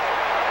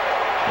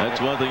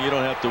 That's one thing you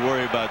don't have to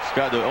worry about,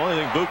 Scott. The only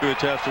thing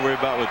Vukovic has to worry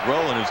about with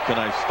Rowland is, can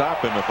I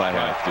stop him if I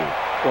have to?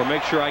 Or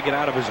make sure I get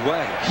out of his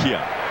way.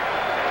 Yeah.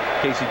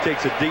 In case he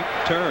takes a deep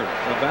turn.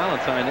 Well,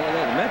 Valentine, the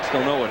Mets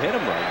don't know what hit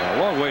him right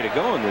now. A long way to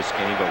go in this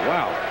game, but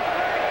wow.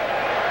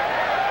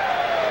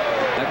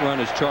 That run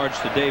is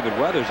charged to David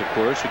Weathers, of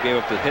course, who gave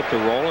up the hit to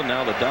Roll, and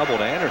now the double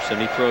to Anderson.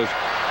 He throws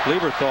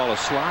Lieberthal a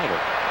slider.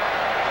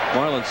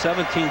 Marlin's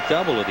 17th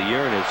double of the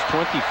year and his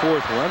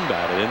 24th run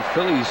batted in.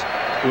 Phillies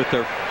with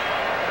their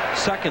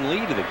second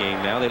lead of the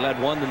game now. They led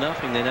 1-0.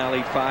 They now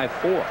lead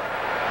 5-4.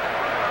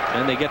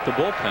 And they get the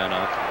bullpen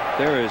up.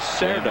 There is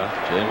Cerda.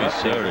 Jamie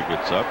Cerda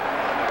gets up.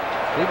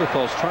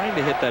 Lieberthal's trying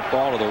to hit that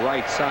ball to the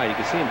right side. You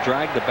can see him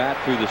drag the bat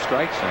through the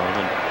strike zone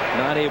and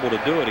not able to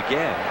do it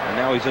again. And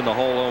now he's in the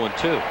hole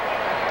 0-2.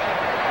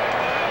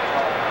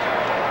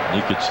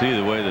 You could see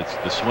the way that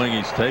the swing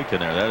he's taken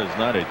there. That is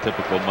not a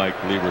typical Mike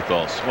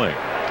Lieberthal swing.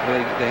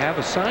 They have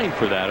a sign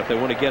for that if they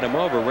want to get him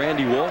over.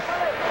 Randy Wolfe,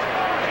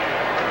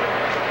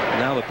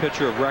 now the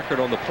pitcher of record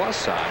on the plus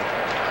side.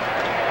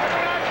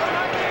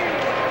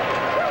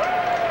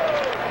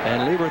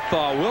 And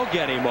Lieberthal will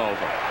get him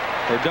over.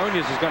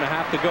 Ordonez is going to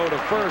have to go to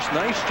first.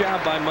 Nice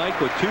job by Mike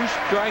with 2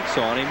 strikes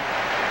on him.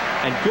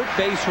 And good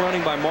base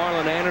running by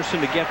Marlin Anderson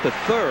to get the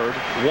third,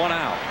 1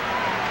 out.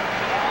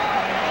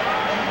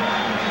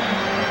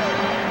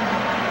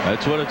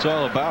 That's what it's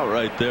all about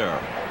right there.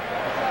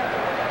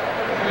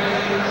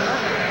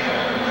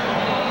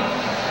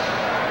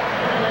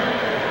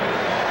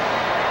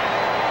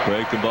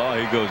 Breaking ball,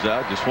 he goes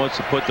out, just wants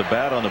to put the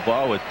bat on the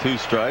ball with 2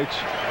 strikes.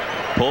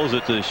 Pulls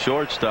it to the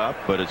shortstop,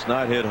 but it's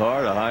not hit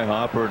hard. A high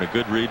hopper and a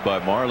good read by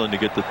Marlin to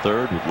get the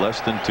third with less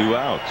than 2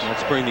 outs.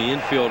 Let's bring the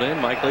infield in.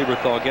 Mike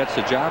Lieberthal gets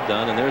the job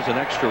done, and there's an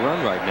extra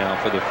run right now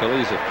for the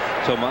Phillies if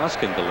Tomas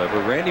can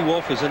deliver. Randy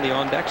Wolfe is in the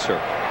on-deck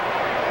circle.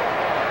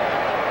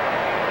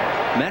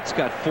 Mets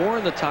got 4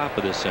 in the top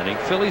of this inning.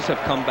 Phillies have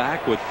come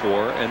back with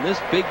 4, and this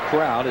big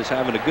crowd is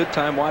having a good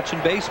time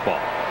watching baseball.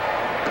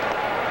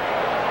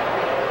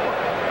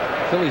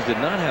 Phillies did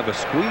not have a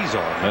squeeze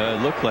on them.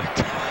 It looked like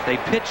they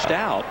pitched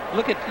out.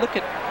 Look at.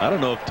 I don't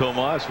know if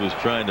Tomas was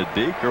trying to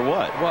deke or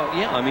what. Well,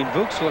 yeah, I mean,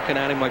 Vuk's looking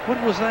at him like,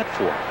 what was that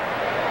for?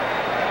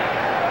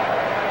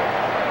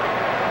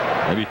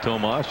 Maybe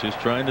Tomas is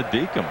trying to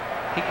deke him.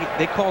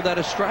 They called that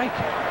a strike.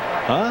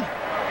 Huh?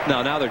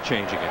 No, now they're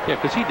changing it. Yeah,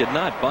 because he did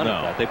not bunt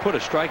at that. They put a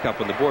strike up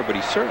on the board, but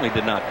he certainly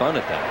did not bunt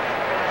at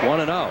that.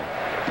 1-0.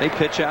 They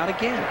pitch out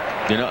again.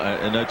 You know,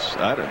 and that's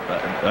I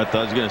thought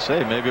I was going to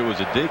say maybe it was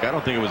a deke. I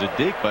don't think it was a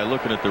deke by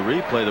looking at the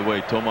replay the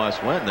way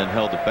Tomas went and then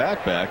held the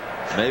bat back.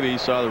 Maybe he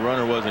saw the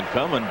runner wasn't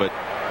coming, but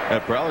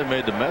that probably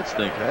made the Mets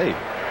think, hey,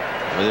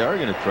 they are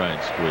going to try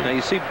and squeeze. Now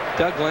you see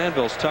Doug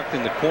Glanville's tucked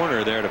in the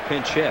corner there to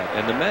pinch hit,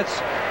 and the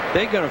Mets,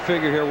 they're going to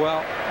figure here,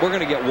 well, we're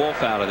going to get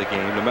Wolfe out of the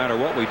game no matter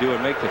what we do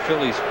and make the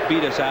Phillies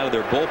beat us out of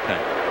their bullpen.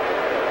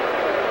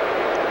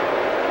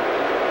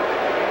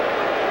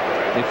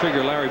 They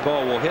figure Larry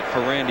Bowa will hit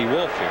for Randy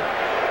Wolfe here.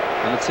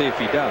 And let's see if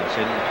he does.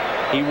 And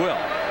he will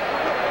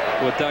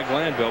with Doug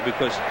Glanville,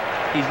 because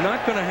he's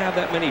not going to have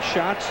that many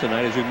shots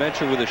tonight, as we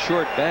mentioned, with a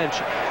short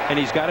bench. And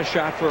he's got a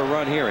shot for a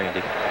run here, Andy.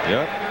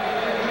 Yep.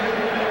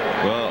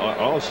 Well,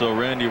 also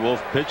Randy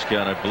Wolfe pitch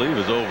count, I believe,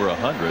 is over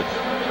 100.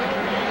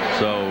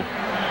 So,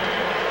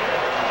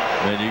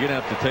 man, you're going to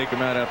have to take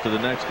him out after the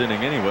next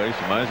inning anyway,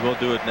 so might as well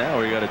do it now,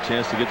 or you got a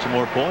chance to get some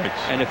more points.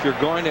 And if you're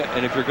going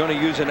to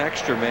use an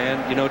extra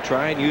man, you know,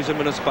 try and use him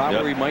in a spot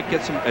where he might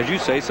get some, as you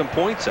say, some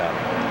points out of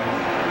him.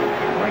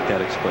 I like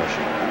that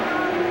expression.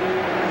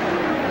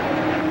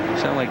 You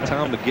sound like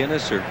Tom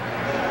McGinnis or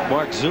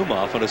Mark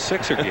Zumoff on a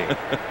Sixer game.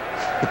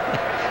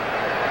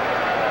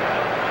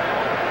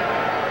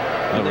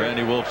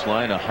 Randy Wolfe's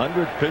line,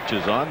 100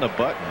 pitches on the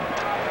button,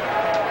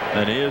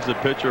 and he is the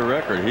pitcher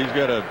record. He's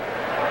got a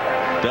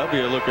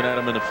W looking at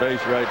him in the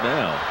face right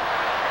now.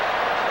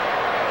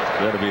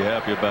 Got to be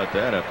happy about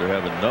that after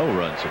having no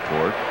run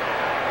support.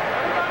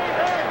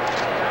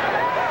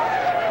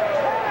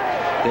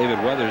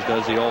 David Weathers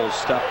does the old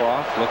step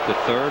off, look to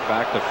third,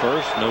 back to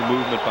first. No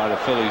movement by the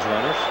Phillies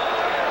runners.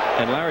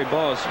 And Larry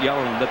Bowa's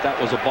yelling that that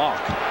was a balk.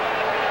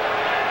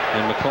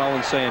 And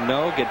McClellan saying,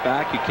 no, get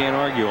back, you can't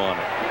argue on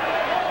it.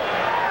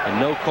 And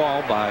no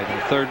call by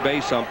the third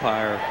base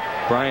umpire,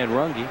 Brian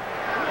Runge.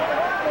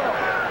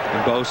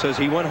 And Bo says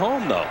he went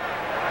home, though.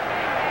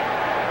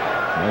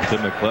 That's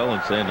Tim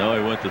McClellan saying, no,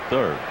 he went to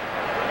third.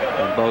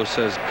 And Bo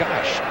says,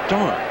 gosh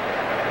darn.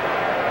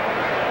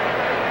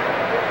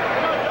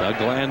 Doug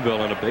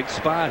Glanville in a big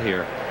spot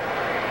here.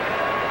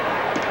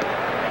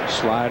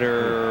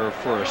 Slider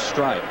for a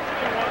strike.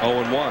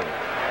 0-1.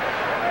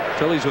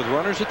 Phillies with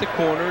runners at the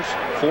corners,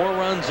 4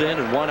 runs in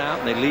and 1 out,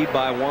 and they lead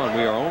by 1.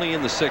 We are only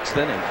in the 6th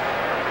inning.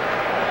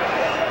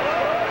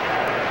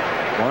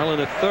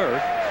 Marlin at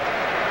third.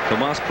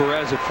 Tomas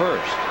Perez at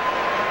first.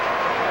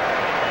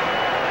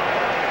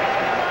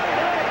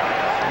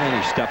 And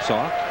he steps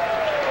off.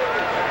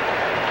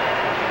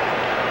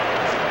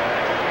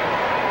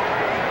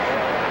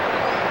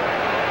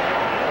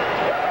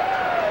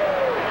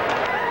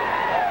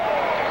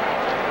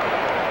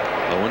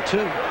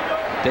 Two.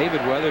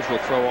 David Weathers will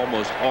throw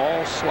almost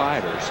all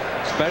sliders,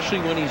 especially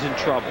when he's in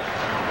trouble.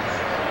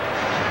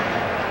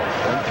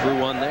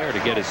 1-1 there to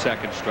get his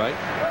second strike.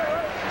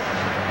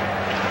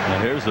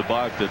 And here's the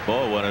balk that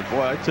Bowa wanted.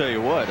 Boy, I tell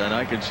you what, and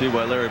I can see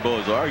why Larry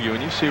Bowa is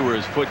arguing. You see where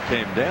his foot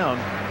came down.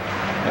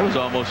 That was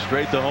almost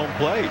straight to home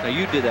plate. Now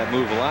you did that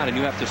move a lot, and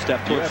you have to step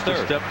towards third.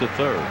 To step to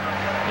third.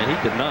 And he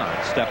did not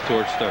step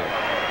towards third.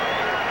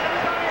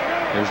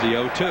 There's the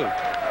 0-2.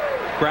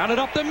 Grounded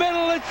up the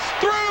middle. It's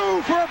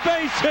through for a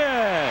base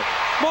hit.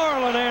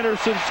 Marlon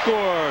Anderson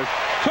scores.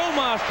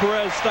 Tomas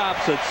Perez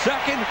stops at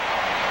second.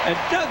 And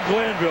Doug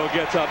Glanville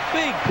gets a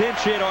big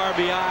pinch hit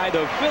RBI.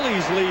 The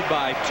Phillies lead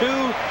by 2.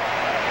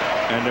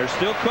 And they're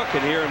still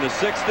cooking here in the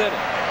 6th inning.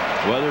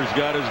 Weathers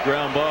got his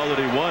ground ball that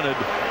he wanted,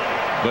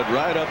 but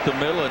right up the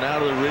middle and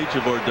out of the reach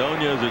of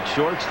Ordonez at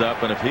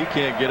shortstop. And if he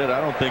can't get it, I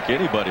don't think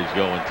anybody's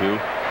going to.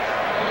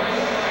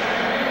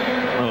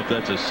 I don't know if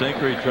that's a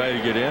sinker he tried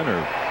to get in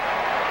or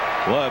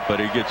what, but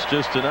he gets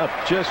just enough,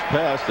 just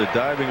past the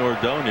diving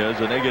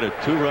Ordonez, and they get a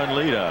 2-run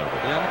lead out of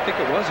it. Yeah, I think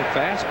it was a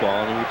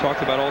fastball, and we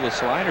talked about all the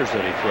sliders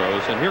that he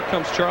throws. And here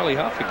comes Charlie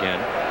Huff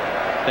again.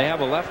 They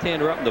have a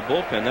left-hander up in the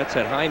bullpen. That's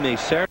that Jaime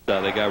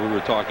Cerda, the guy we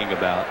were talking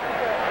about.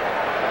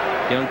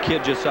 Young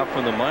kid just up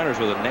from the minors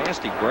with a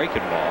nasty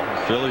breaking ball.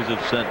 The Phillies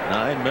have sent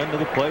 9 men to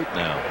the plate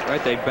now.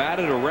 Right, they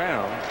batted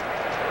around.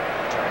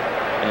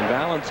 And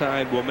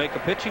Valentine will make a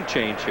pitching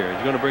change here.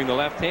 He's going to bring the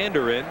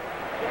left-hander in.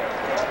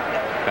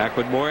 Back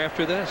with more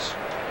after this.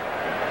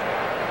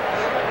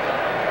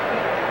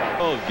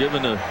 Oh,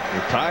 given the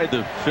tie,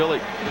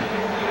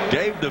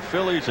 gave the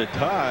Phillies a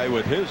tie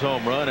with his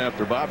home run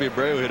after Bobby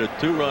Abreu hit a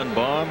 2-run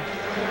bomb.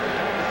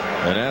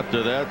 And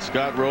after that,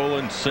 Scott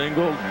Rowland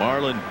singled.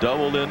 Marlin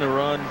doubled in the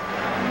run.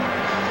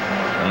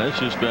 And it's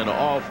just been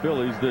all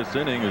Phillies this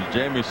inning as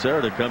Jamie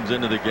Cerda comes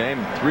into the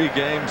game. 3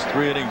 games,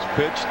 3 innings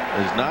pitched,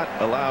 has not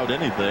allowed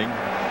anything.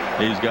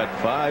 He's got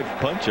 5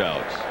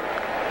 punch-outs.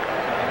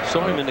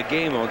 Saw him in the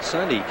game on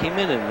Sunday. He came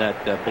in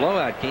that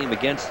blowout game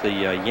against the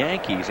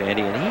Yankees,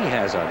 Andy, and he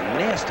has a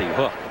nasty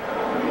hook.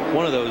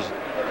 One of those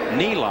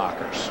knee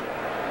lockers.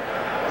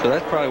 So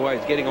that's probably why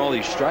he's getting all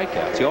these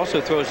strikeouts. He also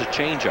throws a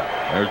changeup.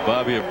 There's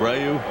Bobby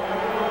Abreu.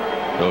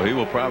 So he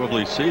will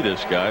probably see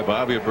this guy.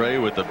 Bobby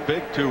Abreu with a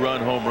big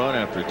 2-run home run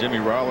after Jimmy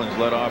Rollins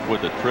led off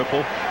with a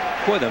triple.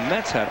 Boy, the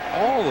Mets had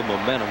all the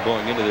momentum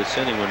going into this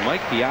inning when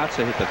Mike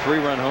Piazza hit the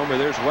 3-run homer.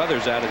 There's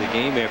Weathers out of the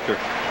game after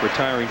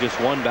retiring just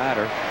 1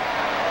 batter.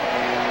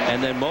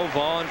 And then Mo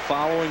Vaughn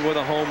following with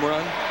a home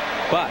run.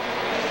 But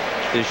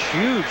this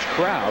huge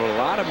crowd, a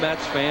lot of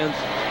Mets fans,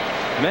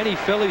 many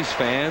Phillies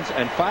fans,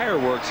 and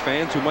fireworks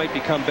fans who might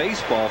become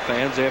baseball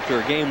fans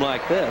after a game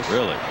like this.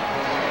 Really?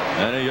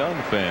 And a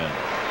young fan.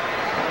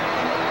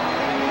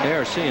 They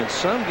are seeing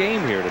some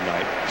game here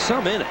tonight.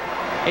 Some in it.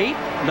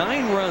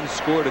 9 runs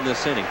scored in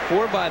this inning.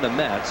 4 by the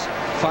Mets,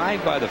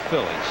 5 by the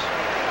Phillies.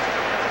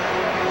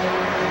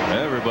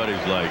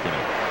 Everybody's liking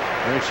it.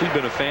 And she's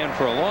been a fan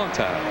for a long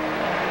time.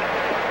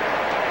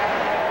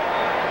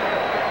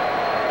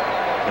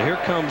 And here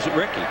comes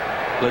Ricky.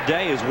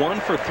 Leday is 1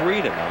 for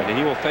 3 tonight, and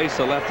he will face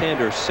the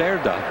left-hander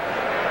Cerda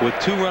with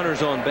 2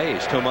 runners on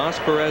base. Tomas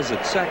Perez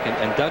at second,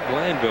 and Doug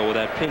Glanville with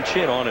that pinch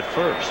hit on at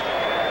first.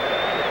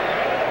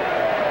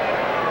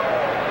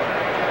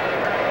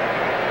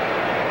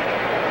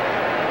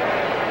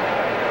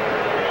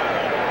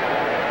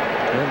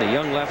 And the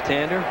young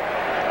left-hander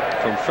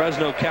from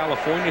Fresno,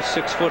 California,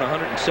 6 foot,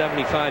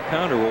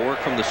 175-pounder, will work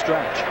from the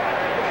stretch.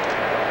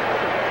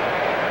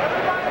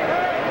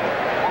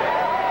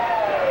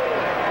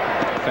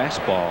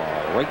 Fastball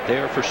right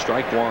there for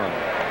strike 1.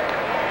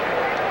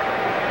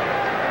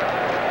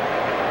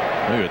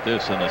 Look at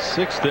this. In the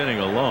 6th inning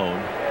alone,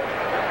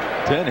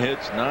 10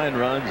 hits, 9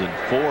 runs, and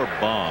 4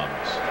 bombs.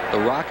 The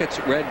Rockets'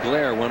 red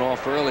glare went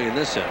off early in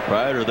this inning.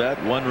 Prior to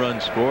that, 1 run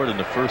scored in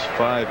the first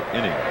 5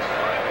 innings.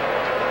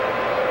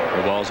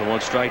 The ball's a 1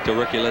 strike to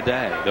Ricky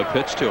Leday. The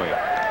pitch to him.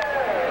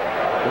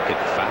 Wicked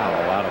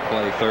foul out of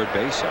play, third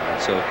base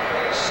side. So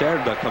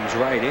Cerda comes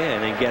right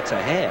in and gets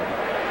ahead.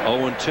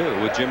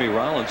 0-2 with Jimmy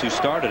Rollins, who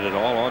started it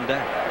all on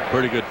deck.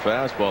 Pretty good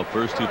fastball.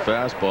 First 2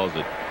 fastballs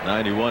at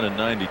 91 and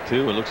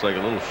 92. It looks like a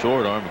little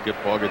short arm,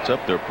 but ball gets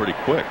up there pretty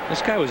quick.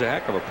 This guy was a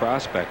heck of a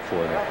prospect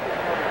for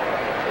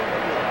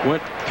them.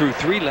 Went through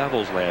 3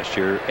 levels last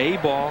year. A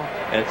ball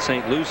at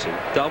St. Lucie,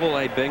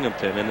 AA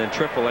Binghamton, and then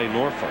AAA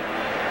Norfolk.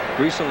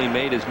 Recently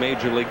made his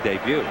major league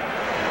debut.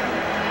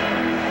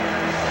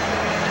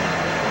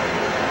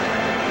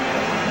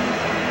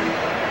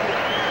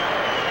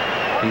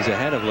 He's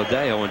ahead of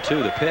Leday.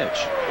 0-2 the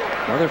pitch.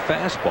 Another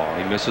fastball.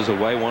 He misses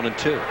away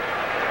 1-2.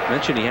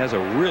 Mentioned he has a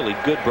really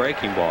good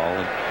breaking ball,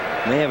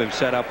 and they have him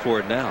set up for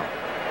it now.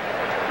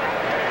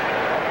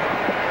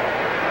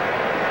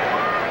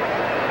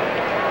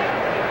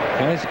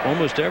 Guys,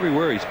 almost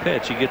everywhere he's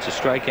pitched, he gets a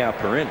strikeout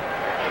per inning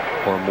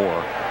or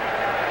more.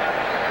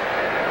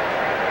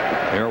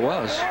 There it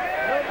was,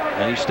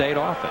 and he stayed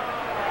off it.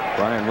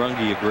 Brian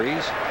Runge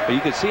agrees, but you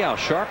can see how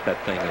sharp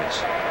that thing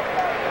is.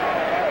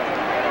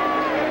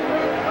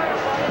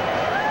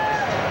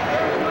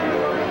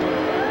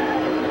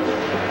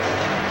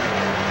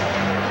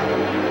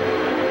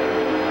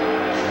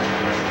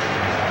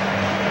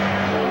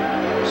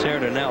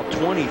 Now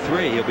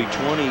 23. He'll be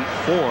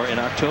 24 in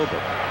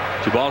October.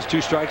 2 balls,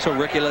 2 strikes on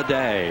Ricky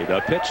Leday.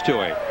 The pitch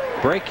to him.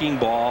 Breaking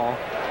ball.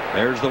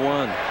 There's the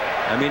 1.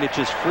 I mean, it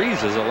just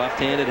freezes a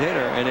left-handed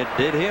hitter, and it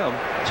did him.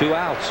 2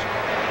 outs.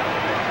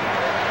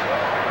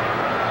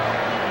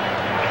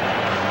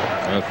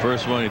 The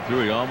first one he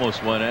threw, he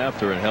almost went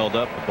after and held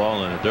up the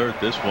ball in the dirt.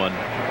 This one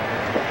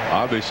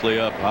obviously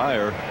up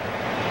higher.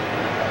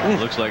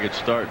 Looks like it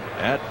started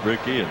at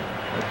Ricky, and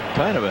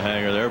kind of a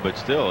hanger there, but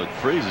still it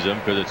freezes him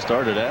because it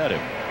started at him.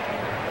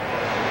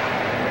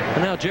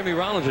 And now Jimmy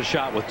Rollins a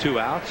shot with 2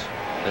 outs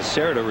as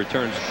Cerda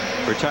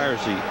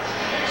retires the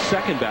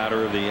second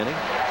batter of the inning,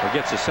 or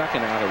gets the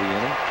second out of the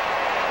inning.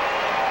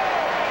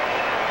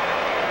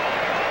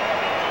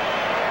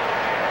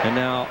 And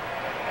now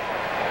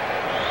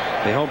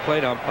the home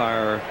plate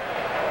umpire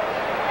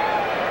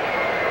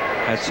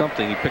has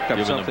something. He picked up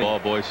Giving something. the ball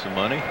boys some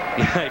money.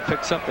 Yeah, he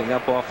picked something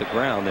up off the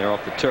ground there,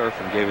 off the turf,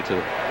 and gave it to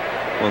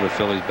one of the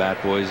Phillies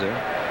bat boys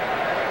there.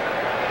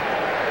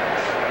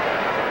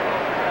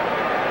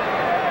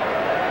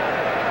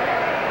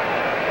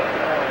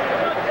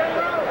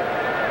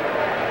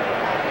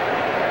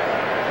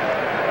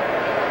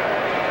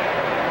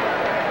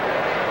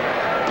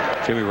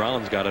 Jimmy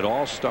Rollins got it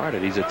all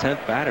started. He's a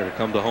 10th batter to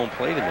come to home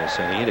plate in this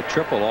inning. He hit a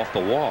triple off the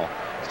wall.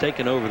 He's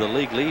taken over the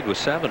league lead with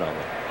 7 of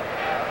them.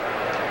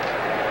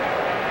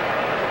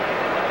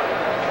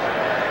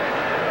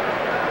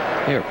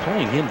 They're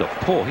playing him to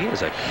pull. He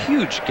has a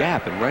huge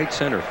gap in right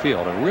center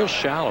field, and real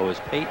shallow is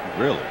Peyton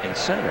really in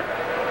center.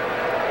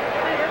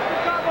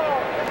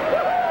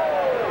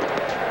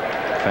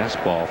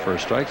 Fastball for a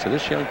strike. So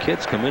this young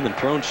kid's come in and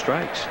thrown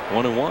strikes.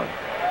 1-1.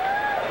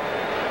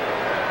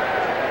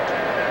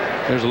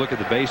 There's a look at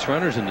the base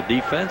runners and the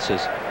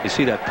defenses. You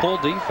see that pull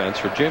defense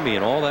for Jimmy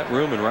and all that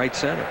room in right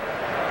center.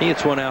 He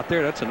hits one out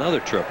there. That's another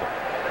triple.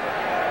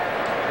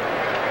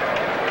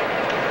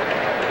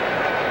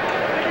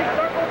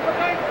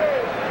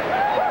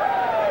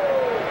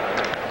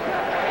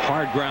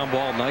 Hard ground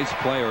ball. Nice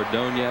play.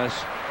 Ordonez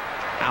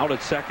out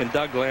at second.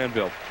 Doug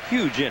Glanville.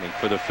 Huge inning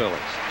for the Phillies.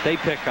 They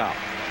pick up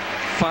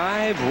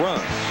 5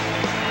 runs.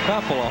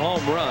 Couple of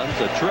home runs.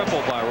 A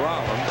triple by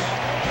Rollins.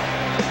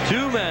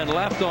 2 men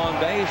left on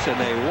base, and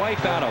they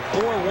wipe out a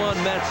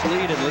 4-1 Mets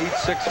lead and lead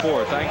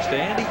 6-4. Thanks to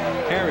Andy.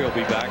 Harry will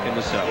be back in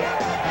the 7th.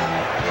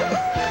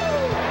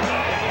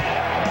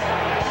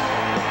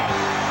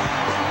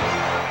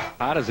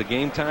 Hot as a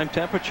game time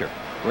temperature.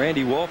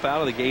 Randy Wolfe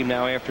out of the game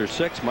now after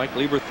 6. Mike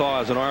Lieberthal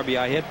has an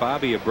RBI hit.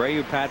 Bobby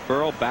Abreu, Pat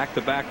Burrell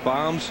back-to-back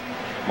bombs.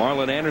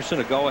 Marlon Anderson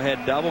a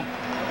go-ahead double.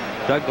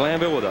 Doug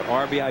Glanville with an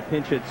RBI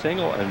pinch hit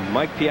single, and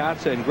Mike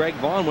Piazza and Greg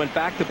Vaughn went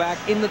back-to-back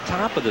in the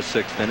top of the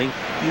 6th inning.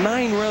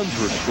 9 runs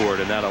were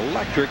scored in that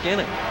electric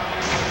inning.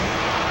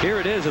 Here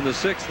it is in the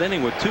 6th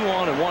inning with 2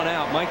 on and 1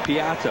 out. Mike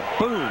Piazza,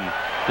 boom,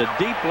 to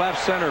deep left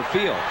center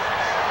field.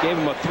 Gave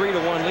him a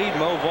 3-1 lead.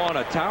 Mo Vaughn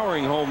a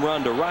towering home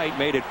run to right,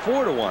 made it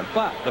 4-1.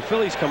 But the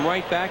Phillies come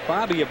right back.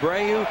 Bobby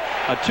Abreu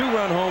a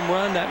 2-run home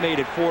run that made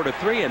it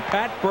 4-3, and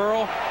Pat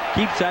Burrell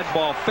keeps that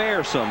ball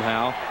fair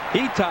somehow.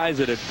 He ties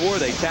it at 4.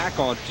 They tack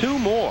on 2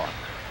 more,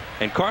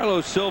 and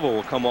Carlos Silva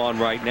will come on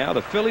right now.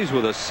 The Phillies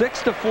with a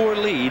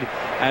 6-4 lead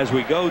as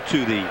we go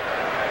to the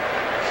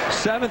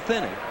 7th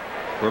inning.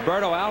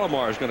 Roberto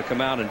Alomar is going to come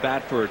out and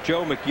bat for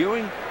Joe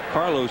McEwing.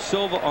 Carlos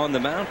Silva on the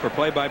mound. For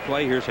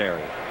play-by-play, here's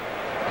Harry.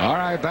 All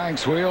right,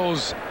 thanks,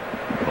 Wheels.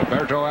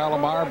 Roberto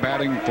Alomar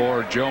batting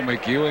for Joe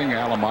McEwing.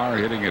 Alomar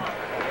hitting at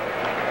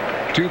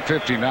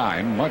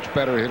 .259. Much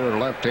better hitter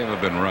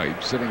left-handed than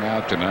right. Sitting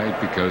out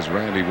tonight because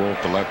Randy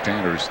Wolfe, the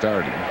left-hander,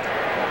 started.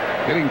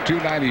 Hitting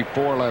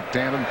 .294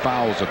 left-handed.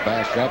 Fouls it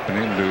back up and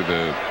into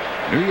the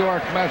New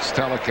York Mets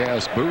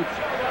telecast booth.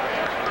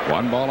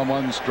 1 ball and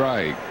 1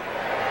 strike.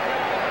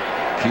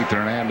 Keith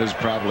Hernandez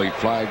probably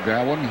flagged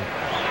that one.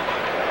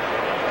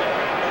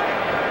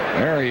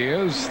 There he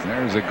is.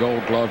 There's a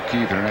Gold Glove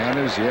Keith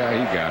Hernandez. Yeah,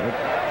 he got it.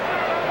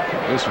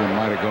 This one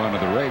might have gone to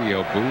the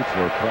radio booth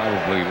where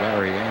probably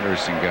Larry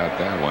Anderson got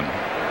that one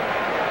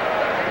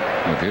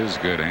with his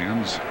good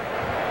hands.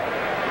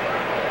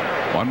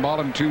 1 ball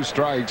and 2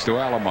 strikes to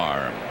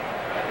Alomar.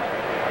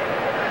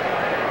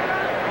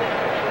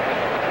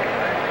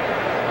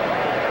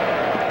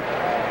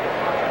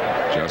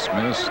 Just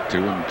missed.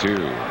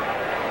 2-2.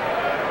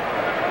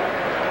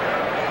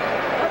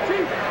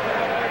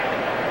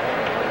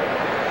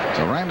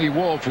 So Randy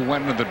Wolfe, who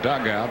went into the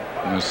dugout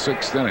in the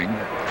 6th inning,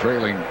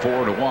 trailing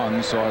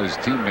 4-1, saw his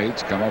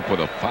teammates come up with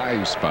a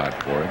 5 spot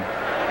for him.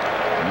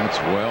 And that's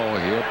well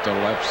hit to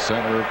left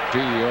center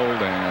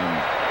field,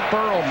 and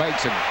Burrell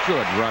makes a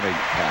good running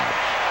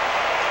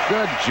catch.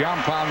 Good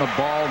jump on the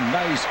ball.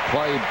 Nice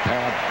play,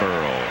 Pat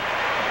Burrell.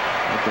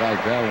 Looked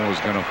like that one was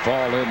going to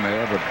fall in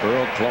there, but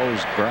Burrell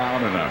closed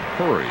ground in a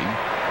hurry.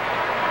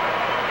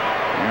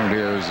 There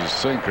it is, a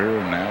sinker,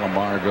 and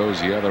Alomar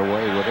goes the other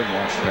way with it.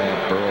 Watch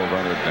Pat Burrell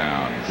run it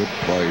down. Good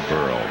play,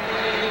 Burrell.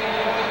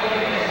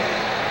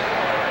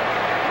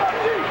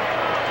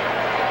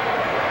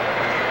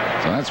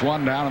 So that's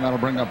 1 down, and that'll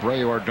bring up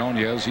Ray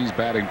Ordonez. He's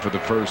batting for the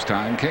first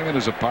time. Came in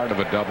as a part of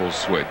a double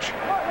switch.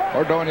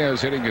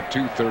 Ordonez hitting at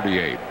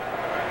 .238.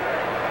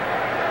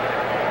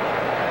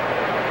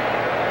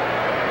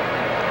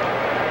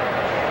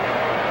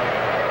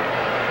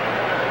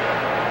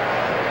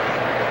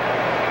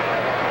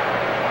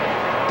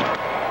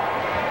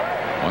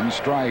 One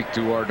strike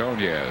to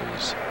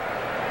Ordonez.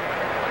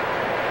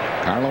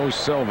 Carlos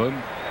Silva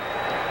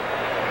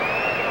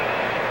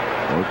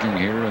working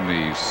here in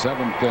the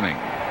 7th inning.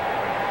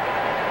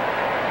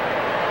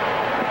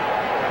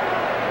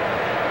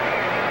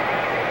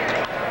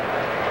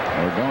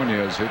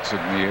 Ordonez hits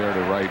it in the air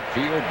to right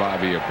field.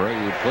 Bobby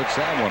Abreu puts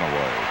that one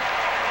away.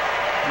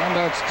 And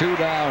that's 2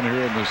 down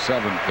here in the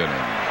 7th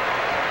inning.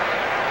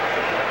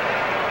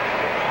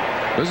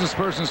 Business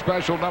person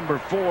special number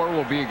 4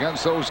 will be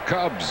against those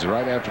Cubs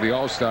right after the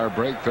All-Star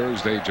break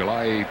Thursday,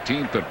 July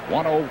 18th at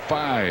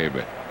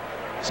 1:05.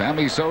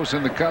 Sammy Sosa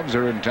and the Cubs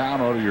are in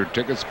town. Order your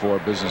tickets for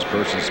business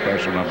person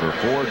special number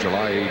 4,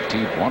 July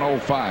 18th,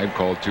 1:05.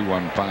 Call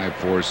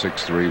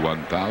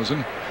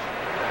 215-463-1000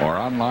 or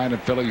online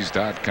at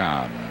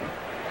Phillies.com.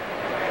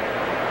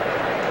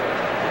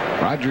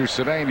 Roger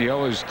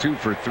Cedeno is 2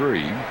 for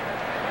 3.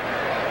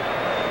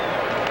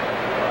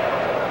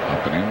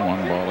 Up and in,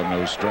 1 ball and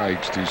no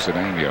strikes to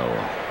Cedeno.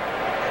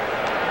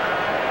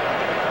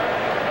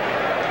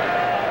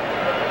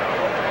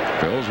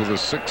 Phillies with a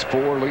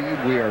 6-4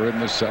 lead. We are in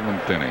the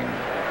 7th inning.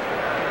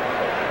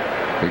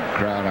 Big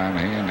crowd on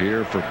hand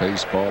here for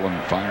baseball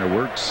and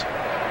fireworks.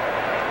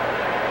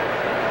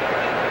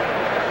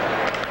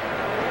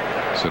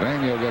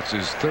 Cedeno gets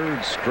his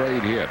 3rd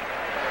straight hit.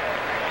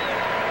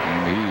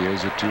 And he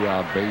is a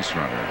 2-out base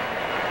runner.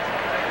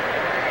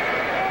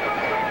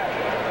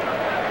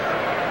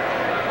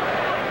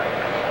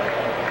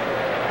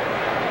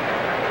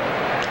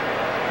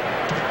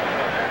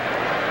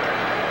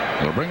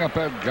 They'll bring up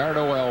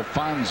Edgardo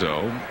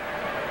Alfonzo.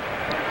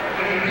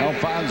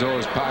 Alfonso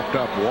has popped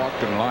up,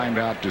 walked, and lined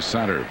out to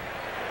center.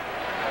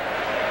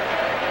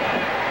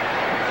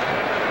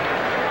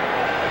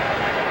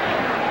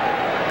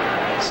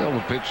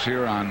 Silva pitched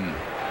here on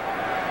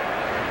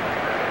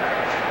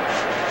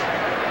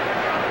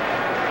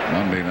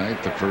Monday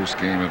night, the first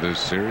game of this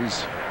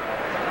series.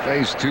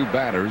 Faced 2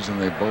 batters, and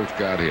they both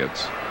got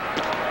hits.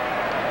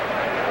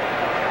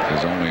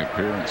 His only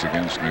appearance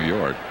against New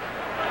York.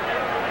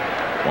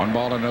 1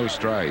 ball and no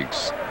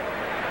strikes.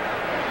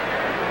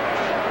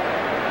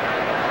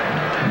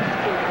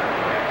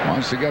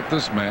 Wants to get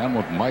this man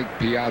with Mike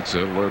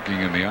Piazza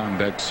lurking in the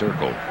on-deck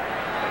circle.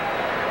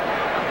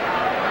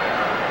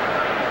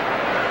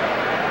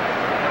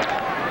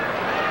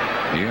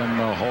 In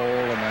the hole,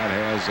 and that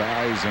has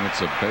eyes, and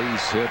it's a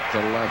base hit to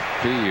left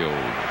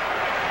field.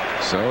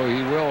 So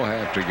he will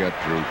have to get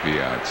through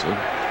Piazza.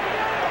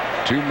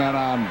 2 men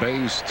on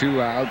base,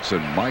 2 outs,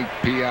 and Mike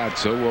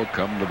Piazza will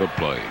come to the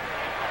plate.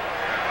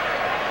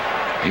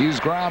 He's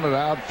grounded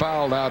out,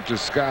 fouled out to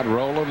Scott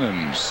Rowland,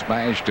 and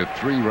smashed a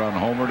 3-run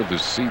homer to the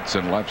seats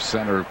in left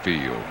center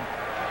field.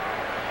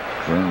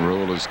 Vern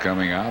Rule is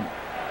coming out.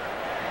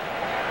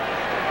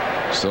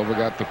 Silva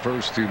got the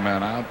first 2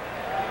 men out.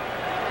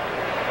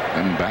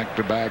 And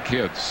back-to-back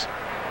hits.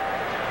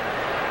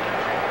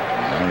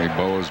 Larry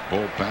Bowa's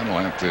bullpen will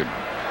have to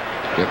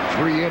get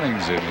 3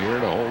 innings in here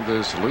to hold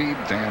this lead.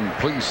 Dan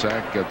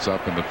Plesac gets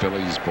up in the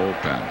Phillies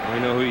bullpen. We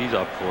know who he's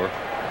up for.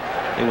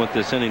 They want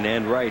this inning to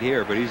end right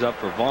here, but he's up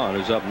for Vaughn,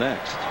 who's up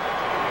next.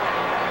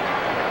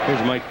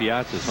 Here's Mike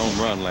Piazza's home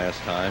run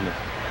last time.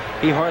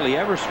 He hardly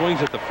ever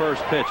swings at the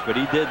first pitch, but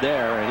he did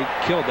there, and he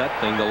killed that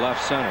thing to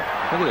left center.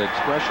 Look at the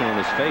expression on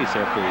his face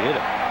after he hit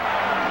it.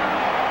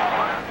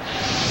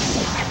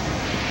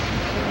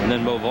 And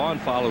then Mo Vaughn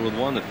followed with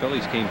one. The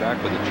Phillies came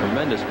back with a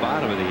tremendous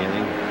bottom of the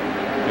inning.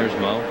 There's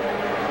Mo.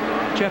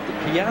 Jeff,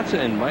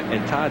 Piazza and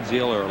Todd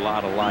Zeile are a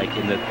lot alike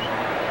in that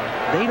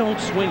they don't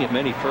swing at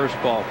many first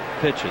ball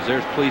pitches.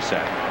 There's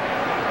Plesac.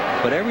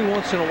 But every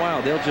once in a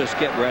while, they'll just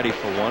get ready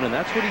for one, and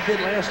that's what he did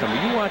last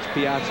time. You watch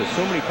Piazza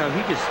so many times,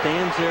 he just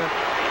stands there,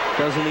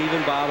 doesn't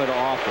even bother to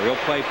offer. He'll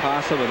play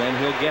possum, and then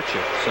he'll get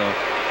you. So,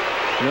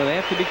 you know, they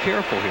have to be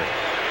careful here.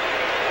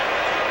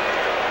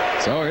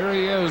 So here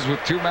he is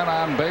with 2 men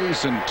on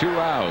base and 2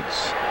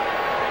 outs.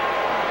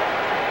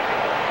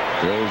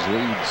 Phillies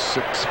lead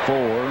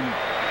 6-4.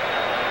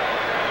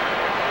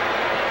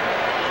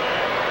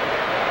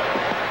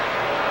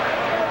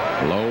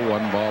 Low,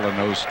 1 ball and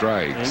no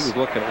strikes. And he was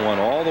looking at one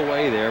all the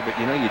way there, but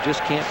you know, you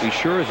just can't be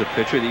sure as a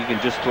pitcher that you can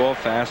just throw a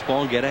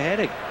fastball and get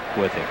ahead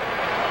with it.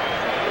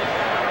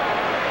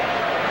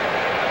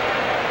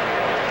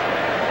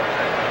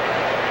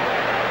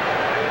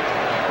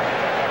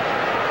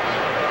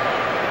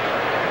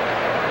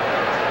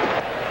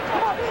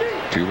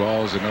 Two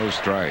balls and no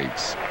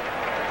strikes.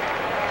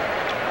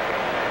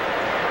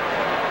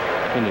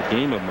 In the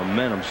game of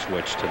momentum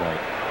switch tonight.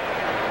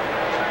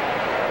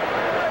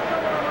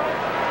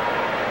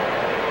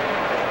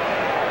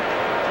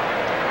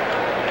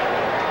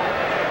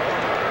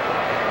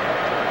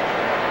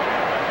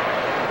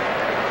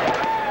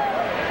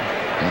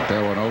 Got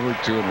that one over,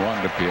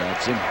 2-1 to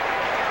Piazza.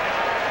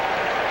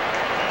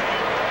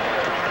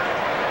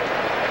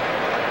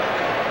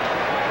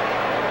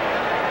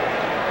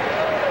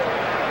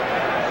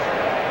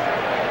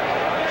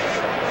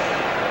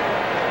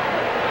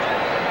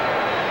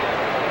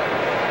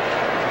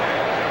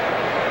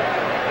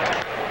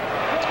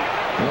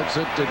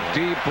 Drives it to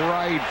deep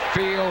right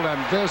field, and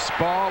this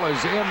ball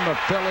is in the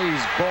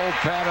Phillies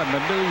bullpen, and the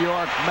New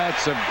York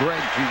Mets have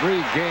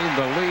regained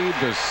the lead.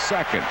 The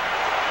second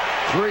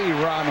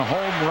 3-run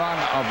home run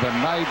of the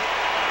night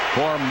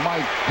for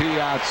Mike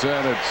Piazza,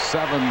 and it's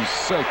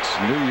 7-6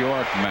 New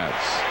York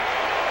Mets.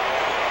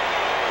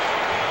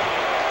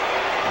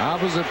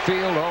 Opposite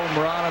field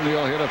home run, and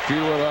he'll hit a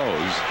few of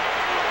those.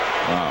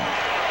 Wow.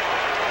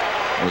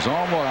 I was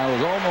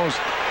almost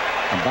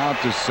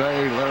about to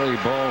say Larry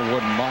Bow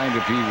wouldn't mind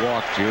if he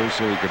walked here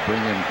so he could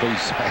bring in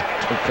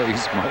Plesac to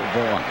face Mo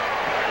Vaughn.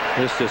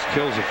 This just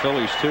kills the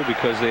Phillies, too,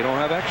 because they don't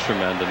have extra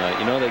men tonight.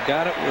 You know, they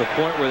got it to the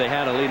point where they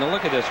had a lead. Now,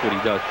 look at this, what he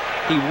does.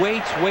 He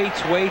waits.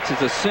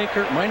 It's a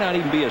sinker. Might not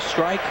even be a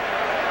strike.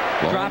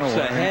 Drops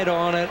the head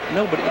on it. There's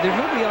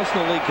nobody else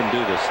in the league can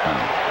do this thing.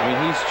 I mean,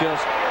 he's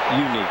just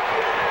unique.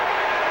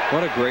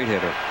 What a great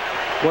hitter.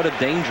 What a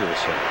dangerous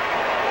hitter.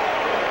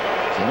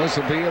 So this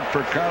will be it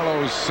for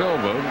Carlos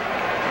Silva.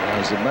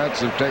 As the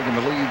Mets have taken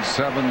the lead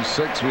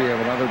 7-6, we have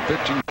another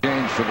pitching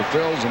change for the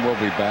Phils, and we'll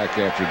be back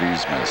after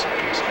these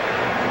messages.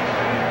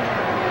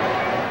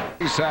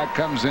 Plesac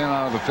comes in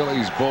out of the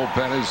Phillies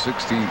bullpen, his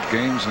 16th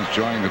game since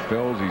joining the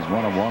Phils. He's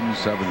 1-1,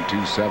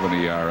 7.27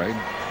 ERA.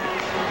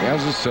 He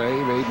has a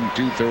save, 8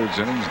 2/3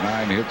 innings,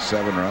 9 hits,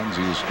 7 runs.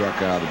 He has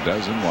struck out a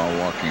dozen while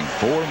walking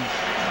 4.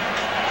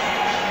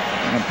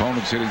 And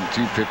opponents hitting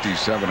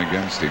 .257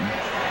 against him.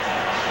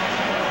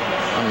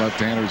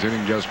 Left-handers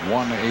hitting just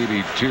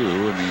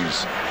 .182, and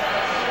he's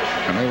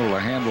been able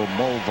to handle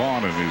Mo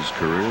Vaughn in his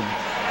career.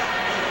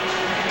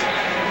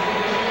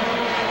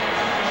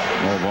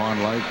 Mo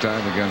Vaughn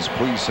lifetime against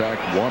Plesac,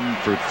 1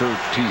 for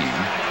 13.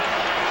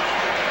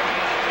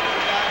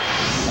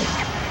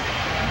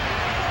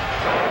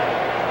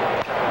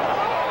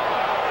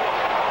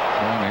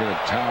 Vaughn hit a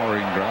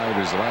towering drive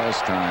his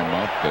last time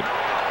up, but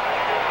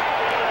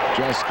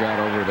just got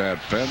over that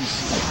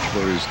fence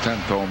for his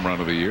 10th home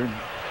run of the year.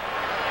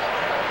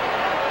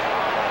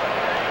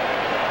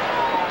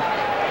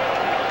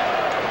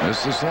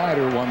 Missed the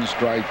slider, 1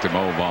 strike to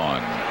Mo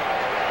Vaughn.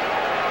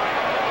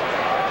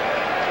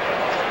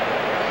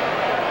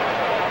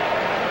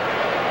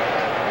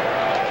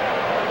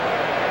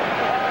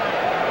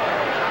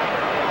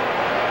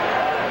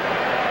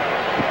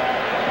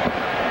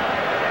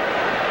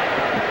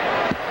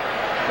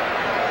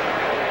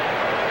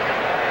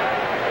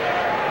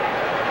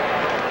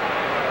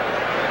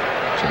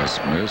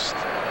 Just missed.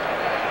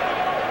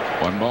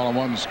 1 ball and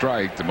 1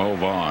 strike to Mo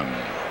Vaughn.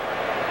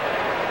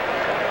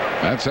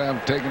 Mets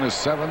have taken a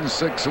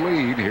 7-6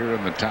 lead here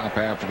in the top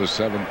half of the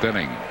 7th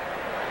inning.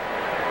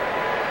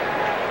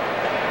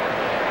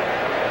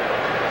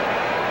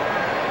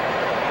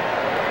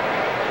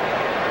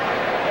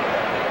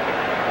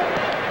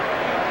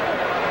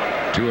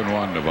 Two and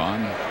 1 to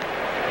Vaughn.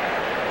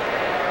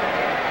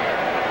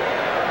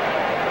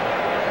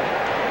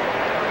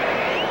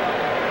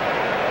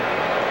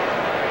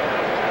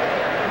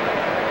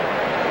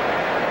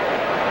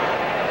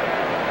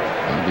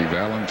 Bobby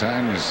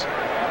Valentine is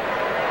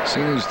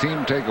seen his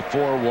team take a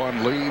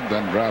 4-1 lead,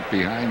 then drop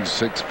behind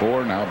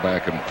 6-4. Now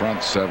back in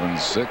front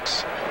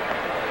 7-6.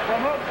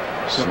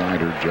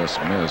 Slider just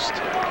missed.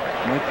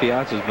 Mike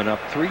Piazza's been up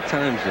 3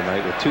 times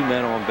tonight with 2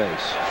 men on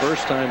base.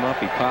 First time up,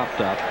 he popped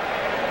up.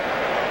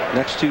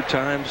 Next 2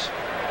 times,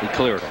 he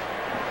cleared them.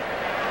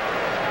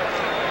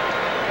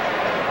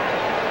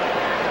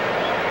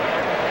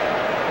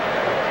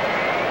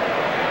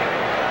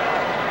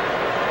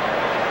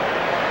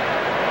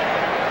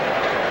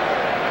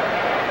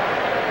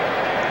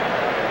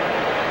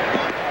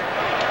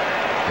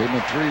 In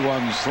the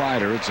 3-1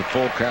 slider, it's a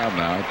full count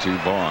now to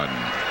Vaughn.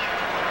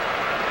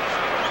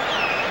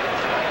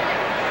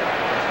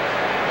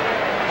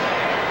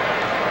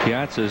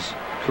 Piazza's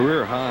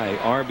career high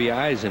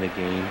RBIs in a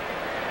game,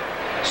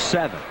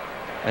 7,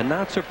 and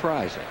not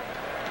surprising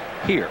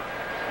here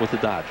with the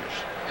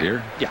Dodgers.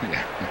 Here? Yeah.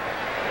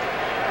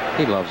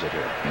 He loves it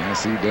here.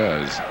 Yes, he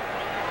does.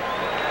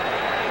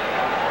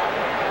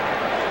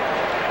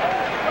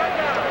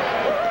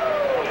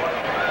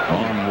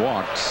 On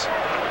walks.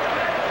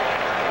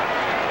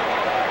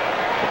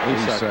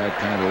 Plesac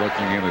kind of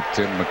looking in at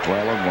Tim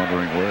McClellan,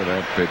 wondering where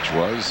that pitch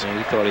was. And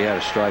he thought he had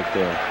a strike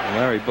there. And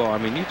Larry Bow, I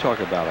mean, you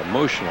talk about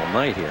emotional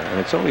night here, and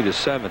it's only the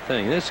 7th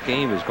inning. This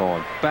game is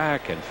going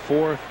back and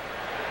forth.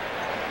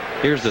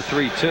 Here's the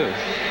 3-2.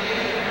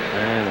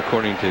 And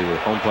according to the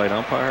home plate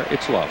umpire,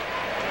 it's low.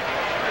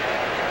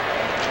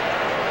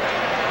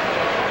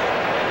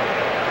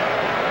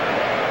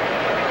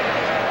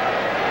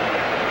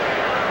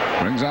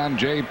 Brings on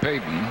Jay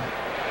Payton.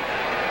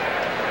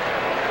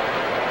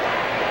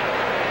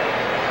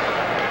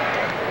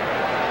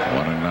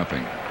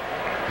 1-0.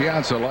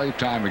 Piazza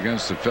lifetime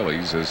against the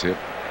Phillies has hit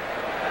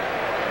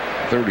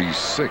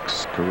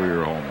 36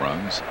 career home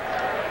runs.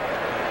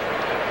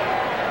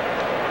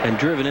 And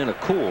driven in a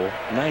cool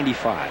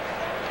 95.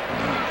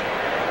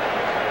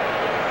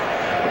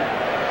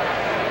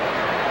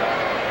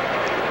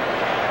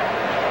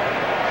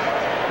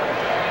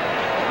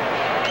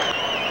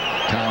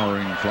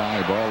 Towering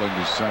fly ball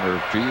into center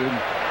field.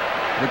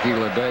 Ricky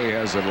Leday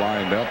has it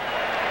lined up.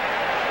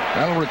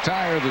 That'll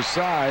retire the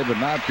side, but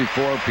not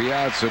before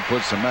Piazza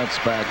puts the Mets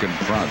back in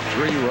front.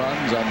 3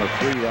 runs on the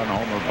 3-run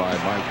homer by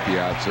Mike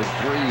Piazza.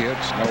 3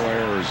 hits, no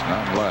errors,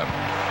 none left.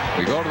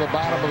 We go to the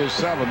bottom of the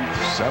 7th.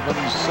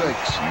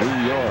 7-6, New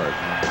York.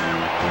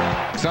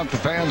 It's not the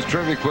fans'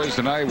 trivia quiz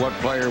tonight. What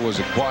player was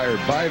acquired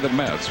by the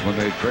Mets when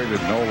they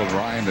traded Nolan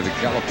Ryan to the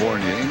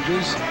California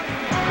Angels?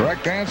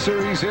 Correct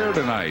answer, he's here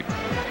tonight.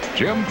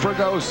 Jim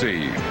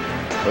Fregosi.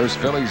 First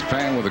Phillies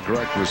fan with a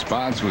correct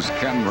response was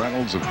Ken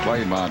Reynolds of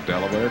Claymont,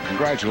 Delaware.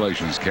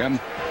 Congratulations, Ken.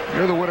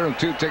 You're the winner of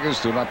 2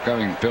 tickets to an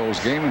upcoming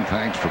Phils game, and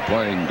thanks for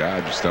playing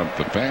Dodge Stump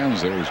the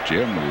Fans. There's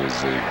Jim, who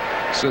is the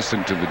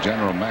assistant to the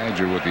general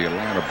manager with the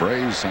Atlanta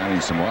Braves,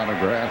 signing some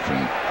autograph.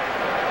 And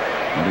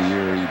what a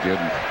year he did.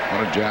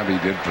 What a job he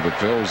did for the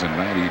Phils in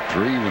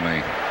 '93 when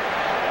they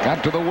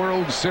got to the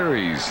World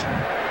Series.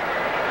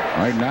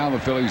 Right now, the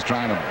Phillies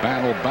trying to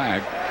battle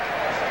back.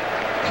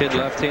 Kid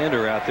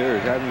left-hander out there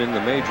who hasn't been in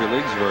the major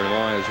leagues very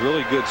long. Has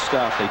really good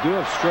stuff. They do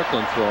have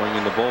Strickland throwing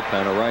in the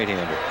bullpen, a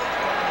right-hander.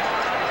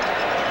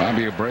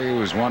 Bobby Abreu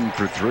was 1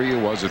 for 3.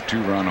 It was a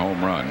 2-run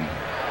home run.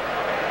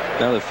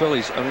 Now the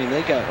Phillies, I mean,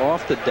 they got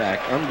off the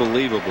deck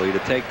unbelievably to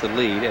take the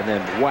lead and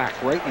then whack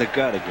right in the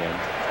gut again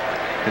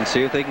and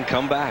see if they can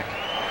come back.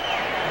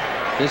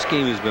 This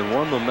game has been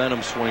one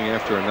momentum swing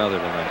after another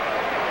tonight.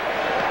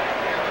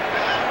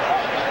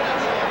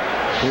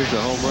 Here's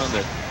the home run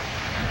that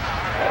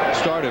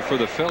started for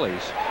the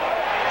Phillies.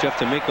 Jeff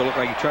D'Amico looked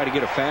like he tried to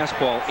get a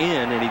fastball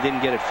in and he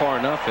didn't get it far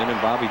enough in,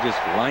 and Bobby just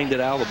lined it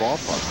out of the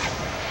ballpark.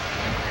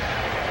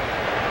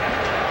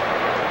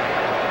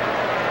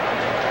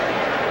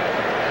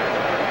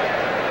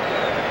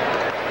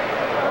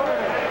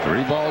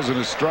 Three balls and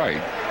a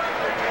strike.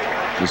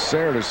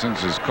 Caserta,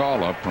 since his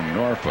call up from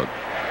Norfolk,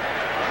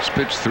 has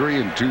pitched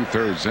 3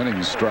 2/3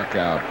 innings, struck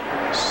out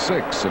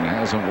 6 and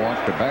hasn't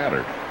walked a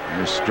batter.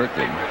 Here's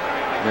Strickland.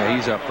 Yeah,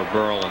 he's up for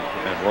Burl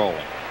and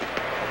rolling.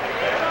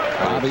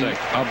 Bobby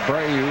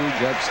Abreu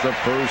gets the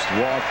first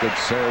walk that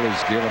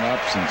Sarah's given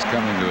up since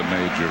coming to the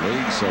major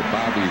league. So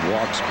Bobby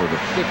walks for the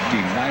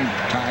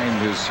 59th time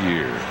this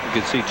year. You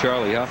can see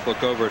Charlie Huff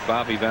look over at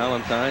Bobby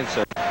Valentine,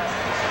 said,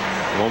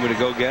 "Want me to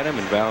go get him?"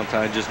 And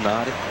Valentine just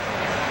nodded.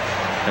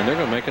 And they're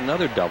going to make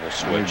another double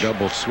switch.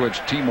 Double switch.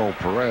 Timo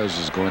Perez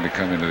is going to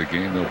come into the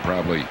game. They'll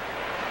probably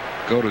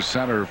go to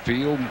center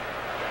field.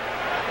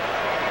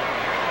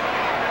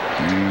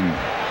 And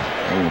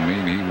that will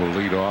mean he will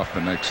lead off the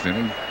next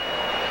inning.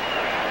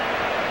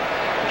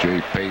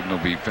 Jay Payton will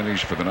be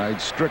finished for the night.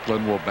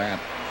 Strickland will bat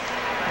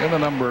in the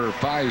number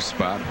 5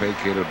 spot,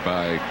 vacated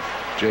by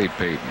Jay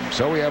Payton.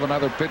 So we have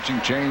another pitching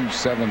change.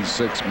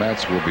 7-6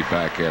 Mets. Will be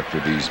back after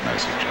these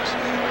messages.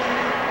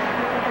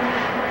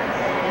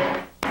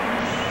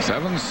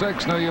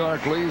 7-6 New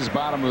York leads.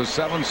 Bottom of the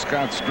 7th.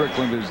 Scott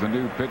Strickland is the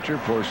new pitcher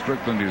for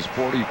Strickland, his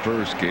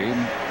 41st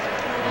game.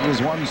 He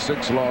has won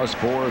 6, lost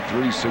 4,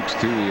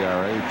 3.62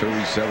 ERA,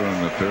 37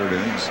 in the 3rd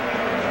innings.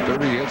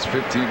 30 hits,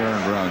 15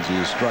 earned runs. He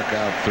has struck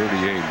out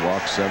 38,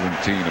 walked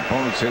 17.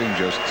 Opponents hitting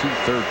just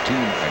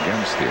 .213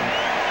 against him.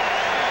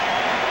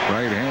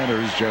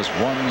 Right-handers just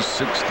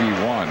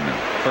 .161.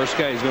 First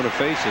guy he's going to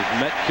face is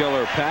Met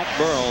killer Pat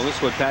Burrell. And this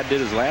is what Pat did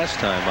his last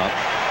time up.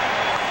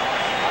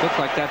 Looked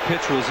like that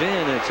pitch was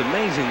in, and it's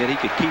amazing that he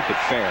could keep it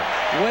fair.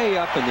 Way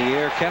up in the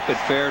air, kept it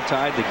fair,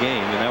 tied the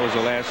game, and that was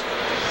the last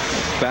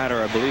batter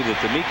I believe that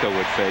D'Amico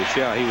would face.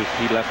 Yeah, he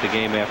left the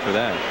game after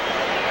that.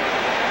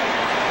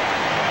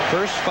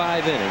 First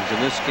 5 innings in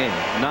this game,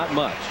 not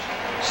much.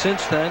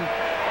 Since then,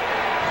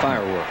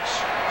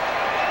 fireworks.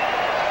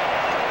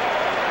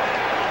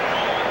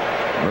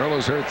 Burrell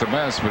has hurt the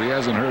Mets, but he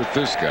hasn't hurt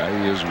this guy.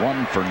 He is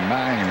 1 for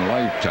 9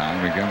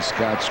 lifetime against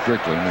Scott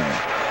Strickland. And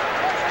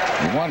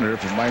you wonder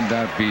if it might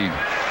not be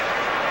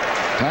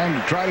time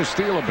to try to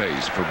steal a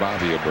base for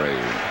Bobby Abreu.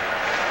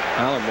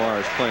 Alomar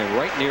is playing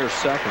right near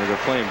second. They're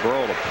playing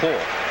Burrell to pull.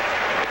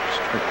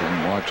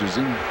 Strickland watches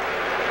him.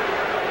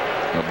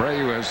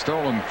 Abreu has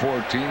stolen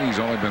 14. He's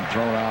only been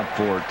thrown out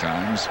 4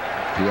 times.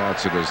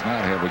 Piazza does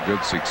not have a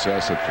good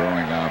success at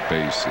throwing out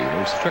base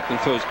stealers.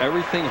 Strickland throws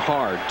everything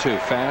hard too.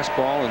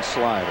 Fastball and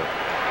slider.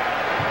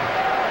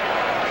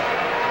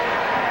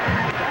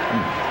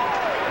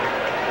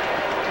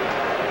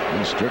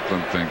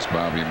 Strickland thinks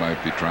Bobby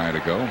might be trying to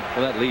go.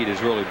 Well, that lead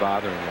is really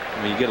bothering him.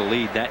 I mean, you get a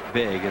lead that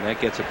big, and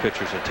that gets a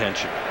pitcher's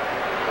attention.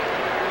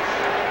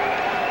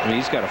 I mean,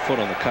 he's got a foot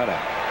on the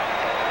cutout.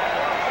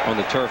 On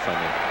the turf, I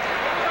mean.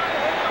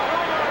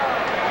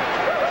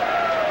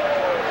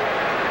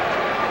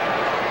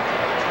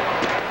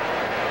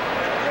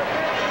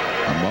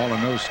 A ball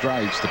and no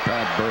strikes to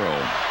Pat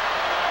Burrell.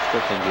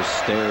 Strickland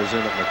just stares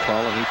in at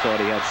McCullough. He thought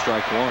he had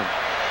strike 1.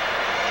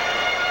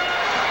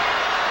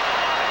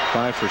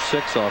 5 for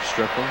 6 off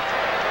Strickland.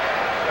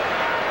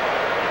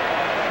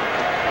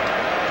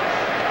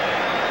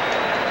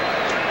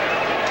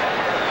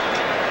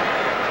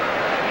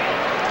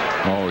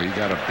 Oh, he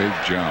got a big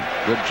jump.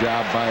 Good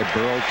job by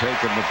Burrell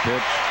taking the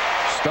pitch.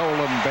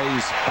 stolen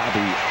base.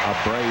 Bobby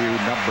Abreu,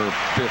 number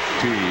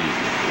 15.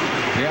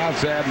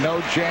 Piazza had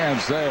no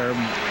chance there.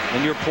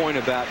 And your point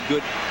about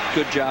good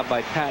job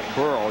by Pat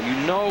Burrell. You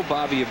know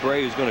Bobby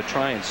Abreu is going to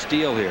try and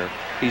steal here.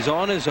 He's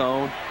on his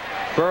own.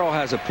 Burrell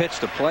has a pitch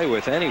to play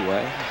with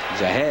anyway.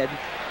 He's ahead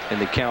in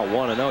the count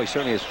 1-0. He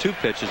certainly has 2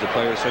 pitches to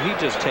play with, so he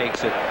just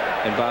takes it,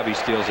 and Bobby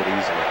steals it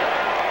easily.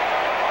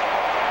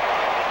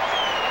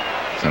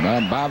 So now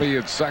Bobby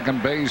at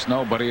second base,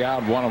 nobody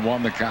out.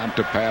 1-1 the count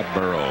to Pat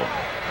Burrell.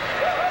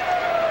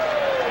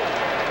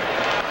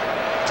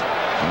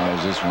 Now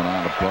is this one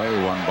out of play?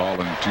 1 ball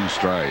and 2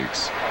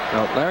 strikes.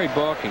 Now Larry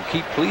Baugh can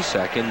keep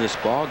Plesac in this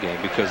ball game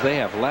because they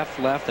have left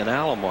and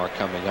Alomar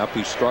coming up,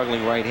 who's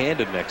struggling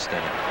right-handed next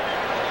inning.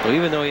 Well,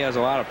 even though he has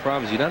a lot of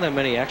problems, he doesn't have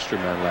many extra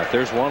men left.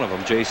 There's one of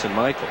them, Jason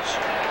Michaels.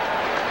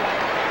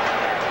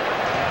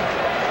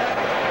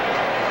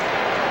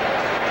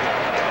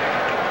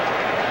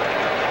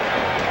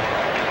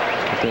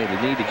 They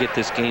need to get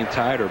this game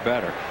tied or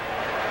better.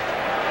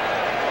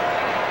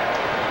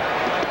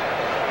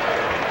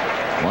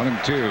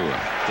 1-2.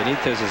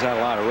 Benitez has had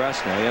a lot of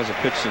rest now. He hasn't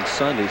pitched since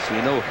Sunday, so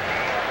you know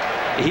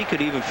he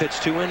could even pitch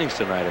 2 innings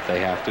tonight if they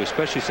have to,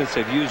 especially since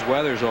they've used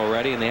Weathers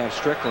already and they have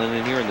Strickland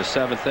in here in the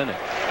 7th inning.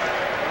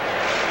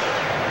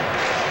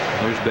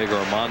 There's Big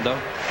Armando.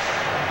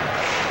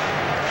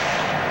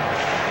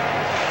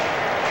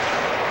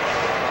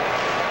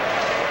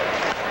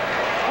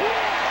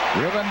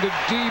 Driven to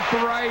deep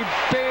right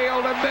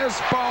field, and this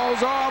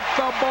ball's off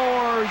the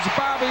boards.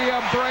 Bobby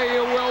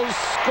Abreu will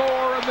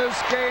score, and this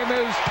game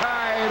is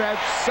tied at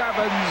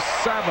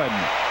 7-7.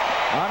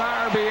 An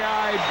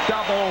RBI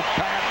double,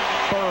 Pat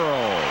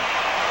Burrell.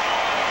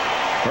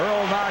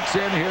 Burrell knocks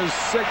in his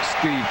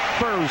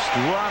 61st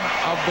run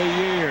of the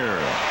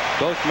year.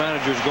 Both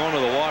managers going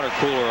to the water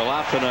cooler a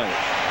lot tonight,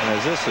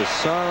 as this is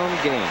some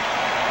game.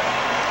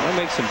 That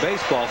makes some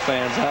baseball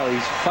fans out of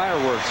these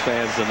fireworks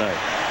fans tonight.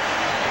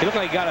 He looked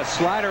like he got a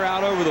slider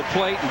out over the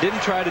plate and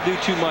didn't try to do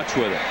too much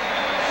with it.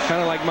 Kind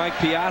of like Mike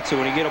Piazza,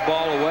 when you get a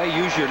ball away,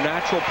 use your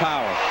natural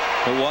power.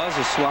 It was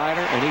a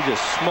slider, and he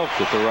just smoked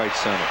it to right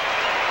center.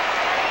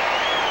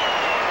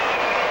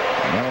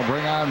 That'll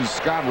bring on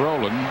Scott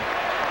Rowland.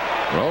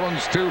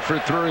 Rowland's 2 for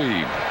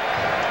 3.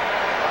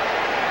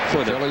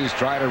 The Phillies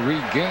try to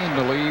regain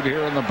the lead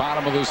here in the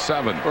bottom of the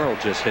 7th. Burrell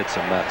just hits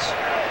a mess.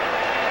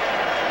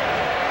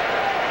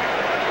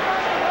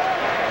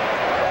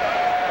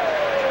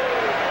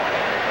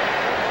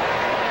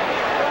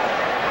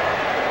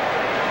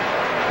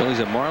 Phillies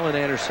have Marlon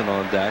Anderson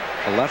on deck,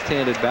 a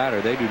left-handed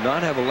batter. They do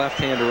not have a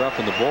left-hander up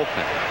in the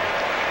bullpen.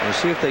 We'll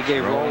see if they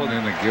gave Rowland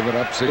in a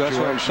give-it-up situation. That's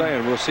what I'm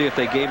saying. We'll see if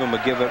they gave him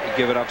a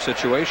give-it-up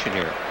situation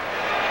here.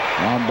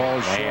 On ball,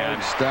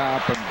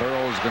 shortstop, and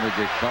Burrell's going to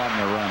get caught in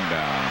a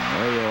rundown.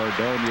 Mario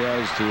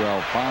Ordonez to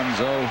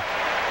Alfonso.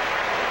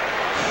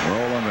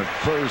 Rolling at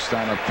first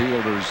on a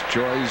fielder's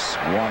choice.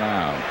 1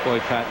 out. Boy,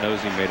 Pat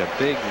knows he made a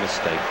big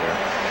mistake there.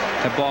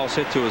 That ball's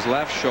hit to his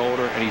left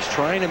shoulder, and he's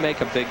trying to make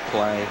a big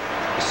play.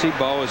 You see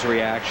Boa's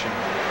reaction.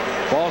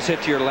 Ball's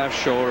hit to your left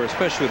shoulder,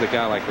 especially with a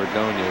guy like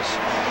Ordonez.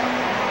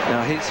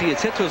 Now, it's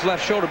hit to his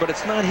left shoulder, but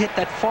it's not hit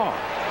that far.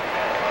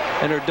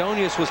 And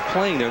Ordonez was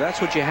playing there. That's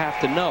what you have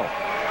to know,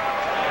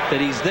 that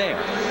he's there.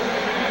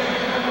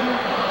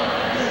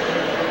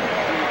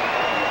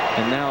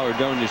 And now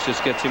Ordonez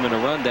just gets him in a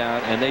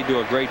rundown, and they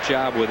do a great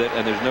job with it,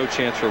 and there's no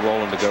chance for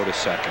Rowland to go to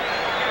second.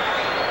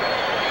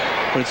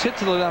 When it's hit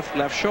to the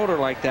left shoulder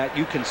like that,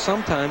 you can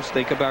sometimes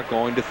think about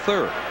going to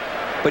third.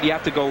 But you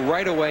have to go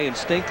right away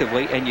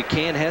instinctively, and you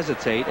can't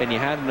hesitate, and you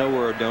had to know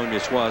where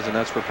Ordonez was, and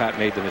that's where Pat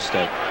made the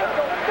mistake.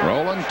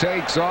 Rowland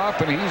takes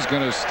off, and he's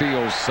going to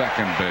steal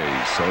second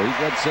base, so he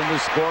gets into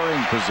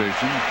scoring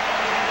position.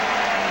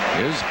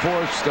 His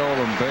 4th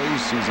stolen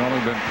base. He's only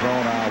been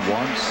thrown out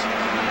once.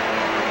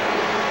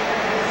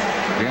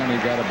 Again, he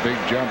got a big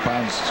jump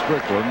on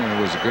Strickland, and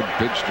it was a good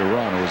pitch to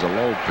run. It was a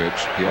low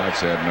pitch.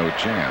 Piazza had no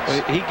chance.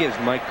 Well, he gives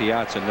Mike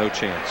Piazza no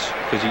chance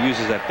because he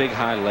uses that big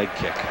high leg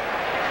kick.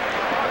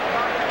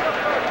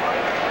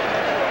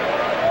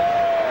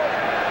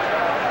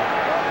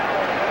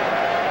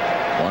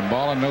 One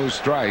ball and no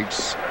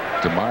strikes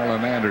to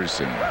Marlon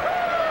Anderson.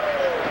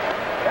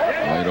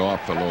 Laid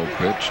off the low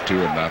pitch,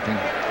 2-0.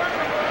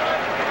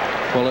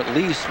 Well, at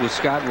least with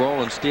Scott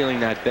Rowland stealing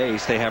that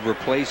base, they have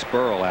replaced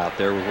Burrell out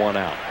there with 1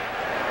 out.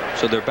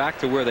 So they're back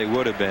to where they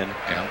would have been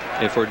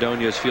if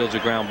Ordonez fields a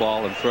ground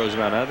ball and throws him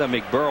out. Now, that doesn't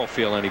make Burrell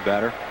feel any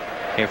better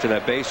after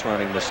that base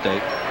running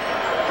mistake.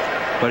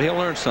 But he'll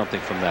learn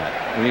something from that.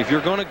 I mean, if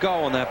you're going to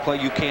go on that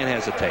play, you can't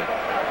hesitate.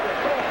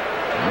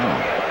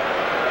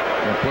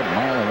 Going to put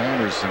Marlon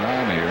Anderson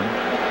on here.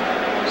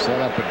 Set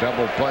up a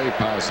double play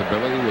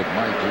possibility with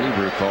Mike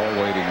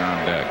Lieberthal waiting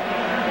on deck.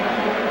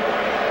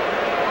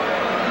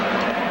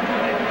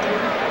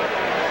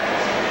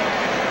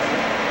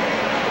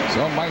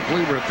 So Mike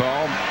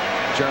Lieberthal,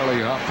 Charlie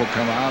Huff will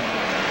come out,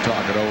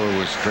 talk it over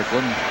with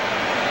Strickland.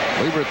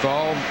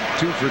 Lieberthal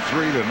 2 for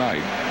 3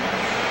 tonight.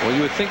 Well,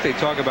 you would think they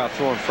talk about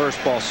throwing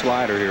first ball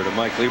slider here to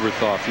Mike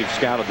Lieberthal if you've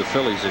scouted the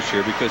Phillies this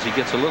year, because he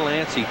gets a little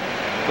antsy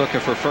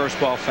looking for first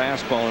ball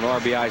fastball in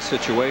RBI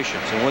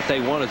situations, and what they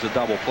want is a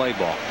double play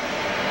ball.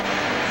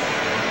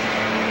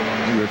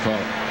 Lieberthal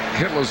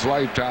hitless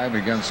lifetime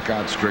against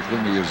Scott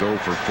Strickland. He is 0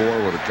 for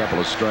 4 with a couple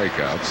of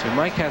strikeouts. And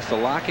Mike has to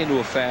lock into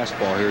a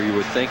fastball here. You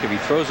would think if he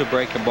throws a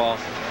breaking ball,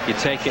 you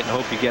take it and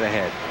hope you get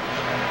ahead.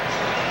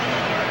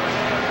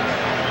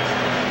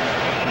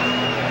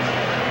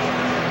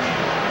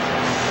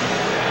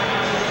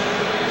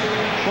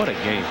 What a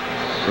game.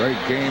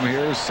 Great game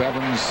here.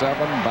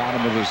 7-7,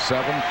 bottom of the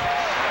 7th.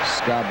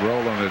 Scott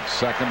Rowland at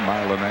second,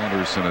 Marlon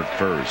Anderson at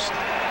first.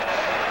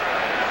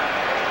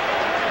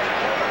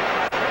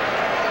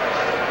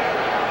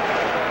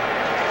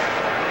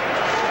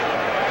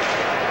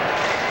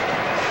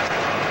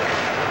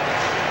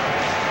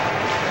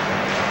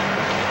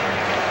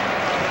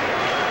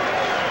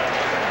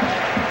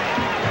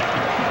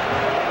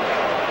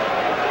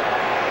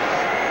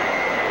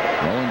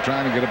 Rowland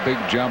trying to get a big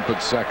jump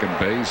at second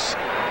base.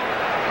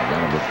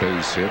 Kind of a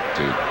base hit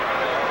to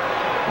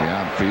the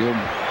outfield.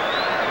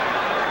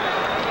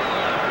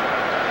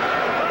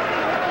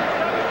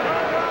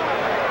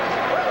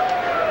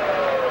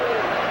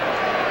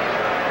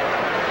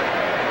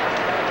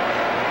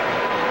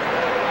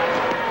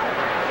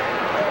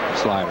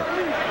 Slider.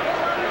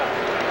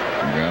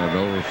 Got it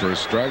over for a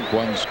strike.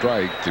 1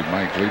 strike to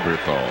Mike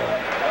Lieberthal.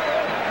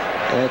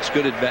 That's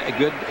good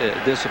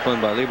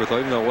discipline by Lieberthal,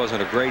 even though it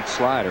wasn't a great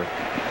slider.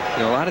 You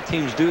know, a lot of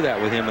teams do that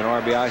with him in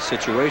RBI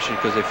situation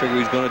because they figure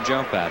he's going to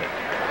jump at it.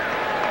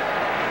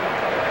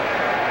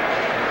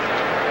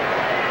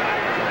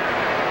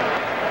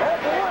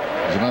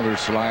 There's another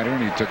slider,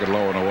 and he took it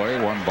low and away.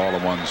 1 ball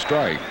and 1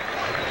 strike.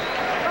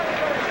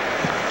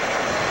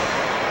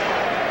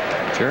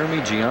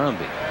 Jeremy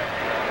Giambi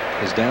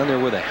is down there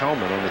with a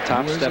helmet on the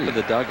top step of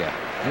the dugout.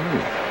 Ooh.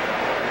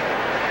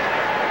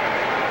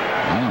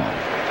 Wow.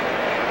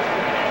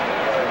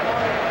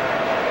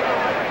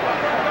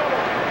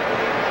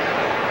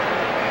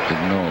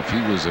 Didn't know if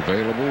he was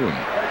available, and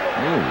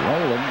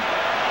Rowland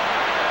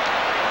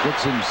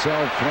gets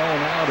himself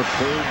thrown out of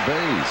third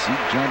base. He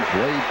jumped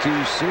way too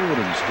soon,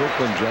 and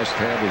Strickland just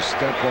had to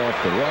step off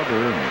the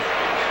rubber and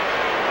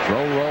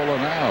throw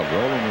Rowland out.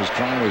 Rowland was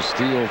trying to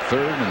steal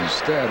third, and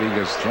instead he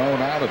gets thrown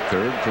out at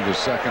third for the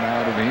second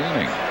out of the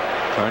inning.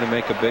 Trying to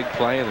make a big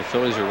play, and the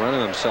Phillies are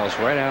running themselves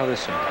right out of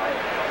this inning.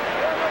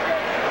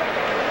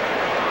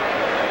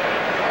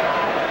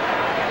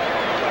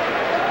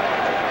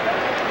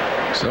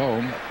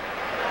 So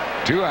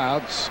 2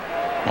 outs,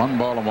 1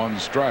 ball and 1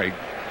 strike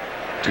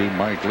to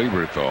Mike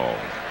Lieberthal.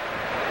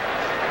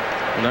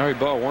 And Larry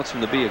Bow wants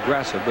him to be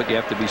aggressive, but you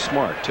have to be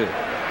smart too.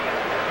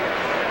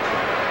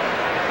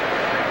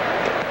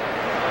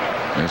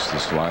 Missed the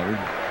slider.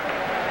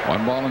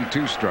 1 ball and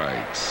 2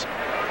 strikes.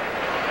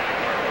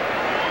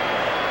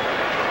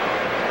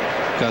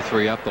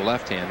 Guthrie up the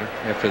left-hander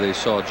after they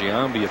saw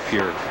Giambi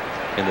appear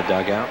in the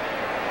dugout.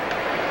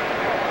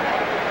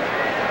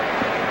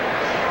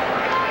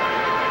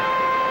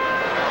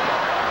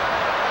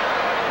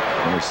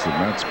 The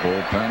Mets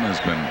bullpen has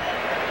been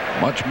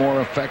much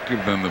more effective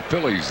than the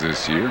Phillies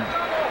this year.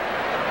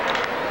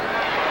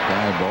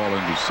 Fly ball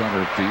into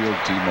center field.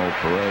 Timo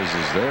Perez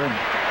is there.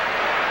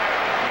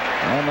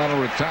 And that'll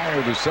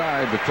retire the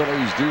side. The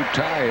Phillies do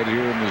tie it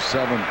here in the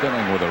 7th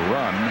inning with a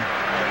run.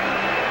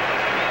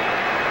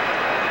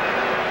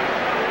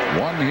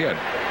 1 hit.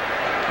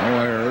 No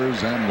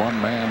errors and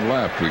 1 man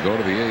left. We go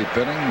to the 8th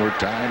inning. We're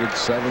tied at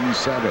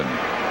 7-7.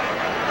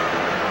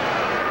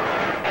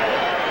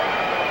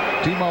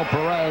 Timo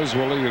Perez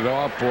will lead it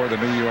off for the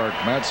New York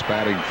Mets,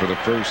 batting for the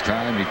first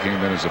time. He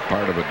came in as a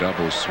part of a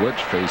double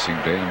switch facing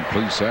Dan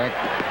Plesac.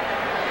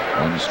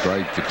 1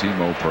 strike to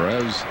Timo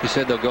Perez. He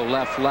said they'll go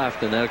left,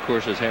 and that, of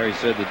course, as Harry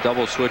said, the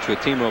double switch with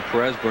Timo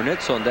Perez.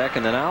 Burnett's on deck,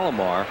 and then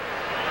Alomar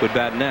would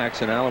bat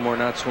next, and Alomar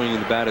not swinging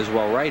the bat as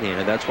well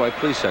right-handed. That's why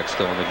Plesac's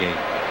still in the game.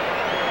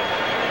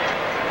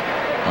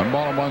 1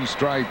 ball and 1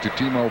 strike to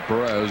Timo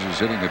Perez, who's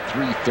hitting at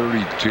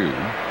 .332.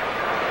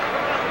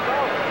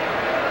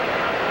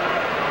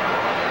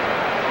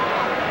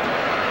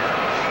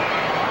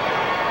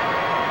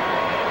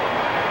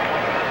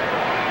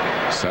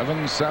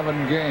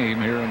 7-7 game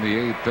here in the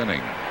 8th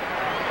inning.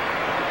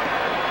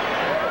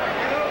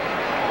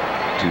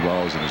 2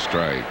 balls and a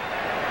strike.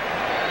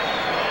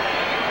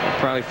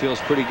 Probably feels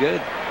pretty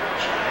good.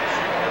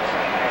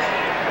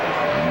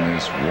 On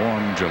this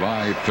warm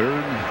July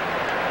 3rd.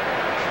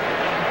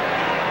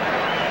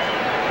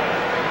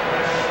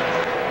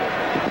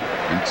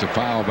 Beats a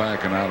foul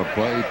back and out of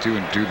play.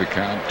 2-2 the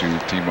count to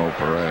Timo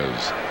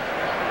Perez.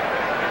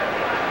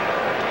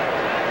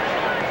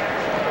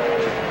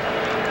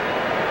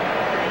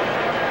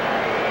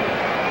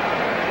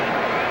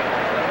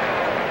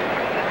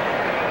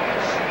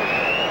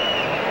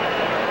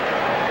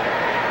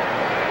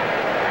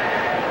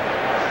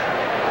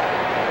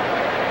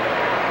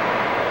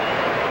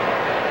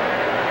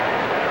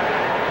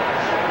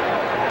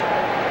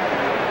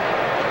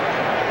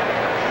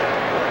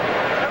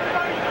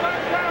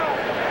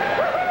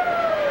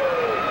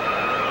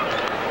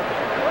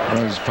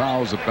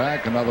 fouls it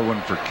back. Another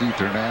one for Keith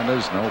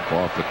Hernandez. Nope,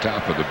 off the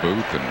top of the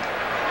booth and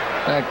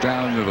back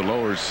down into the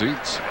lower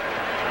seats.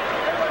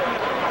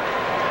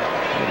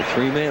 A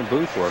three-man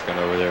booth working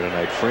over there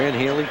tonight. Fran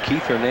Healy,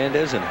 Keith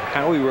Hernandez, and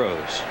Howie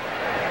Rose.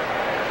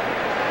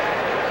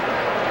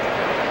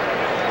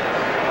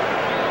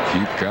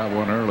 Keith got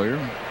one earlier.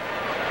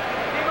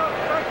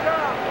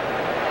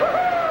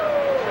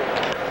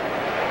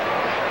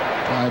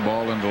 Fly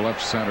ball into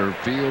left center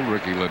field.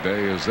 Ricky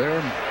Leday is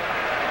there.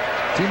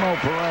 Timo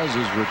Perez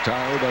is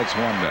retired. That's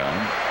one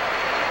down.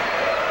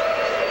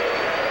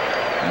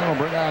 And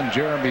we'll bring on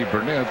Jeremy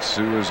Burnitz,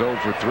 who is 0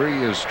 for 3,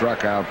 has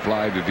struck out,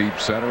 fly to deep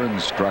center,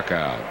 and struck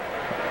out.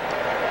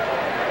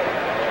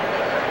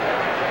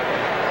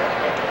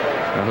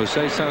 Now,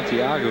 Jose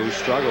Santiago, who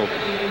struggled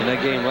in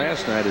that game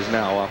last night, is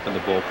now up in the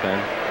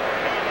bullpen.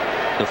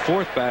 The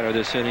fourth batter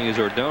this inning is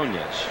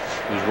Ordonez,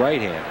 who's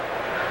right-handed.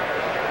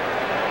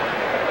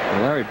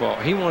 And Larry Ball,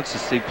 he wants to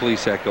see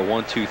Plesac go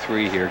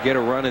 1-2-3 here, get a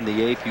run in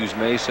the eighth, use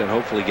Mesa, and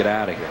hopefully get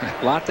out of here.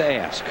 A lot to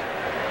ask.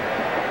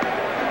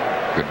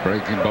 Good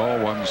breaking ball,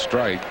 one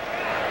strike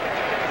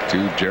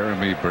to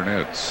Jeremy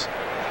Burnitz.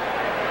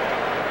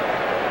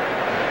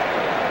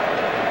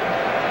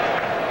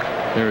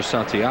 There's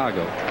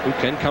Santiago, who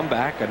can come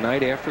back a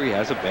night after he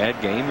has a bad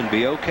game and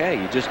be okay.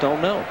 You just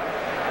don't know.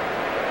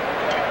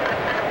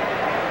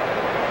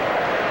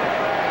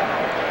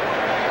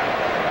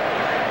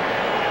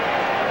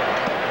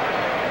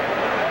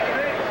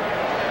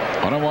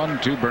 One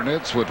to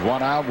Burnitz with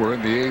one out. We're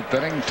in the eighth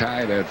inning,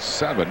 tied at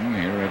 7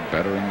 here at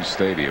Veterans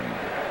Stadium.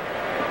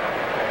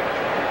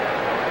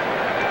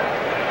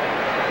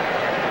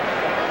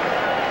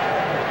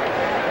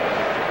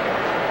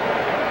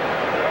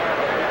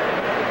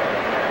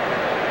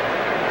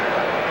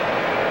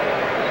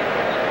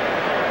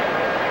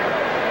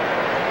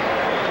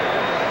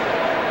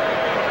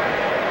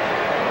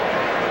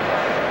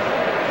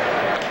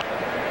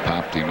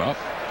 Popped him up.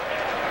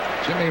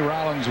 Jimmy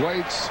Rollins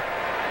waits.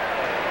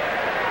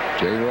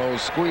 J-Roll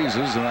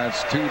squeezes, and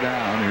that's 2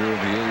 down here in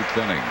the eighth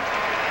inning.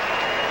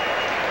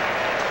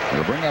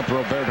 They'll bring up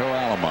Roberto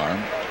Alomar.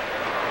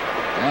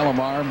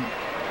 Alomar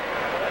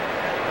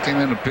came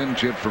in a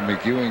pinch hit from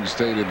McEwing,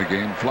 stayed in the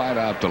game, flied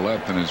out to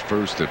left in his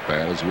first at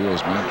bat. As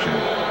Wheels mentioned,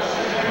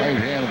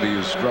 right-handed, he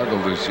has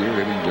struggled this year,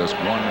 hitting just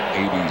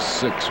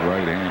 186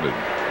 right-handed.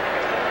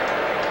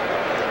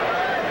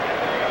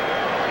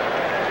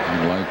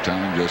 In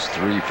lifetime, just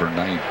 3 for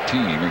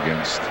 19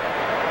 against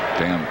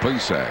Dan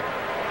Plesac.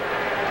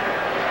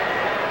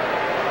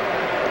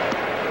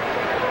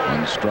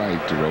 One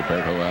strike to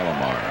Roberto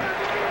Alomar.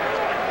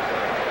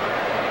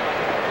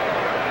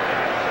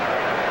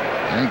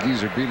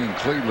 Yankees are beating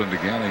Cleveland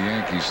again at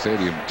Yankee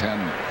Stadium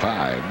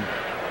 10-5.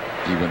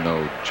 Even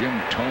though Jim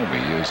Thome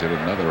has hit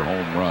another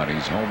home run.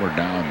 He's homered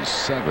now in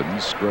 7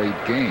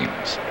 straight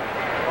games.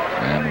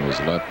 And was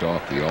left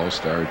off the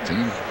All-Star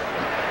team.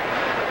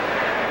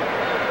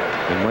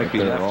 It might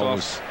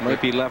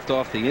be left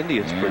off the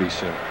Indians pretty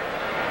soon.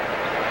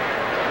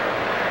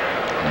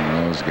 I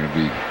know there's going to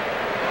be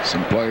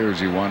some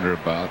players you wonder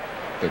about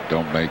that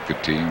don't make the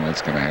team.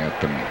 That's going to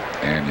happen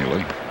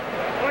annually.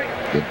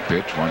 Good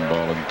pitch, 1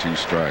 ball and 2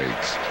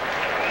 strikes.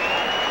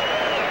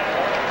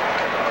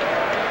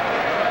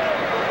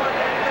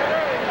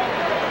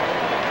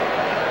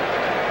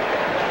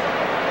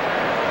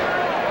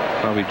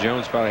 Bobby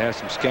Jones probably has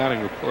some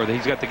scouting report.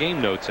 He's got the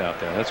game notes out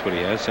there. That's what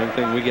he has. Same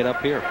thing we get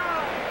up here.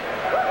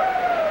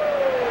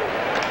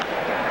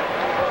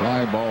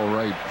 Fly ball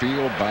right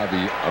field,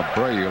 Bobby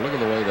Abreu. Look at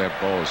the way that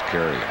ball is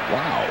carried.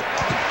 Wow.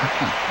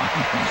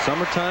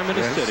 Summertime in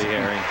the city,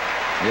 Harry.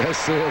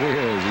 Yes, it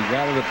is. He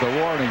got it at the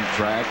warning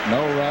track.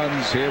 No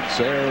runs, hits,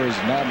 errors,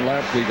 none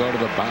left. We go to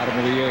the bottom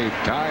of the eighth,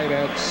 tied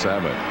at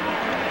 7.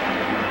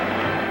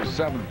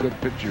 7 good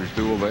pitchers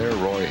duel there.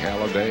 Roy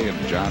Halladay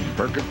and John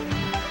Perkins.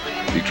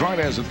 Detroit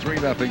has a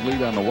 3-0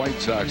 lead on the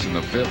White Sox in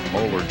the 5th.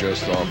 Moeller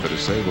just off the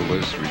disabled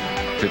list,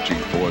 pitching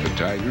for the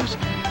Tigers.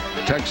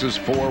 Texas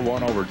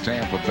 4-1 over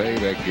Tampa Bay.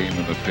 That game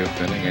in the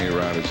 5th inning.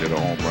 A-Rod has hit a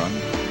home run.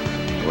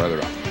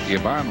 Rather,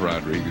 Ivan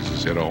Rodriguez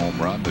has hit a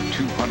home run, the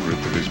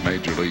 200th of his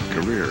major league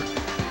career.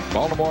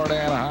 Baltimore at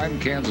Anaheim,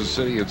 Kansas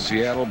City at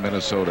Seattle,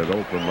 Minnesota at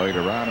Oakland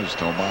later on as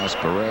Tomas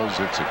Perez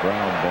hits a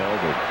ground ball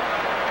to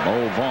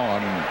Mo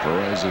Vaughn, and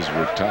Perez is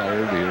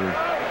retired here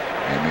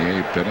in the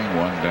 8th inning,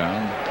 1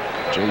 down.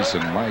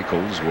 Jason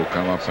Michaels will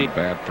come up and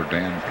bat for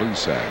Dan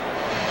Plesac.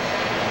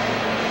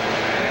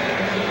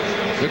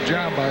 Good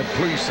job by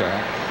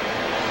Plesac.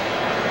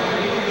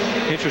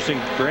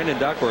 Interesting, Brandon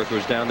Duckworth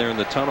was down there in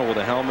the tunnel with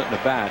a helmet and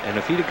a bat, and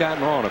if he'd have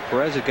gotten on, if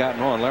Perez had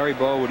gotten on, Larry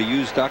Bowa would have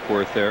used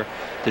Duckworth there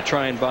to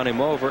try and bunt him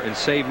over and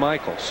save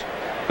Michaels.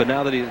 But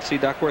now that he see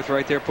Duckworth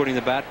right there putting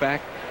the bat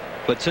back,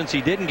 but since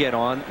he didn't get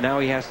on, now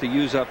he has to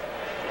use up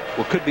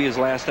what could be his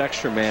last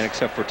extra man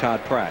except for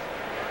Todd Pratt.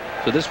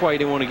 So this is why he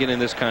didn't want to get in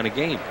this kind of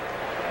game.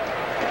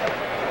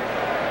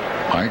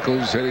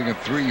 Michaels hitting a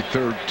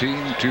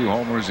 .313, 2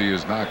 homers. He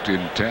has knocked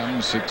in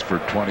 10, 6 for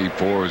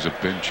 24 as a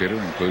pinch hitter,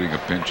 including a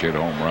pinch hit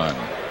home run.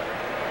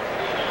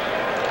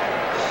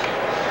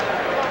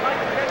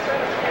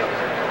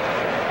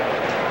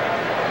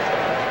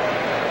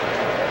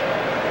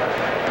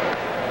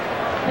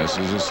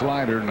 Misses a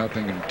slider.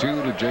 0-2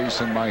 to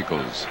Jason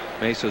Michaels.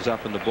 Mesa's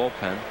up in the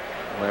bullpen.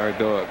 Larry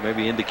Bill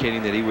maybe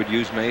indicating that he would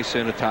use Mesa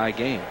in a tie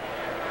game.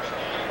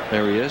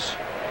 There he is.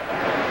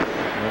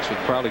 That's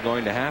what's probably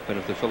going to happen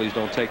if the Phillies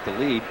don't take the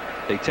lead.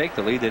 If they take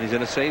the lead, then he's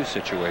in a save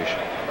situation.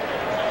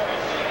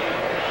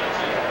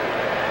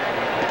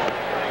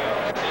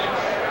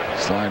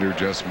 Slider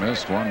just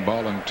missed. 1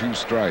 ball and 2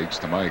 strikes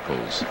to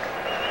Michaels.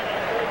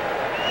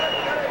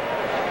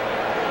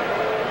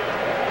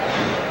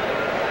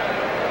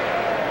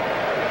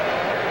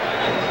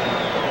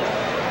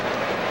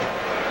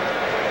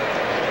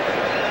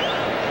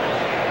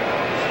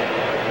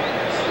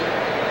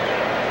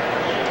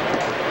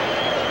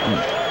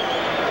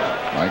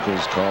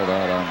 Michaels called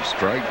out on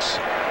strikes.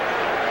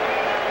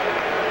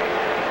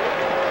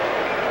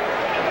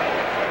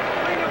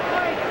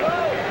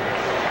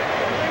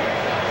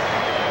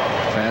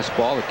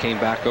 Fastball that came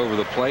back over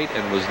the plate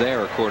and was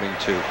there, according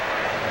to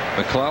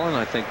McClellan.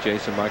 I think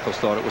Jason Michaels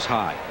thought it was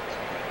high.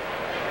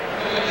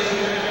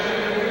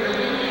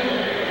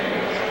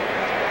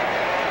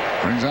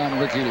 Brings on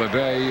Ricky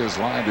Leday. His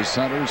line to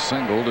center,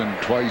 singled and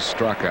twice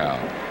struck out.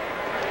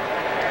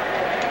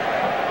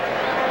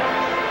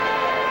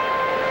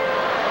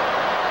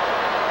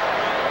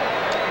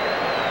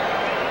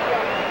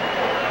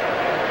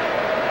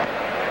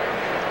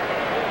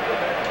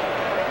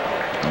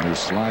 Another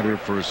slider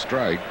for a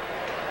strike.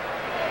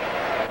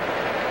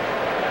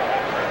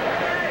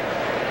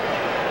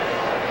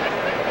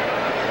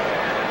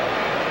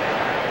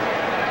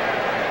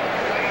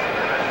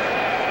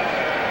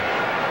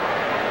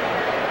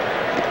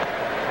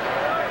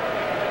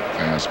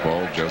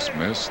 Fastball just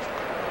missed.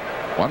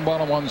 1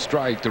 ball and 1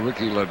 strike to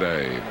Ricky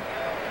Leday.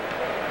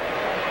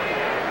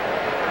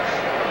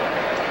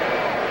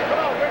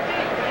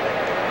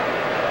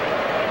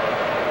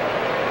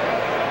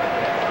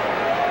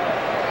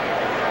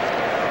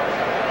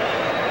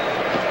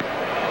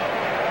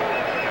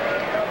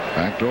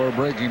 Backdoor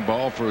breaking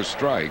ball for a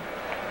strike.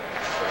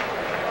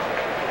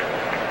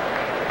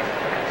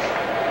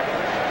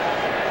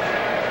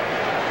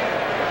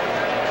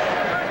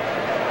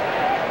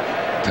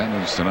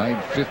 Attendance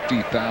tonight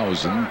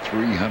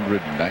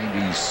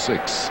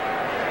 50,396.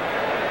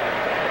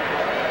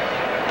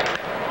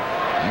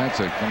 That's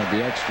going to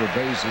be extra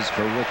bases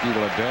for Ricky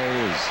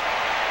Leday.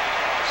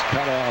 It's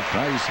cut off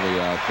nicely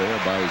out there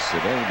by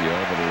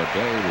Cedillo, but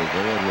Leday will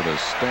go in with a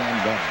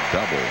stand-up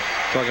double.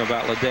 Talking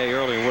about Leday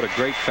earlier, what a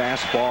great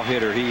fastball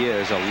hitter he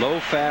is. A low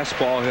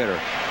fastball hitter.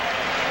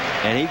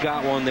 And he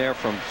got one there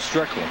from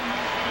Strickland.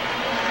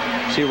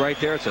 See right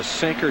there, it's a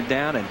sinker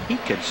down, and he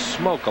can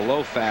smoke a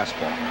low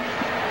fastball.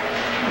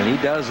 And he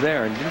does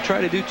there, and didn't try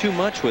to do too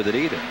much with it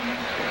either.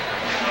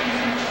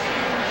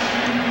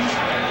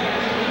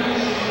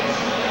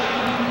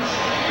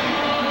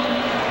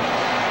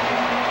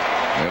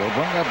 It'll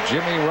bring up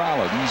Jimmy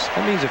Rollins.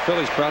 That means the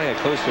Phillies probably had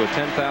close to a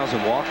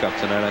 10,000 walk-up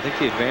tonight. I think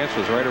the advance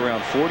was right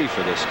around 40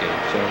 for this game.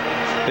 So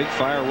big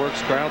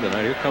fireworks crowd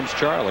tonight. Here comes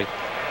Charlie.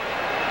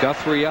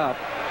 Guthrie up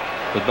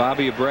with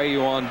Bobby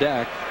Abreu on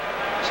deck.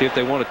 See if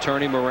they want to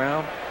turn him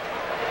around.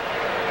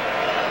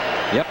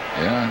 Yep.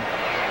 Yeah.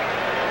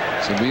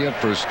 So be it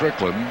for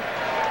Strickland.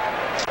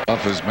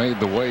 Huff has made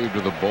the wave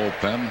to the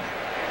bullpen.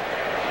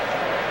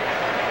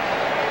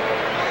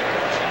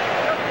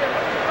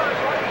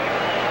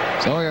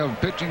 So we have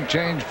pitching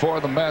change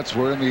for the Mets.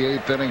 We're in the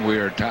 8th inning. We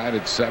are tied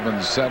at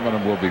 7-7,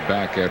 and we'll be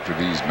back after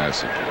these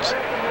messages.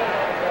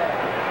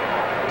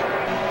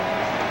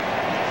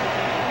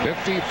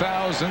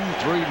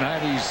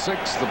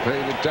 50,396, the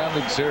paid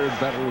attendance here at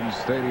Veterans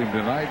Stadium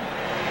tonight.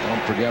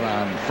 Don't forget,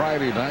 on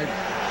Friday night,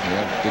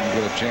 didn't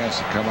get a chance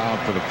to come out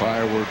for the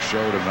fireworks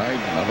show tonight.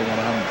 Another one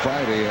on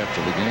Friday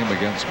after the game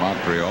against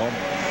Montreal.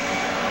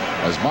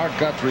 As Mark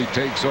Guthrie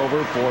takes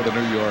over for the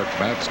New York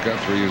Mets,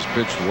 Guthrie has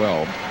pitched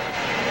well.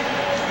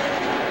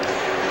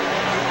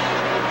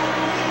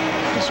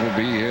 This will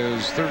be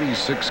his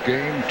 36th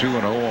game,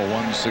 2-0, a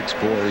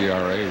 1.64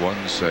 ERA,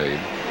 1 save.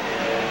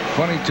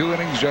 22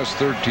 innings, just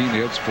 13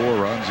 hits, 4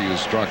 runs. He has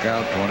struck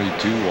out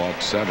 22,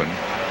 walked 7.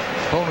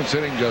 Opponents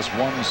hitting just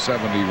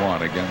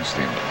 171 against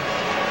him.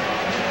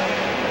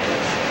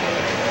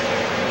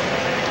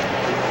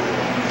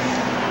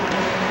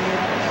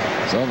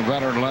 So the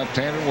veteran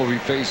left-hander will be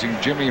facing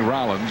Jimmy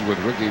Rollins with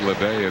Ricky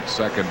Leday at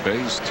second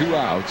base. 2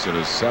 outs in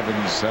a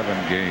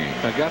 7-7 game.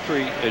 Now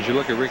Guthrie, as you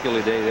look at Ricky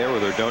Leday there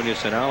with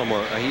Ordonez and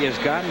Alomar, he has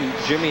gotten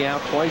Jimmy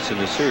out twice in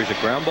this series. A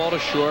ground ball to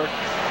short,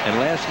 and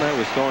last night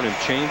was throwing him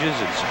changes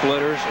and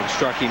splitters and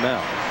struck him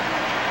out.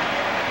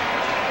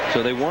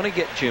 So they want to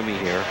get Jimmy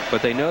here,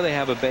 but they know they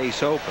have a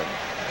base open.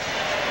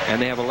 And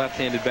they have a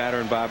left-handed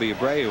batter in Bobby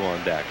Abreu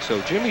on deck.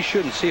 So Jimmy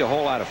shouldn't see a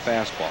whole lot of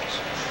fastballs.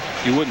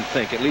 You wouldn't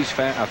think, at least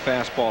a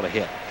fastball to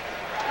hit.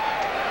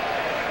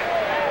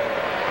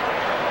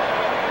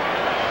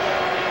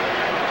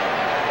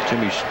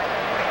 Jimmy,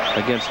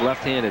 against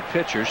left-handed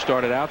pitchers,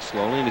 started out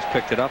slowly and he's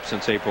picked it up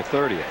since April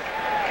 30th.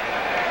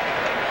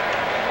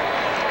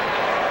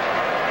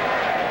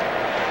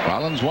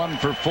 Rollins 1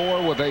 for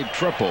 4 with a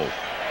triple.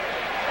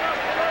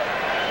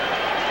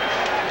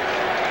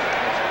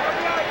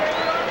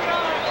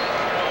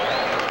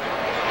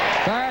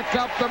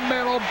 up the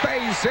middle,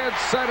 base hit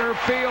center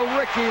field.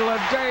 Ricky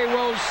Leday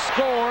will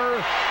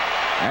score.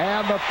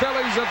 And the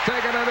Phillies have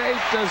taken an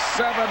 8-7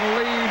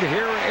 lead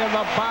here in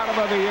the bottom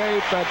of the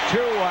 8th. A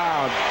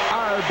 2-out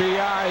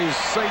RBI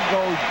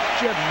single,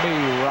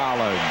 Jimmy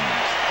Rollins.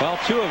 Well,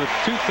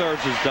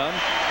 two-thirds is done.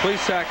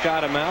 Plesac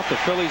got him out. The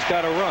Phillies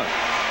got a run.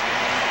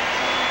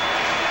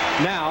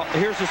 Now,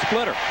 here's a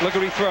splitter. Look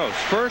what he throws.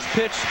 First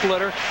pitch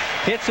splitter.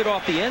 Hits it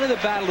off the end of the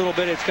bat a little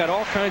bit. It's got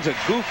all kinds of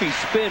goofy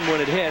spin when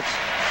it hits.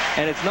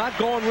 And it's not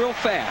going real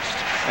fast.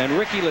 And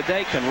Ricky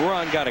Leday can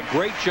run. Got a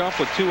great jump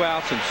with 2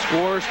 outs and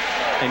scores.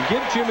 And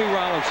give Jimmy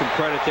Rollins some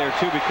credit there,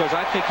 too, because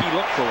I think he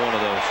looked for one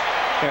of those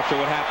after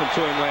what happened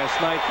to him last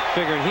night,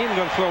 figuring he ain't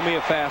going to throw me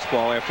a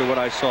fastball after what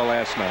I saw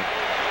last night.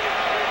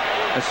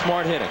 A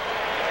smart hitting.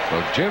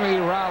 Well, Jimmy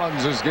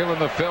Rollins has given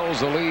the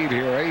Phils a lead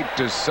here,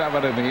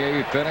 8-7 in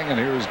the 8th inning, and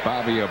here's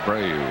Bobby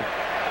Abreu.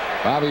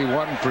 Bobby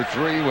 1 for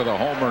 3 with a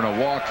homer and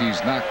a walk.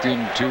 He's knocked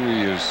in 2.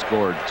 He has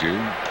scored 2.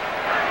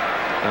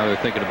 Now they're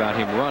thinking about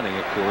him running,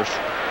 of course.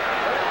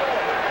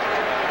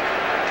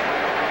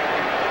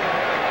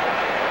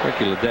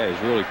 Ricky Leday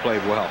has really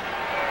played well.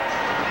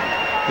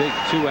 Big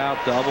 2-out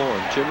double,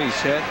 and Jimmy's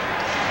hit.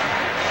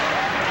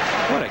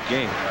 What a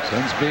game.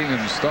 Since being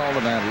installed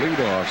in that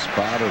leadoff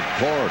spot of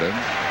Florida,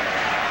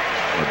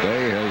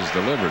 Leday has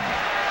delivered.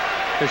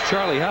 There's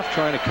Charlie Huff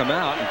trying to come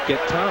out and get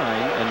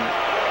time, and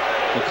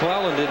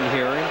McClellan didn't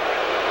hear him.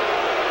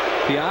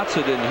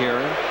 Piazza didn't hear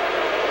him.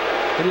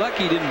 And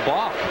lucky he didn't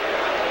balk.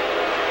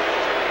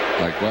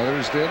 Like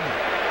Weathers did?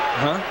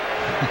 Huh?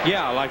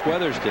 Yeah, like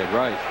Weathers did,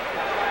 right.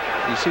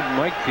 You see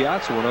Mike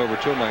Piazza went over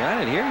to him like, I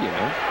didn't hear you,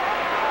 man.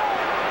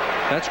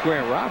 That's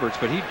Grant Roberts,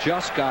 but he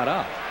just got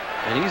up.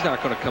 And he's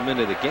not going to come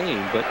into the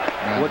game, but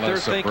what they're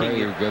thinking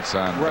is, gets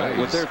on right, base.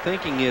 what they're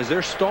thinking is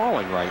they're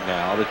stalling right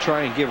now to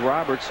try and give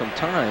Roberts some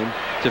time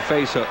to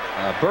face a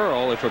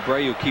Burrell if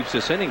Abreu keeps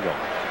this inning going.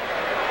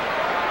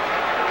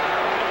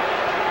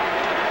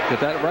 But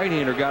that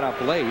right-hander got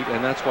up late,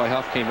 and that's why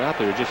Huff came out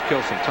there to just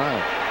kill some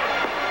time.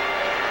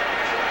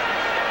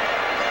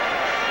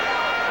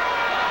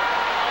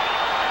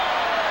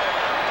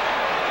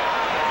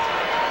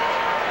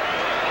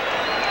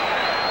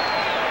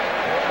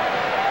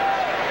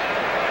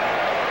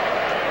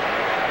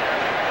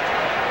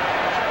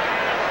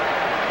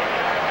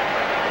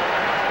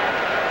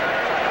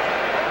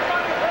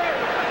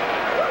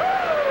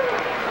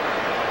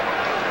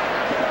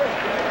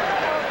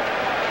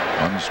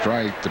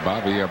 Strike to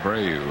Bobby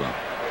Abreu.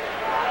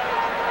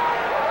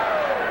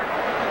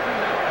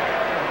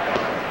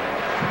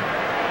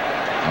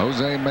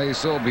 Jose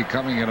Mesa will be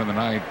coming in the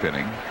 9th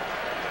inning.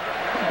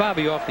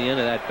 Bobby off the end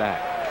of that bat.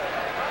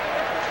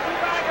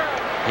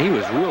 He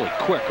was really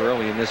quick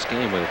early in this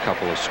game with a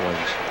couple of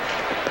swings.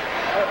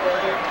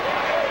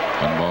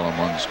 1 ball and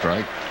 1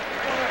 strike.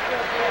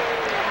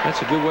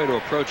 That's a good way to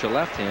approach a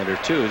left-hander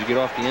too, is get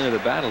off the end of the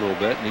bat a little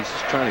bit, and he's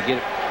just trying to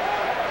get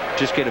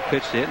a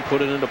pitch to hit and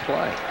put it into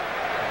play.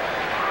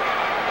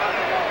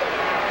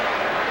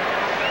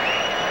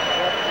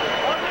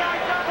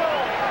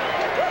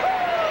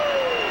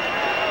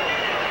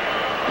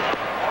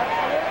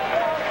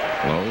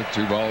 Low,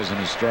 2 balls and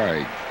a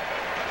strike.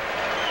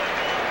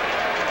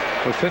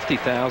 We're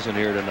 50,000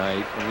 here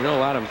tonight, and you know a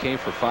lot of them came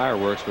for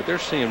fireworks, but they're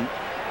seeing,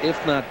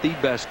 if not the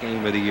best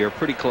game of the year,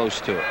 pretty close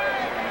to it.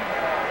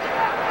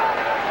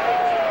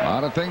 A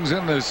lot of things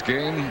in this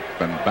game.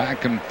 Been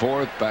back and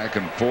forth, back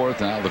and forth.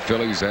 Now the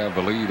Phillies have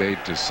the lead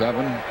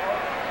 8-7.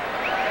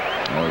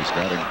 Oh, he's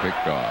got him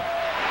picked off.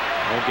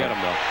 Won't get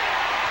him though.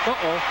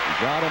 Uh-oh. He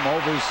got him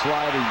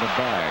oversliding the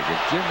bag.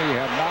 If Jimmy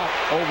had not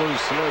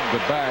overslid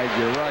the bag,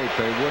 you're right,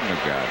 they wouldn't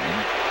have gotten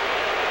him.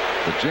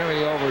 But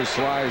Jimmy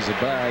overslides the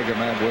bag and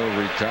that will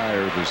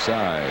retire the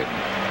side.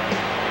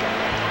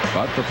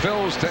 But the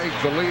Phils take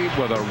the lead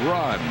with a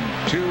run.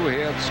 2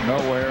 hits, no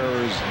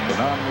errors,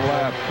 none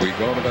left. We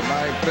go to the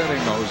 9th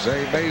inning.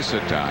 Jose Mesa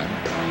time.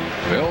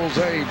 Phils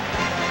 8,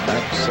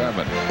 Mets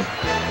 7.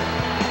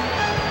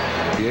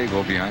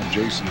 Diego behind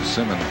Jason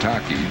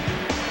Simantaki.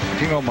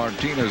 Tino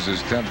Martinez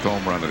his 10th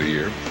home run of the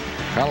year.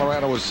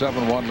 Colorado was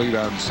 7-1 lead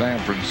on San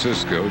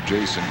Francisco.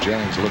 Jason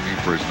Jennings looking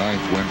for his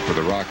 9th win for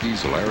the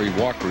Rockies. Larry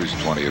Walker's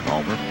 20th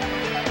homer.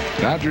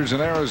 Dodgers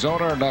in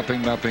Arizona are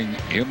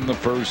 0-0 in the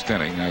 1st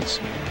inning. That's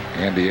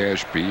Andy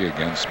Ashby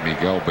against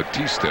Miguel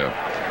Batista.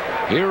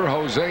 Here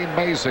Jose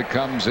Mesa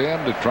comes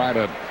in to try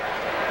to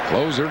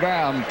close her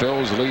down.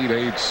 Phil's lead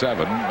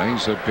 8-7.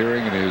 Mesa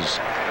appearing in his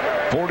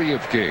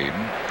 40th game.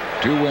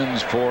 2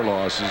 wins, 4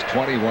 losses,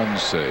 21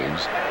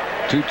 saves.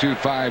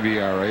 2.25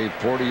 ERA,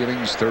 40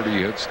 innings, 30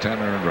 hits, 10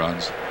 earned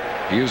runs.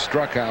 He has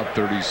struck out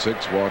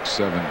 36, walked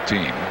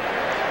 17.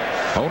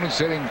 Opponents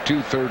hitting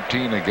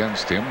 .213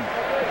 against him.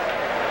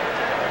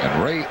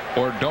 And Ray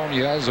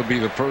Ordonez will be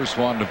the first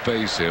one to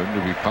face him,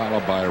 to be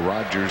followed by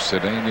Roger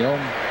Cedeno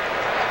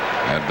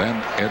and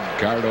then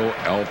Edgardo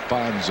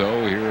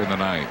Alfonso here in the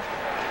 9th.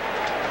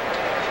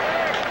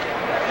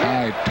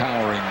 High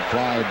towering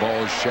fly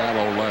ball,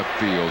 shallow left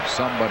field.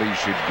 Somebody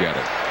should get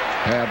it.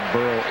 Pat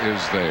Burrell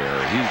is there.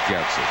 He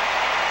gets it.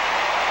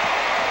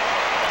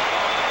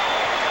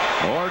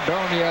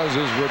 Ordonez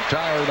is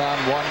retired on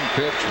one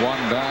pitch, one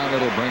down.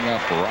 It'll bring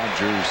up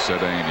Roger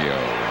Cedeno.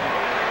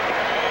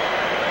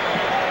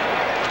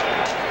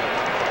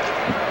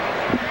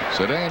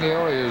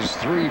 Cedeno is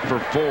 3 for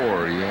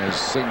 4. He has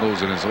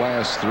singles in his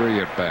last 3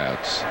 at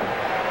bats.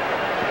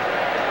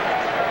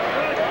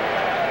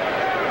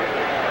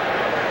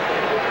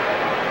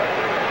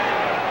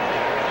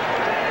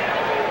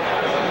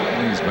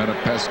 He's been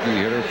a pesky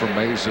hitter for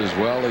Mesa as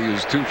well. He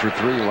is 2 for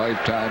 3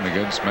 lifetime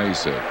against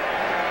Mesa.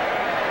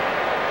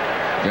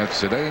 Got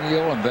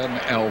Cedeno and then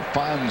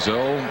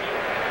Alfonso.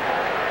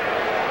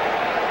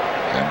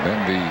 And then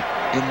the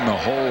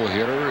in-the-hole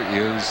hitter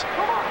is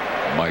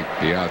Mike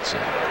Piazza.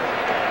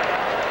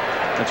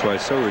 That's why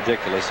it's so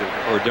ridiculous that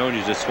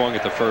Ordonez just swung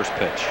at the first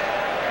pitch.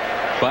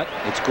 But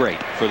it's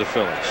great for the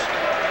Phillies.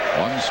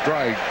 1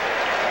 strike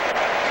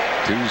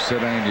to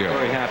Cedeno.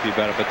 Very happy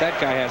about it. But that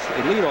guy has to,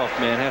 the leadoff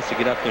man has to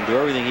get up and do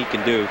everything he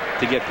can do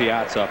to get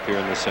Piazza up here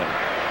in the center.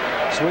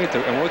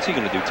 And what's he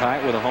going to do? Tie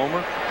it with a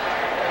homer?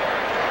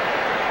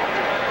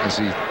 As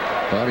he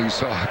thought he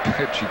saw a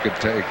pitch he could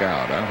take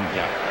out. Huh?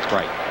 Yeah, that's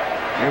right.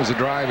 Here's a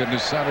drive into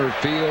center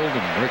field,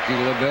 and Ricky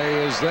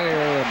LeDay is there,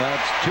 and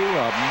that's 2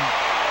 of them.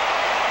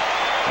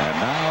 And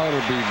now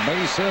it'll be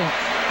Mesa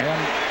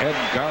and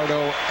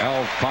Edgardo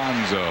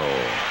Alfonso.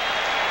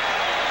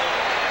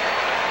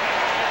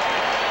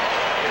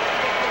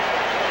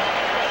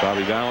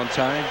 Bobby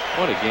Valentine,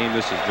 what a game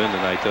this has been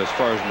tonight, though, as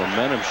far as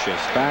momentum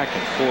shifts back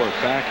and forth,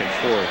 back and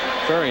forth.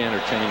 Very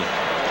entertaining.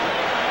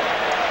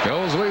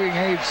 Phil's leading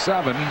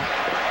 8-7.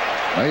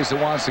 Mesa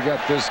wants to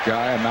get this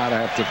guy and not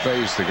have to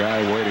face the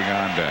guy waiting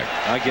on deck.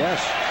 I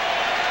guess.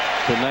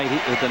 The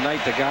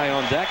night the guy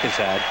on deck has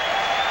had.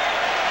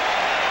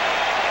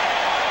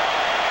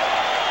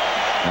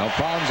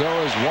 Alfonso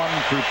is 1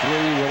 for 3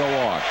 with a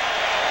walk.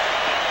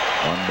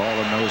 1 ball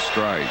and no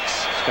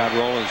strikes. Scott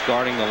Rowland's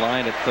guarding the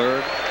line at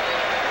third.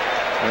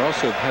 They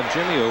also have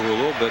Jimmy over a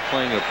little bit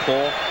playing a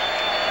pull.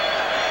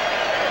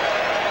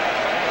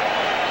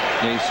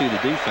 Now you see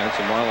the defense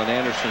and Marlon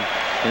Anderson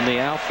in the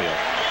outfield.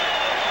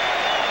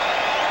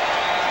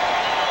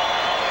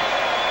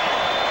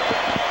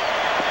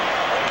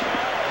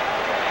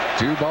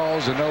 Two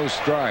balls and no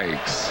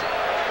strikes.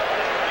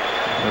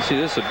 Now see,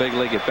 this is a big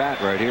league at bat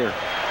right here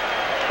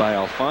by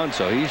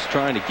Alfonso. He's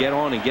trying to get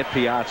on and get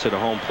Piazza to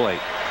home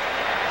plate.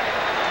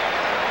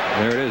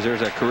 There it is.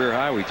 There's that career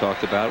high we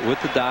talked about with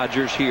the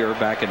Dodgers here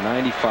back in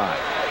 '95.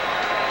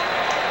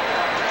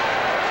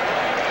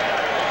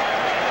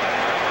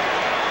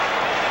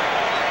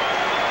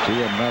 Two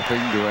and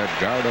nothing to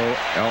Edgardo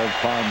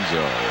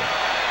Alfonso.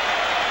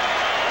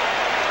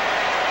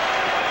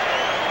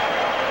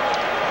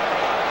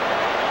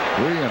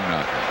 Three and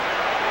nothing.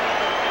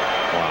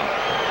 Wow.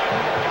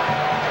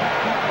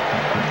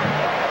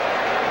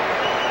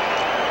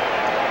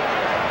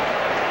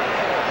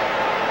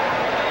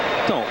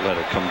 Don't let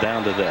it come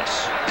down to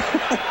this.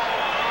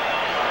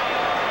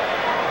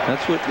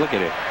 That's what, look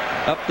at it.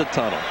 Up the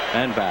tunnel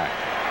and back.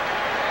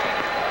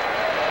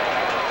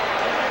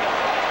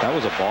 That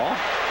was a ball?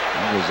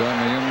 It was on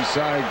the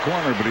inside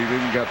corner, but he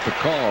didn't get the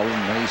call.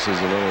 And Mesa's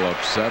a little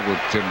upset with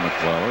Tim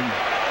McClellan.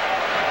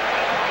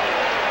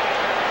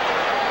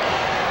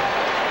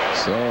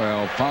 So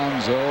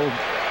Alfonso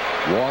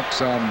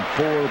walks on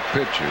 4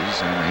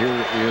 pitches, and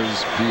here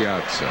is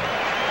Piazza.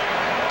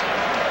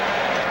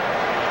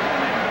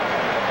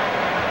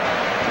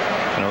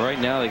 Now right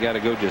now they got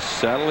to go just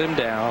settle him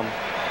down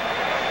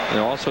and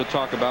also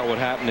talk about what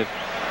happened if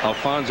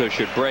Alfonso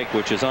should break,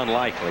 which is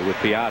unlikely with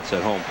Piazza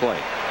at home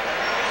plate.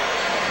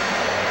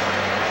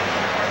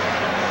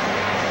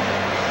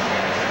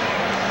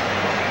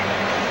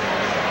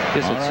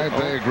 All right,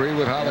 they agree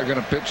with how they're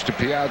going to pitch to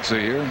Piazza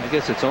here. I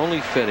guess it's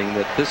only fitting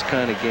that this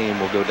kind of game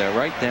will go down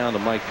right down to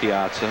Mike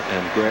Piazza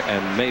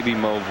and maybe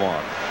Mo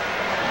Vaughn.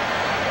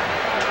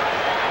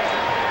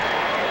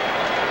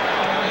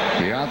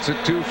 Piazza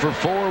 2 for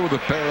 4 with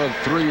a pair of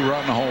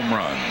 3-run home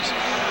runs.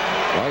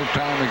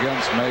 Lifetime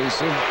against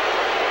Mesa.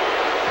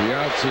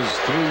 Piazza's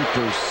 3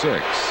 for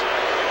 6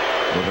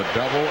 with a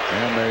double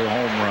and a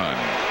home run.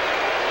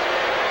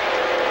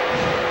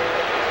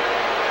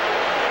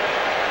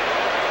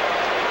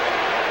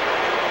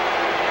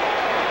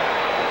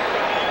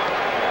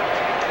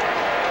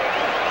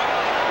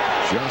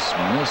 Just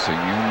missing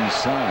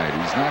inside.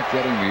 He's not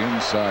getting the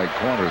inside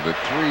corner. The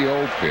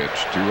 3-0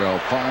 pitch to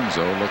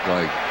Alfonso looked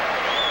like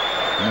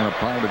kind of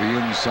part of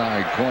the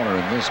inside corner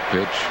in this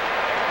pitch.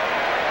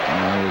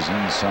 That was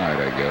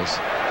inside, I guess.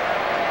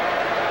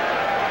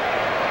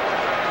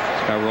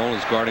 Scott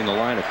Rowland's guarding the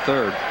line at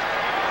third.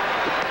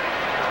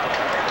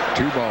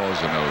 2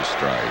 balls and no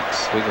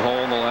strikes. Big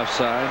hole on the left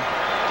side.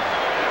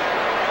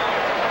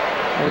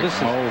 Well,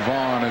 Mo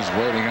Vaughn is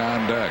waiting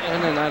on deck.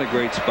 And then not a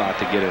great spot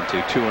to get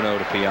into. 2-0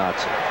 to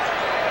Piazza.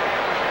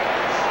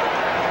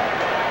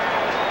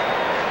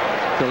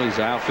 Phillies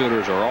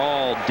outfielders are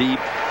all deep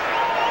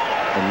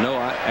and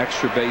no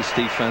extra base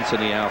defense in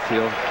the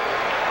outfield.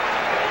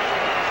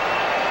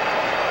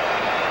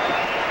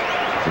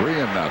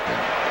 3-0.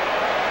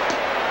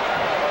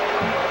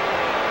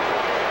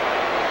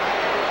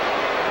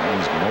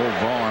 There's Mo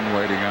Vaughn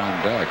waiting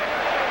on deck.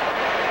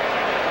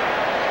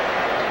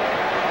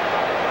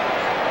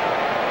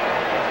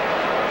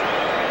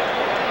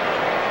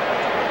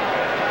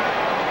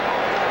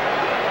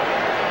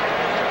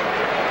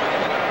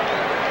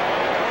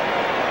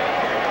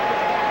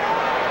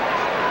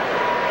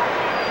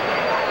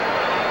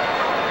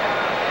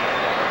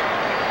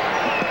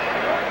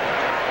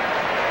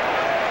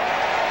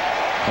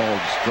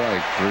 Called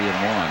strike,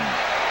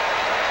 3-1.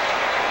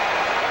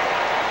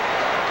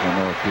 I don't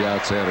know if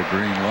Piazza had a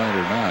green light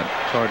or not.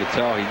 It's hard to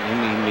tell. He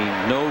made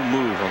no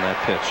move on that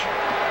pitch.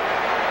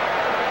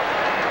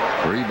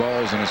 3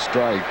 balls and a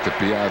strike to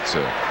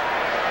Piazza.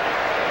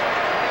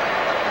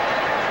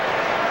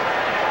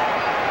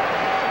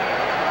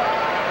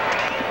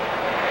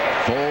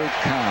 Full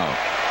count.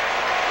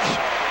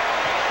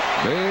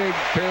 Big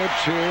pitch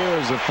here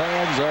as the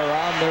fans are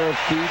on their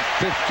feet.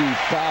 50,000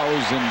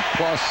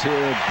 plus here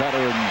at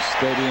Veterans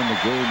Stadium. The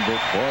game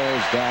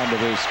boils down to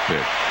this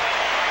pitch.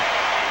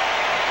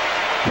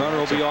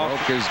 Runner will be off.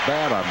 Broke his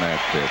bat on that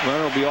pitch.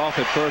 Runner will be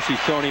off at first. He's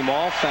throwing him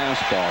all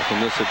fastballs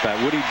in this at bat.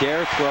 Would he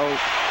dare throw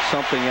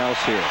something else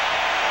here?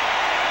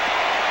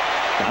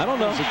 I don't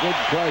know. That's a good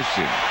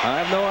question. I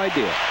have no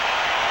idea.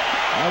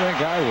 I think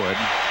I would.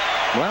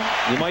 Well,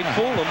 you might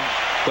fool him,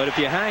 but if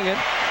you hang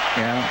it,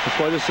 yeah, that's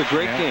why this is a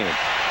great game.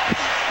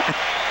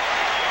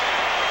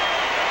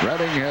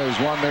 Reading has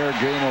won their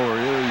game over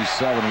Erie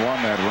 7-1.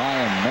 That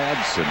Ryan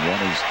Madsen won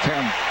his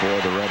 10th for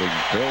the Reading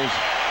Phils.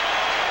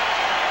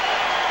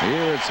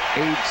 Here it's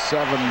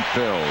 8-7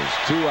 Phils.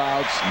 2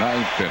 outs,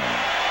 9th inning.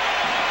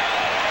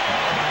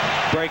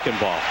 Breaking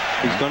ball.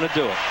 He's going to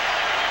do it.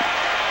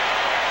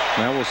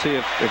 Now we'll see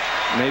if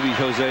maybe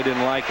Jose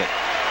didn't like it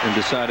and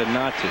decided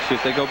not to. See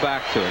if they go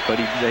back to it. But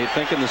they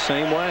think in the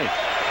same way.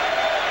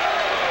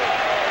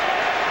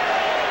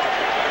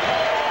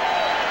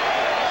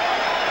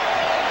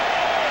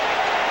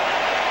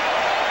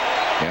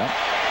 Yeah.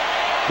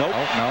 Nope.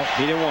 Oh, no.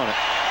 He didn't want it.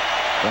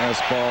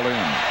 Fastball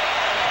in.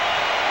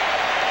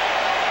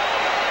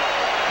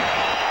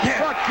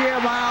 Struck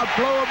him out,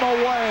 blew him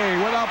away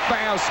with a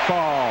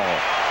fastball.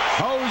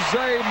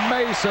 Jose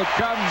Mesa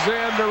comes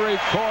in to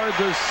record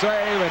the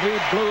save, and he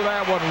blew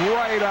that one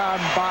right on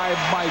by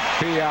Mike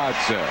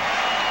Piazza.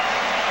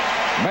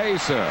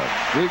 Mesa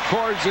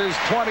records his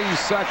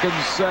 22nd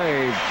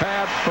save.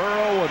 Pat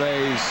Burrow with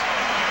a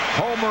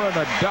homer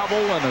and a double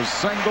and a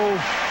single.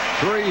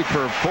 3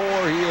 for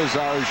 4. He is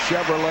our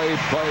Chevrolet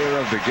player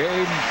of the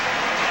game.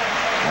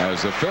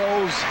 As the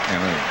Phils,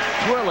 in a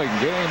thrilling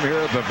game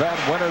here at the Vet,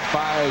 win it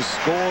by a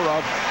score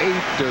of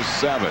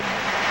 8-7.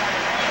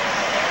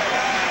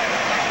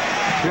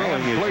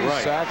 Thrilling is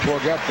right. Plesac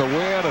will get the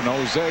win, and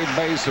Jose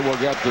Mesa will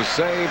get the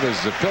save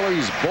as the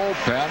Phillies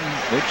bullpen,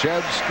 which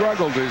had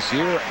struggled this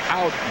year,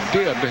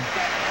 outdid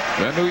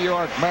the New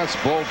York Mets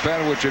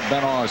bullpen, which had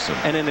been awesome.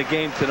 And in the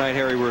game tonight,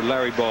 Harry, where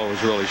Larry Ball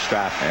was really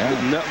strapped.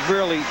 Yeah.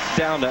 Really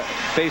down to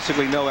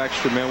basically no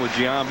extra men with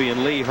Giambi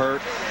and Lee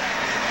hurt.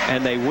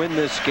 And they win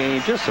this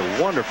game. Just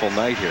a wonderful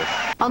night here.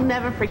 I'll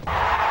never forget.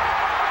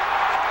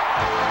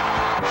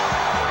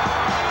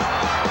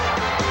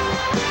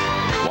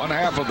 One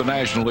half of the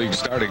National League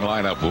starting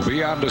lineup will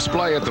be on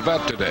display at the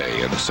Vet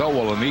today, and so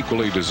will an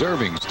equally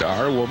deserving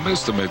star who will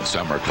miss the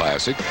Midsummer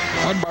Classic.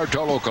 When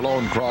Bartolo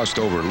Colon crossed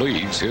over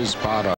Leeds, his spot on